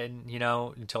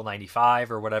until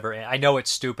 95 or whatever, I know it's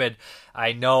stupid.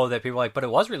 I know that people are like, but it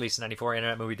was released in 94.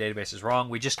 Internet Movie Database is wrong.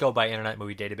 We just go by Internet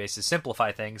Movie Database to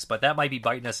simplify things, but that might be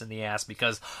biting us in the ass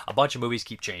because a bunch of movies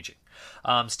keep changing.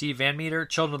 Steve Van Meter,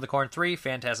 Children of the Corn 3,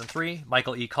 Phantasm 3,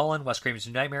 Michael E. Cullen, Wes Craven's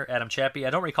New Nightmare, Adam Chappie. I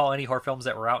don't recall any horror films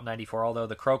that were out in 94, although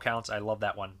The Crow counts. I love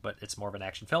that one, but it's more of an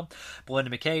action film.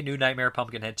 Belinda McKay, New Nightmare,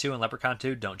 Pumpkinhead 2, and Leprechaun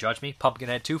 2. Don't judge me.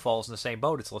 Pumpkinhead 2 falls in the same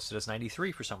boat. It's listed as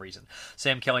 93 for some reason.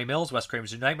 Sam Kelly Mills, Wes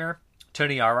Craven's New Nightmare.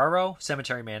 Tony Araro,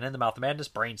 Cemetery Man, In the Mouth of Madness,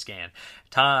 Brain Scan.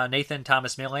 Nathan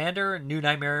Thomas Millander, New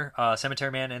Nightmare,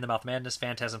 Cemetery Man, In the Mouth of Madness,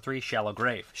 Phantasm 3, Shallow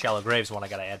Grave. Shallow Grave is one I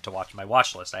gotta add to my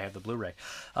watch list. I have the Blu-ray.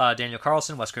 Daniel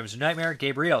Carlson, Wes Craven's New Nightmare.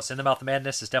 Gabe Rios, In the Mouth of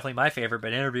Madness is definitely my favorite,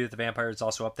 but Interview with the Vampire is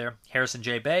also up there. Harrison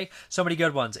J. Bay, so many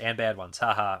good ones and bad ones.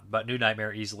 Haha, but New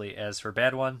Nightmare easily. As for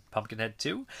bad one, Pumpkinhead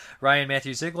 2. Ryan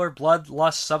Matthew Ziegler, Blood,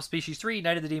 Lust, Subspecies 3,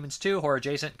 Night of the Demons 2, Horror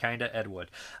Adjacent, kinda Ed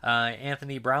Wood.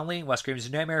 Anthony Brownlee, Wes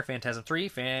Craven's New Nightmare, Phantasm 3,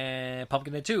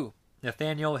 Pumpkinhead 2.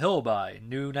 Nathaniel Hillby,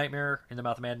 New Nightmare, In the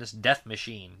Mouth of Madness, Death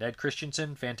Machine. Ned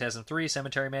Christensen, Phantasm 3,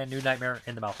 Cemetery Man, New Nightmare,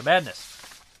 In the Mouth of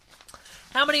Madness.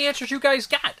 How many answers you guys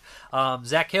got?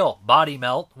 Zach Hill, Body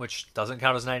Melt, which doesn't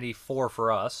count as 94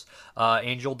 for us.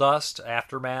 Angel Dust,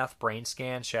 Aftermath, Brain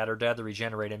Scan, Shattered Dead, The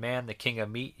Regenerated Man, The King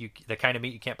of Meat, the kind of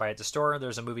meat you can't buy at the store.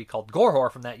 There's a movie called Gore Horror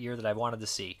from that year that I wanted to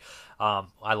see.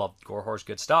 I love Gore Horror's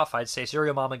good stuff. I'd say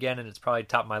Serial Mom again, and it's probably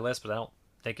top of my list, but I don't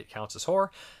think it counts as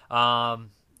horror.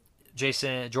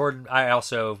 Jason Jordan, I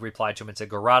also replied to him and said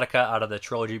Gorotica out of the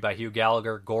trilogy by Hugh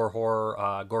Gallagher. Gore Horror,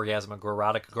 Gorgasm, and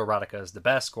Gorotica. Gorotica is the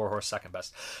best. Gore Horror second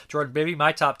best. Jordan Bibby,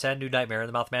 my top 10: New Nightmare, In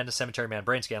the Mouth of Madness, Cemetery Man,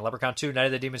 Brain Scan, Leprechaun 2, Night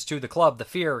of the Demons 2, The Club, The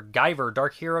Fear, Guyver,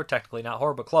 Dark Hero, technically not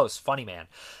horror but close, Funny Man.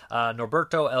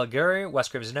 Norberto Elgueri, Wes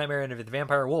Craven's Nightmare, Interview with the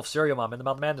Vampire, Wolf, Serial Mom, In the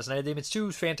Mouth of Madness, Night of the Demons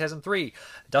 2, Phantasm 3,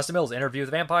 Dustin Mills, Interview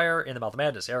with the Vampire, In the Mouth of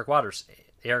Madness, Eric Waters,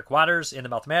 In the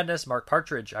Mouth of Madness, Mark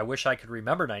Partridge, I wish I could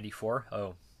remember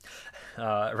 94.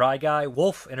 Rye Guy,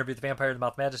 Wolf, Interview with the Vampire, In the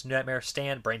Mouth of Madness, New Nightmare,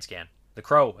 Stan, Brain Scan. The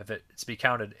Crow, if it's to be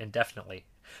counted indefinitely.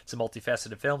 It's a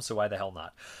multifaceted film, so why the hell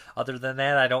not? Other than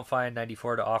that, I don't find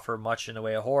 94 to offer much in the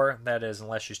way of horror. That is,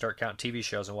 unless you start counting TV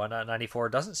shows and whatnot. 94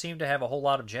 doesn't seem to have a whole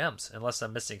lot of gems, unless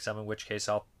I'm missing some, in which case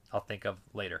I'll think of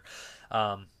later.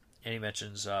 And he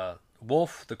mentions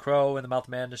Wolf, The Crow, In the Mouth of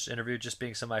Madness, Interview just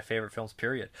being some of my favorite films,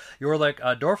 period. You're like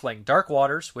Dorfling, Dark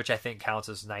Waters, which I think counts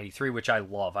as 93, which I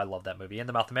love. I love that movie. In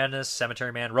the Mouth of Madness,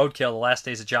 Cemetery Man, Roadkill, The Last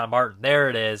Days of John Martin. There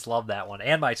it is. Love that one.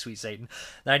 And My Sweet Satan.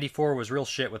 94 was real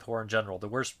shit with horror in general. The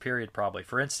worst period, probably.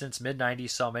 For instance, mid-90s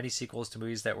saw many sequels to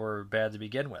movies that were bad to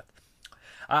begin with.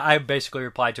 I basically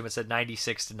replied to him and said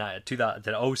 96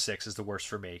 to 06 is the worst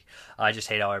for me. I just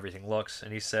hate how everything looks.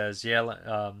 And he says,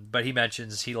 but he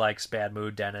mentions he likes Bad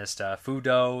Mood, Dentist,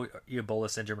 Fudo, Ebola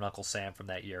Syndrome, and Uncle Sam from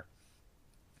that year.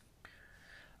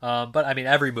 But I mean,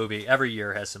 every movie, every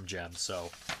year has some gems. So,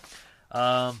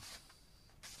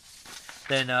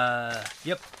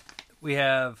 we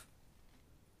have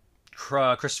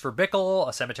Christopher Bickle,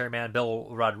 A Cemetery Man, Bill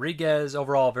Rodriguez.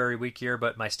 Overall, very weak year,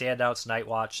 but my standouts: Night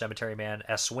Watch, Cemetery Man,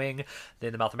 S-Wing,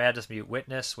 then The Mouth of Madness, Mute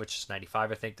Witness, which is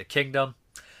 95, I think, The Kingdom,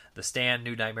 The Stand,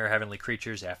 New Nightmare, Heavenly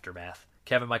Creatures, Aftermath.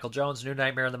 Kevin Michael Jones, New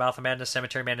Nightmare in the Mouth of Madness,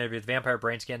 Cemetery Man, Interview with the Vampire,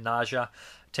 Brainscan, Nausea.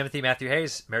 Timothy Matthew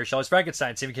Hayes, Mary Shelley's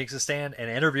Frankenstein, Stephen King's The Stand, and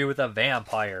Interview with a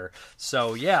Vampire.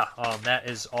 So yeah, that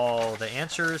is all the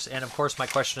answers. And of course, my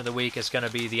question of the week is going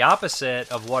to be the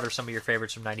opposite of what are some of your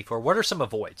favorites from '94. What are some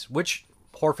avoids? Which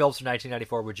horror films from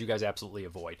 1994 would you guys absolutely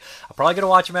avoid? I'm probably going to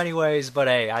watch them anyways, but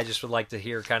hey, I just would like to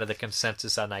hear kind of the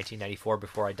consensus on 1994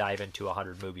 before I dive into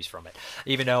 100 movies from it.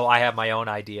 Even though I have my own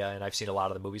idea, and I've seen a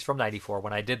lot of the movies from 94.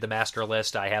 When I did the master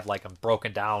list, I have like them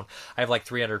broken down. I have like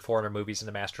 300, 400 movies in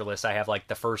the master list. I have like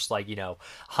the first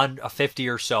 50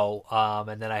 or so,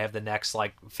 and then I have the next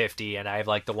 50, and I have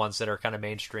like the ones that are kind of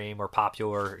mainstream or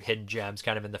popular, hidden gems,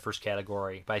 kind of in the first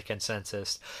category by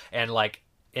consensus. And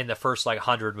in the first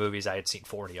 100 movies, I had seen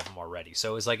 40 of them already.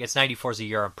 So it's 94's a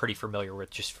year I'm pretty familiar with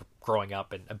just for growing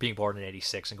up and being born in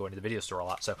 86 and going to the video store a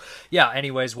lot. So yeah,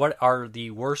 anyways, what are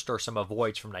the worst or some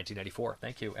avoids from 1994?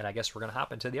 Thank you. And I guess we're going to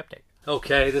hop into the update.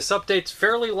 Okay, this update's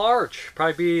fairly large.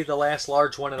 Probably be the last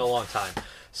large one in a long time.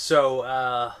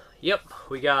 So, yep,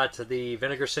 we got the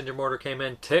Vinegar Syndrome order came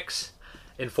in. Ticks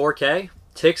in 4K.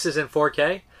 Ticks is in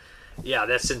 4K. Yeah,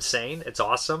 that's insane. It's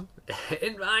awesome.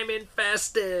 And I'm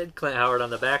infested. Clint Howard on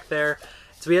the back there.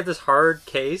 So we have this hard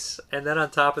case, and then on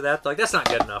top of that, that's not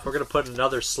good enough. We're going to put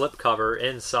another slip cover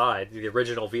inside, the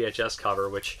original VHS cover,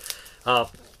 which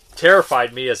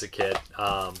terrified me as a kid.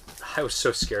 I was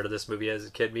so scared of this movie as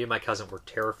a kid. Me and my cousin were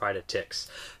terrified of ticks.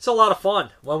 It's a lot of fun.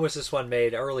 When was this one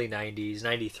made? Early 90s,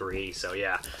 93. So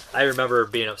yeah, I remember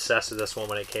being obsessed with this one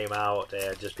when it came out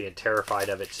and just being terrified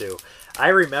of it too. I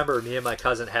remember me and my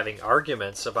cousin having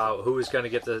arguments about who was going to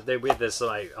get we had this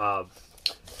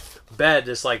bed,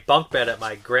 this bunk bed at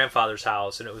my grandfather's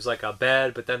house, and it was like a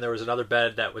bed, but then there was another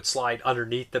bed that would slide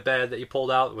underneath the bed that you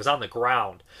pulled out. It was on the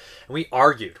ground, and we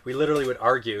argued. We literally would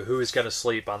argue who was going to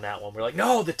sleep on that one. We're like,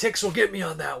 no, the ticks will get me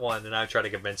on that one, and I tried to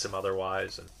convince him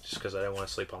otherwise, and just because I didn't want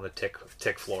to sleep on the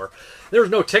tick floor. There was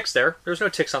no ticks there. There was no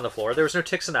ticks on the floor. There was no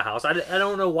ticks in the house. I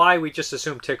don't know why we just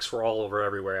assumed ticks were all over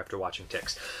everywhere after watching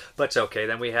Ticks, but it's okay.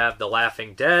 Then we have The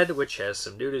Laughing Dead, which has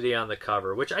some nudity on the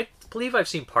cover, which I believe I've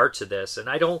seen parts of this, and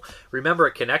I don't remember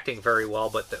it connecting very well,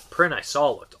 but the print I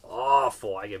saw looked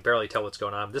awful. I can barely tell what's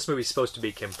going on. This movie's supposed to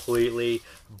be completely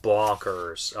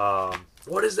bonkers.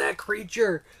 What is that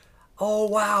creature? Oh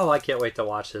wow, I can't wait to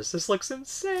watch this. This looks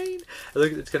insane.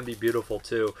 It's going to be beautiful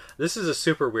too. This is a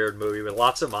super weird movie with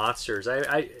lots of monsters.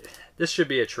 This should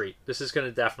be a treat. This is going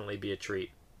to definitely be a treat.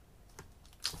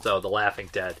 So, The Laughing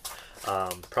Dead.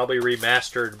 Probably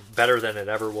remastered better than it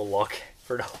ever will look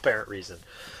for no apparent reason.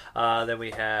 Then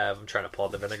we have, I'm trying to pull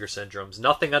out the Vinegar Syndromes,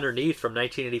 Nothing Underneath from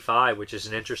 1985, which is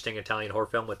an interesting Italian horror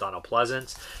film with Donald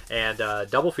Pleasance, and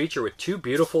double feature with Too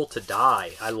Beautiful to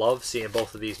Die. I love seeing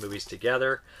both of these movies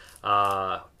together.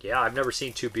 Yeah, I've never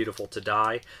seen Too Beautiful to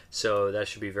Die, so that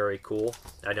should be very cool.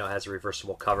 I know it has a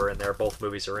reversible cover in there. Both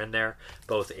movies are in there.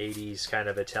 Both 80s kind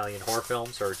of Italian horror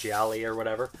films, or gialli or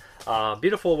whatever.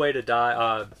 Beautiful Way to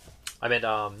Die.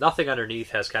 Nothing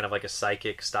Underneath has kind of like a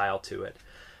psychic style to it.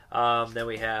 Then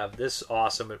we have this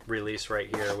awesome release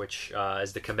right here, which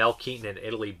is the Kamel Keaton in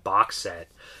Italy box set.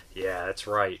 Yeah, that's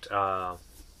right.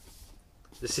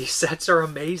 These sets are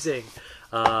amazing.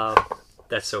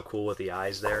 That's so cool with the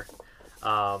eyes there.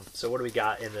 So what do we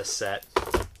got in this set?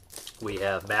 We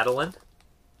have Madeline,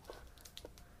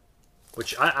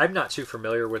 which I'm not too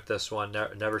familiar with this one.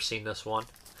 Never seen this one.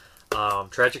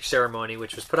 Tragic Ceremony,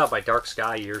 which was put out by Dark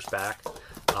Sky years back.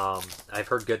 I've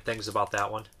heard good things about that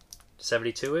one.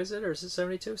 72 is it, or is it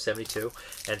 72? 72.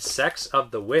 And Sex of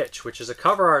the Witch, which is a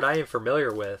cover art I am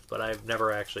familiar with, but I've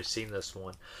never actually seen this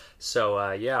one.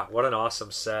 So yeah, what an awesome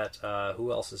set.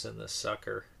 Who else is in this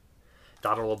sucker?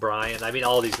 Donald O'Brien. I mean,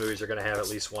 all these movies are going to have at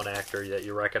least one actor that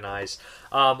you recognize.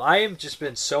 I have just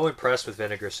been so impressed with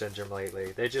Vinegar Syndrome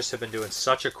lately. They just have been doing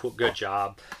such a good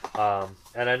job.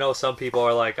 And I know some people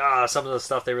are like, some of the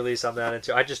stuff they release I'm not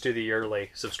into. I just do the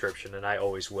yearly subscription, and I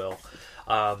always will.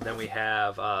 Then we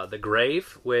have The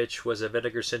Grave, which was a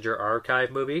Vinegar Syndrome archive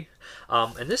movie.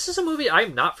 And this is a movie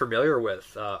I'm not familiar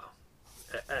with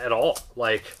at all.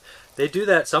 They do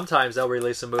that sometimes. They'll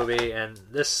release a movie, and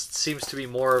this seems to be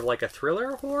more of like a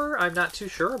thriller horror. I'm not too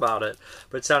sure about it,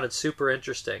 but it sounded super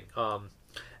interesting.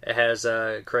 It has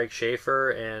Craig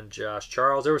Schaefer and Josh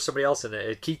Charles. There was somebody else in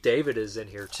it. Keith David is in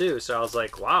here too, so I was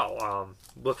like, wow,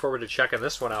 look forward to checking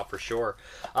this one out for sure.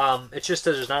 It's just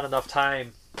that there's not enough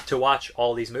time to watch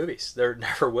all these movies. There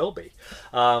never will be.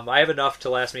 I have enough to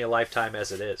last me a lifetime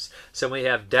as it is. So we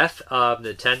have Death of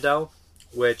Nintendo,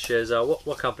 which is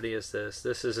what company is this?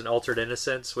 This is an Altered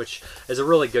Innocence, which is a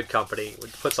really good company.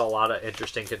 Which puts a lot of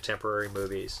interesting contemporary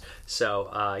movies. So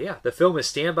yeah, the film is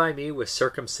Stand By Me with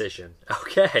Circumcision.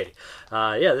 Okay,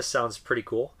 yeah, this sounds pretty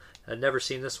cool. I've never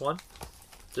seen this one.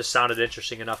 Just sounded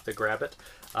interesting enough to grab it.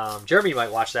 Jeremy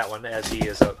might watch that one as he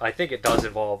is. I think it does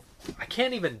involve. I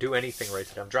can't even do anything right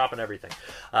today. I'm dropping everything.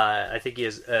 I think he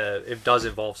is. It does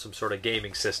involve some sort of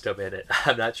gaming system in it.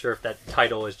 I'm not sure if that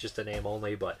title is just a name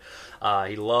only, but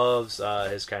he loves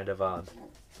his kind of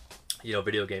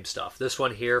video game stuff. This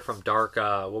one here from Dark.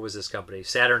 What was this company?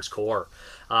 Saturn's Core,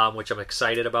 which I'm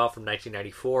excited about, from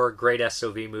 1994. Great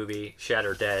SOV movie.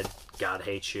 Shatter Dead. God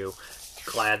hates you.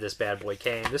 Glad this bad boy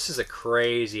came. This is a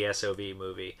crazy SOV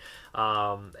movie.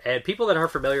 And people that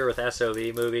aren't familiar with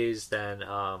SOV movies, then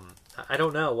I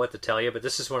don't know what to tell you, but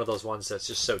this is one of those ones that's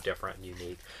just so different and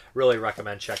unique. Really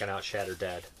recommend checking out Shatter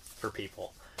Dead for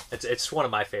people. It's one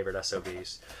of my favorite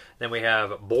SOVs. Then we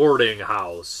have Boarding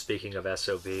House. Speaking of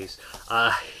SOVs,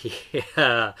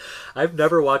 yeah, I've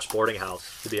never watched Boarding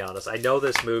House, to be honest. I know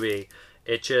this movie.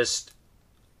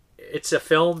 It's a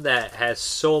film that has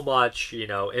so much,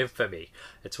 infamy.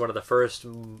 It's one of the first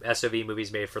SOV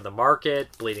movies made for the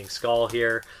market. Bleeding Skull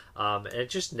here. And it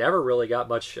just never really got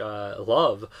much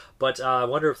love. But I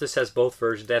wonder if this has both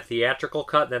versions. That theatrical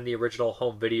cut and then the original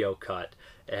home video cut.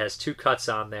 It has two cuts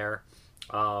on there.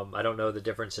 I don't know the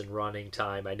difference in running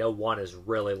time. I know one is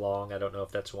really long. I don't know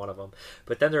if that's one of them.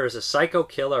 But then there is a Psycho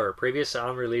Killer, previous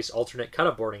on-release alternate cut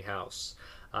of Boarding House.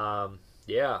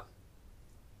 Yeah.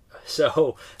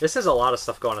 So this has a lot of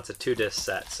stuff going on. It's a 2-disc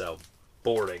set, so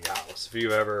Boarding House, if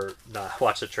you ever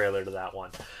watched the trailer to that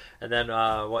one. And then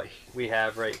what we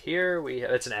have right here,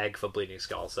 it's an egg for Bleeding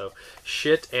Skull. So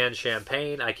Shit and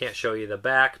Champagne. I can't show you the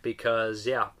back because,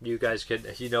 yeah, you guys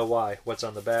know why. What's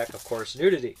on the back? Of course,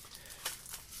 nudity.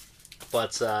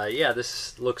 But yeah,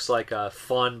 this looks like a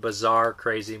fun, bizarre,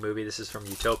 crazy movie. This is from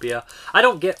Utopia. I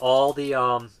don't get all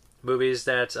the movies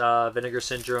that Vinegar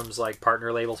Syndrome's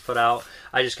partner labels put out.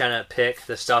 I just kind of pick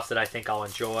the stuff that I think I'll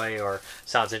enjoy or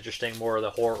sounds interesting, more of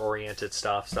the horror-oriented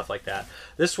stuff like that.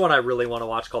 This one I really want to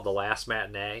watch, called The Last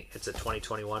Matinee. It's a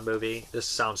 2021 movie. This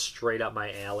sounds straight up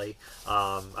my alley.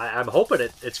 I'm hoping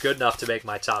it's good enough to make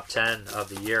my top 10 of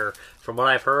the year. From what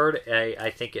I've heard, I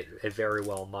think it very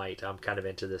well might. I'm kind of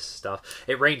into this stuff.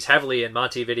 It rains heavily in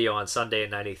Montevideo on Sunday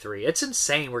in 93. It's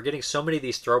insane. We're getting so many of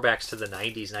these throwbacks to the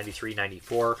 90s, 93,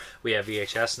 94. We have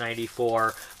VHS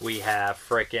 94. We have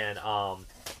frickin'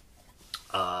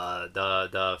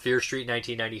 the Fear Street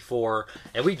 1994.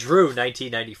 And we drew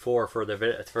 1994 for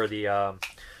the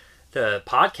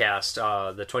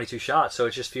podcast, the 22 Shots, so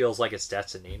it just feels like it's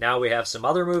destiny. Now we have some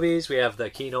other movies. We have the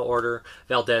Kino Order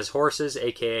Valdez Horses,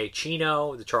 a.k.a.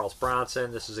 Chino, the Charles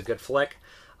Bronson. This is a good flick.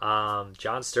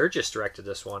 John Sturgis directed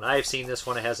this one. I've seen this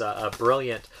one. It has a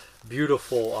brilliant,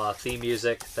 beautiful theme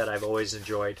music that I've always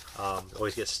enjoyed.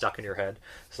 Always gets stuck in your head.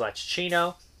 So that's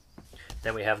Chino.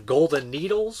 Then we have Golden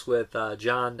Needles with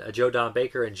Joe Don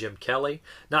Baker and Jim Kelly.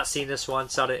 Not seen this one.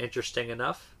 Sounded interesting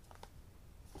enough.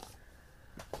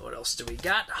 What else do we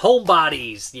got?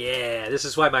 Homebodies. Yeah, this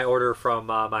is why my order from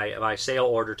my sale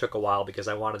order took a while, because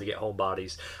I wanted to get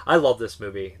Homebodies. I love this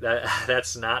movie.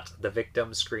 That's not the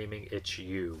victim screaming, it's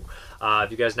you.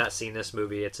 If you guys not seen this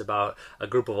movie, it's about a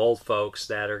group of old folks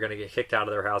that are going to get kicked out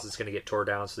of their house. It's going to get torn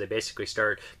down, so they basically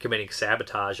start committing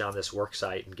sabotage on this work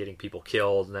site and getting people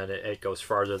killed, and then it goes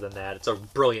farther than that. It's a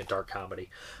brilliant dark comedy.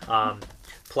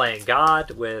 Playing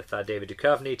God with David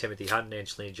Duchovny, Timothy Hunt, and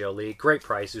Angelina Jolie. Great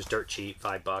price. It was dirt cheap,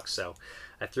 $5. So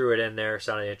I threw it in there.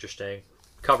 Sounded interesting.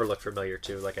 Cover looked familiar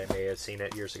too, like I may have seen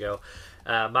it years ago.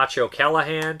 Macho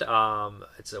Callahan.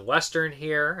 It's a Western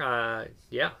here.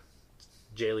 Yeah.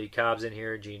 J. Lee Cobb's in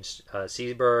here. Gene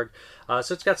Seberg.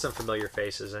 So it's got some familiar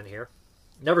faces in here.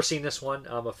 Never seen this one.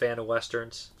 I'm a fan of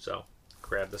Westerns, so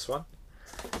grab this one.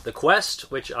 The Quest,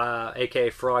 which aka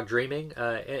Frog Dreaming,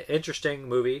 interesting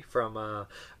movie from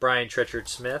Brian Trenchard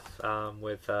Smith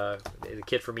with the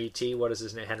kid from E.T. What is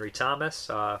his name? Henry Thomas.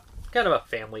 Kind of a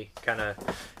family kind of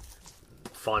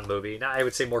fun movie. Now, I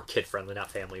would say more kid friendly,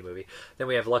 not family movie. Then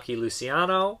we have Lucky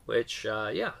Luciano, which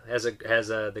has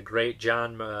the great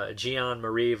Gian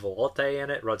Marie Volonté in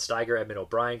it. Rod Steiger, Edmund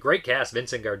O'Brien. Great cast.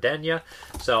 Vincent Gardenia.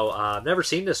 So I've never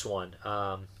seen this one.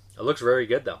 It looks very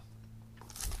good though.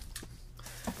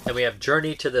 Then we have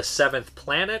Journey to the Seventh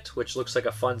Planet, which looks like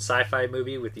a fun sci-fi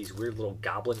movie with these weird little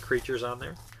goblin creatures on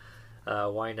there.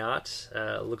 Why not?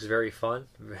 It looks very fun.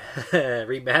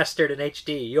 Remastered in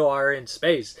HD. You are in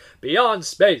space. Beyond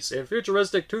space. In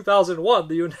futuristic 2001,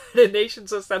 the United Nations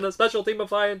has sent a special team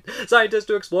of scientists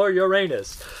to explore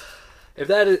Uranus. If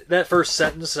that first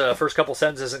sentence, first couple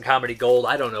sentences isn't comedy gold,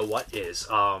 I don't know what is.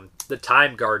 the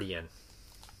Time Guardian.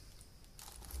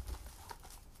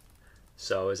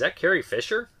 So is that Carrie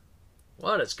Fisher?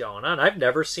 What is going on? I've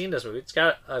never seen this movie. It's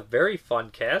got a very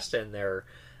fun cast in there.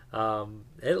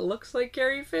 It looks like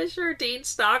Carrie Fisher, Dean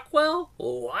Stockwell.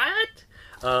 What?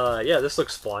 Yeah, this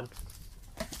looks fun.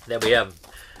 Then we have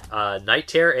Night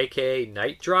Terror, aka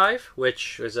Night Drive,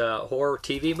 which is a horror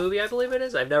TV movie, I believe it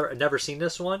is. I've never seen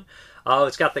this one. Oh,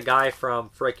 it's got the guy from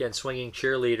frickin' Swinging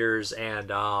Cheerleaders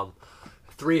and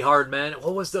Three Hard Men.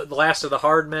 What was the Last of the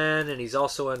Hard Men? And he's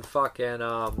also in fucking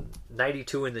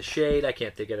 92 in the Shade. I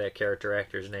can't think of that character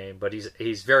actor's name, but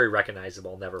he's very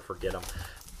recognizable. I'll never forget him.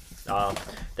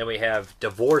 Then we have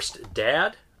Divorced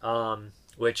Dad,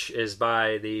 which is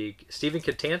by the Stephen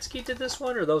Katansky did this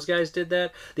one, or those guys did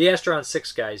that? The Astron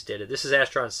 6 guys did it. This is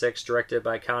Astron 6, directed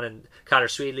by Connor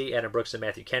Sweetley, Anna Brooks, and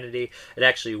Matthew Kennedy. It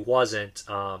actually wasn't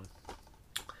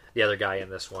the other guy in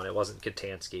this one. It wasn't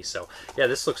Katansky. So, yeah,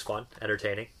 this looks fun,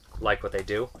 entertaining. Like what they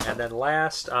do. And then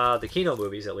last, the Kino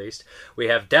movies at least, we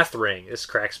have Death Ring. This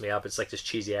cracks me up. It's like this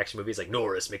cheesy action movie. It's like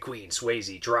Norris, McQueen,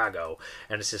 Swayze, Drago.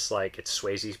 And it's just like, it's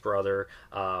Swayze's brother,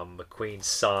 McQueen's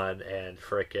son, and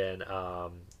frickin'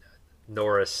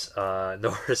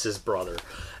 Norris's brother.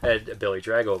 And Billy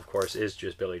Drago, of course, is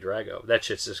just Billy Drago. That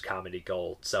shit's just comedy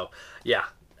gold. So, yeah.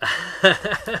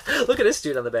 Look at this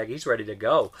dude on the back. He's ready to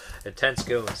go. Intense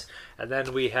goons. And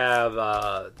then we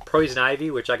have Poison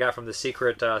Ivy, which I got from the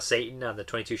Secret Satan on the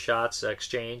 22 Shots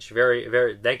exchange.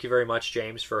 Very, thank you very much,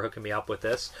 James, for hooking me up with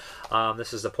this.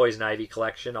 This is the Poison Ivy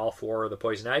collection, all four of the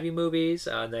Poison Ivy movies.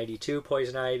 92,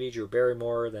 Poison Ivy, Drew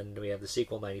Barrymore. Then we have the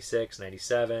sequel, 96,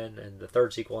 97, and the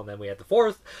third sequel. And then we have the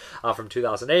fourth from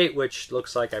 2008, which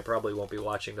looks like I probably won't be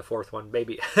watching the fourth one,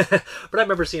 maybe. But I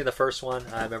remember seeing the first one.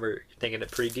 I remember thinking it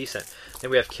pretty decent.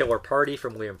 Then we have Killer Party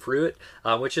from Liam Pruitt,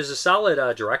 which is a solid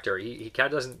director. He kind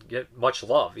of doesn't get much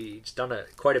love. He's done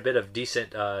quite a bit of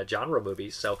decent genre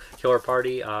movies. So Killer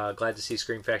Party, glad to see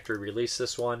Scream Factory release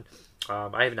this one.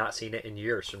 I have not seen it in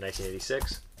years, from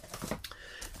 1986.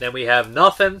 Then we have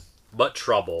Nothing But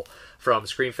Trouble from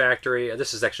Scream Factory.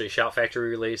 This is actually a Shout Factory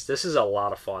release. This is a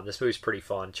lot of fun. This movie's pretty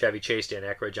fun. Chevy Chase, Dan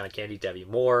Aykroyd, John Candy, Debbie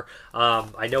Moore.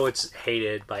 I know it's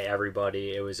hated by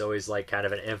everybody. It was always like kind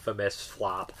of an infamous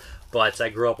flop. But I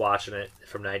grew up watching it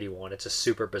from 91. It's a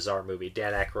super bizarre movie.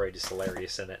 Dan Aykroyd is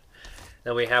hilarious in it.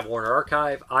 Then we have Warner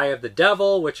Archive, Eye of the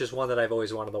Devil, which is one that I've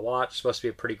always wanted to watch. It's supposed to be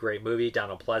a pretty great movie.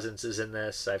 Donald Pleasance is in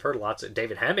this. I've heard lots of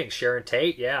David Hemmings, Sharon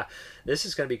Tate. Yeah, this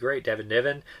is going to be great. Devin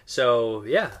Niven. So,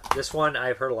 yeah, this one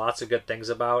I've heard lots of good things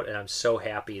about, and I'm so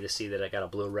happy to see that I got a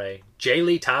Blu-ray. J.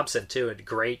 Lee Thompson, too, a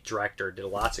great director. Did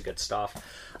lots of good stuff.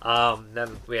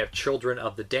 Then we have Children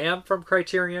of the Dam from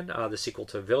Criterion, the sequel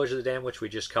to Village of the Dam, which we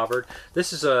just covered.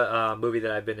 This is a movie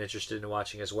that I've been interested in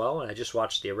watching as well, and I just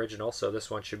watched the original, so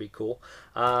this one should be cool.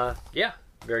 Yeah,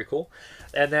 very cool.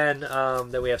 And then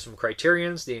we have some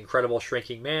Criterions, The Incredible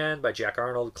Shrinking Man by Jack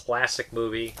Arnold, classic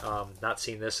movie. Not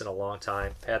seen this in a long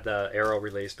time. Had the Arrow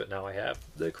release, but now I have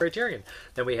the Criterion.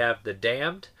 Then we have The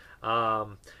Damned,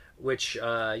 which,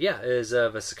 is a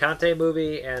Visconti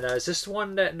movie, and is this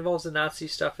one that involves the Nazi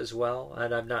stuff as well?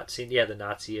 And I've not seen, the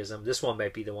Nazism. This one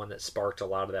might be the one that sparked a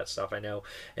lot of that stuff. I know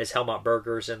it's Helmut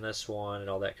Berger's in this one and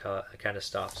all that kind of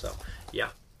stuff, so,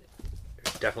 yeah.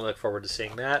 Definitely look forward to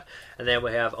seeing that. And then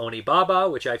we have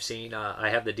Onibaba, which I've seen. I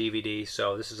have the DVD,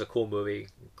 so this is a cool movie.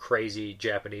 Crazy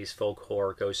Japanese folk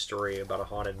horror ghost story about a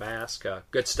haunted mask.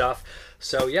 Good stuff.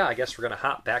 So, yeah, I guess we're going to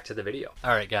hop back to the video.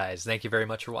 All right, guys. Thank you very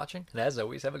much for watching. And as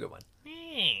always, have a good one.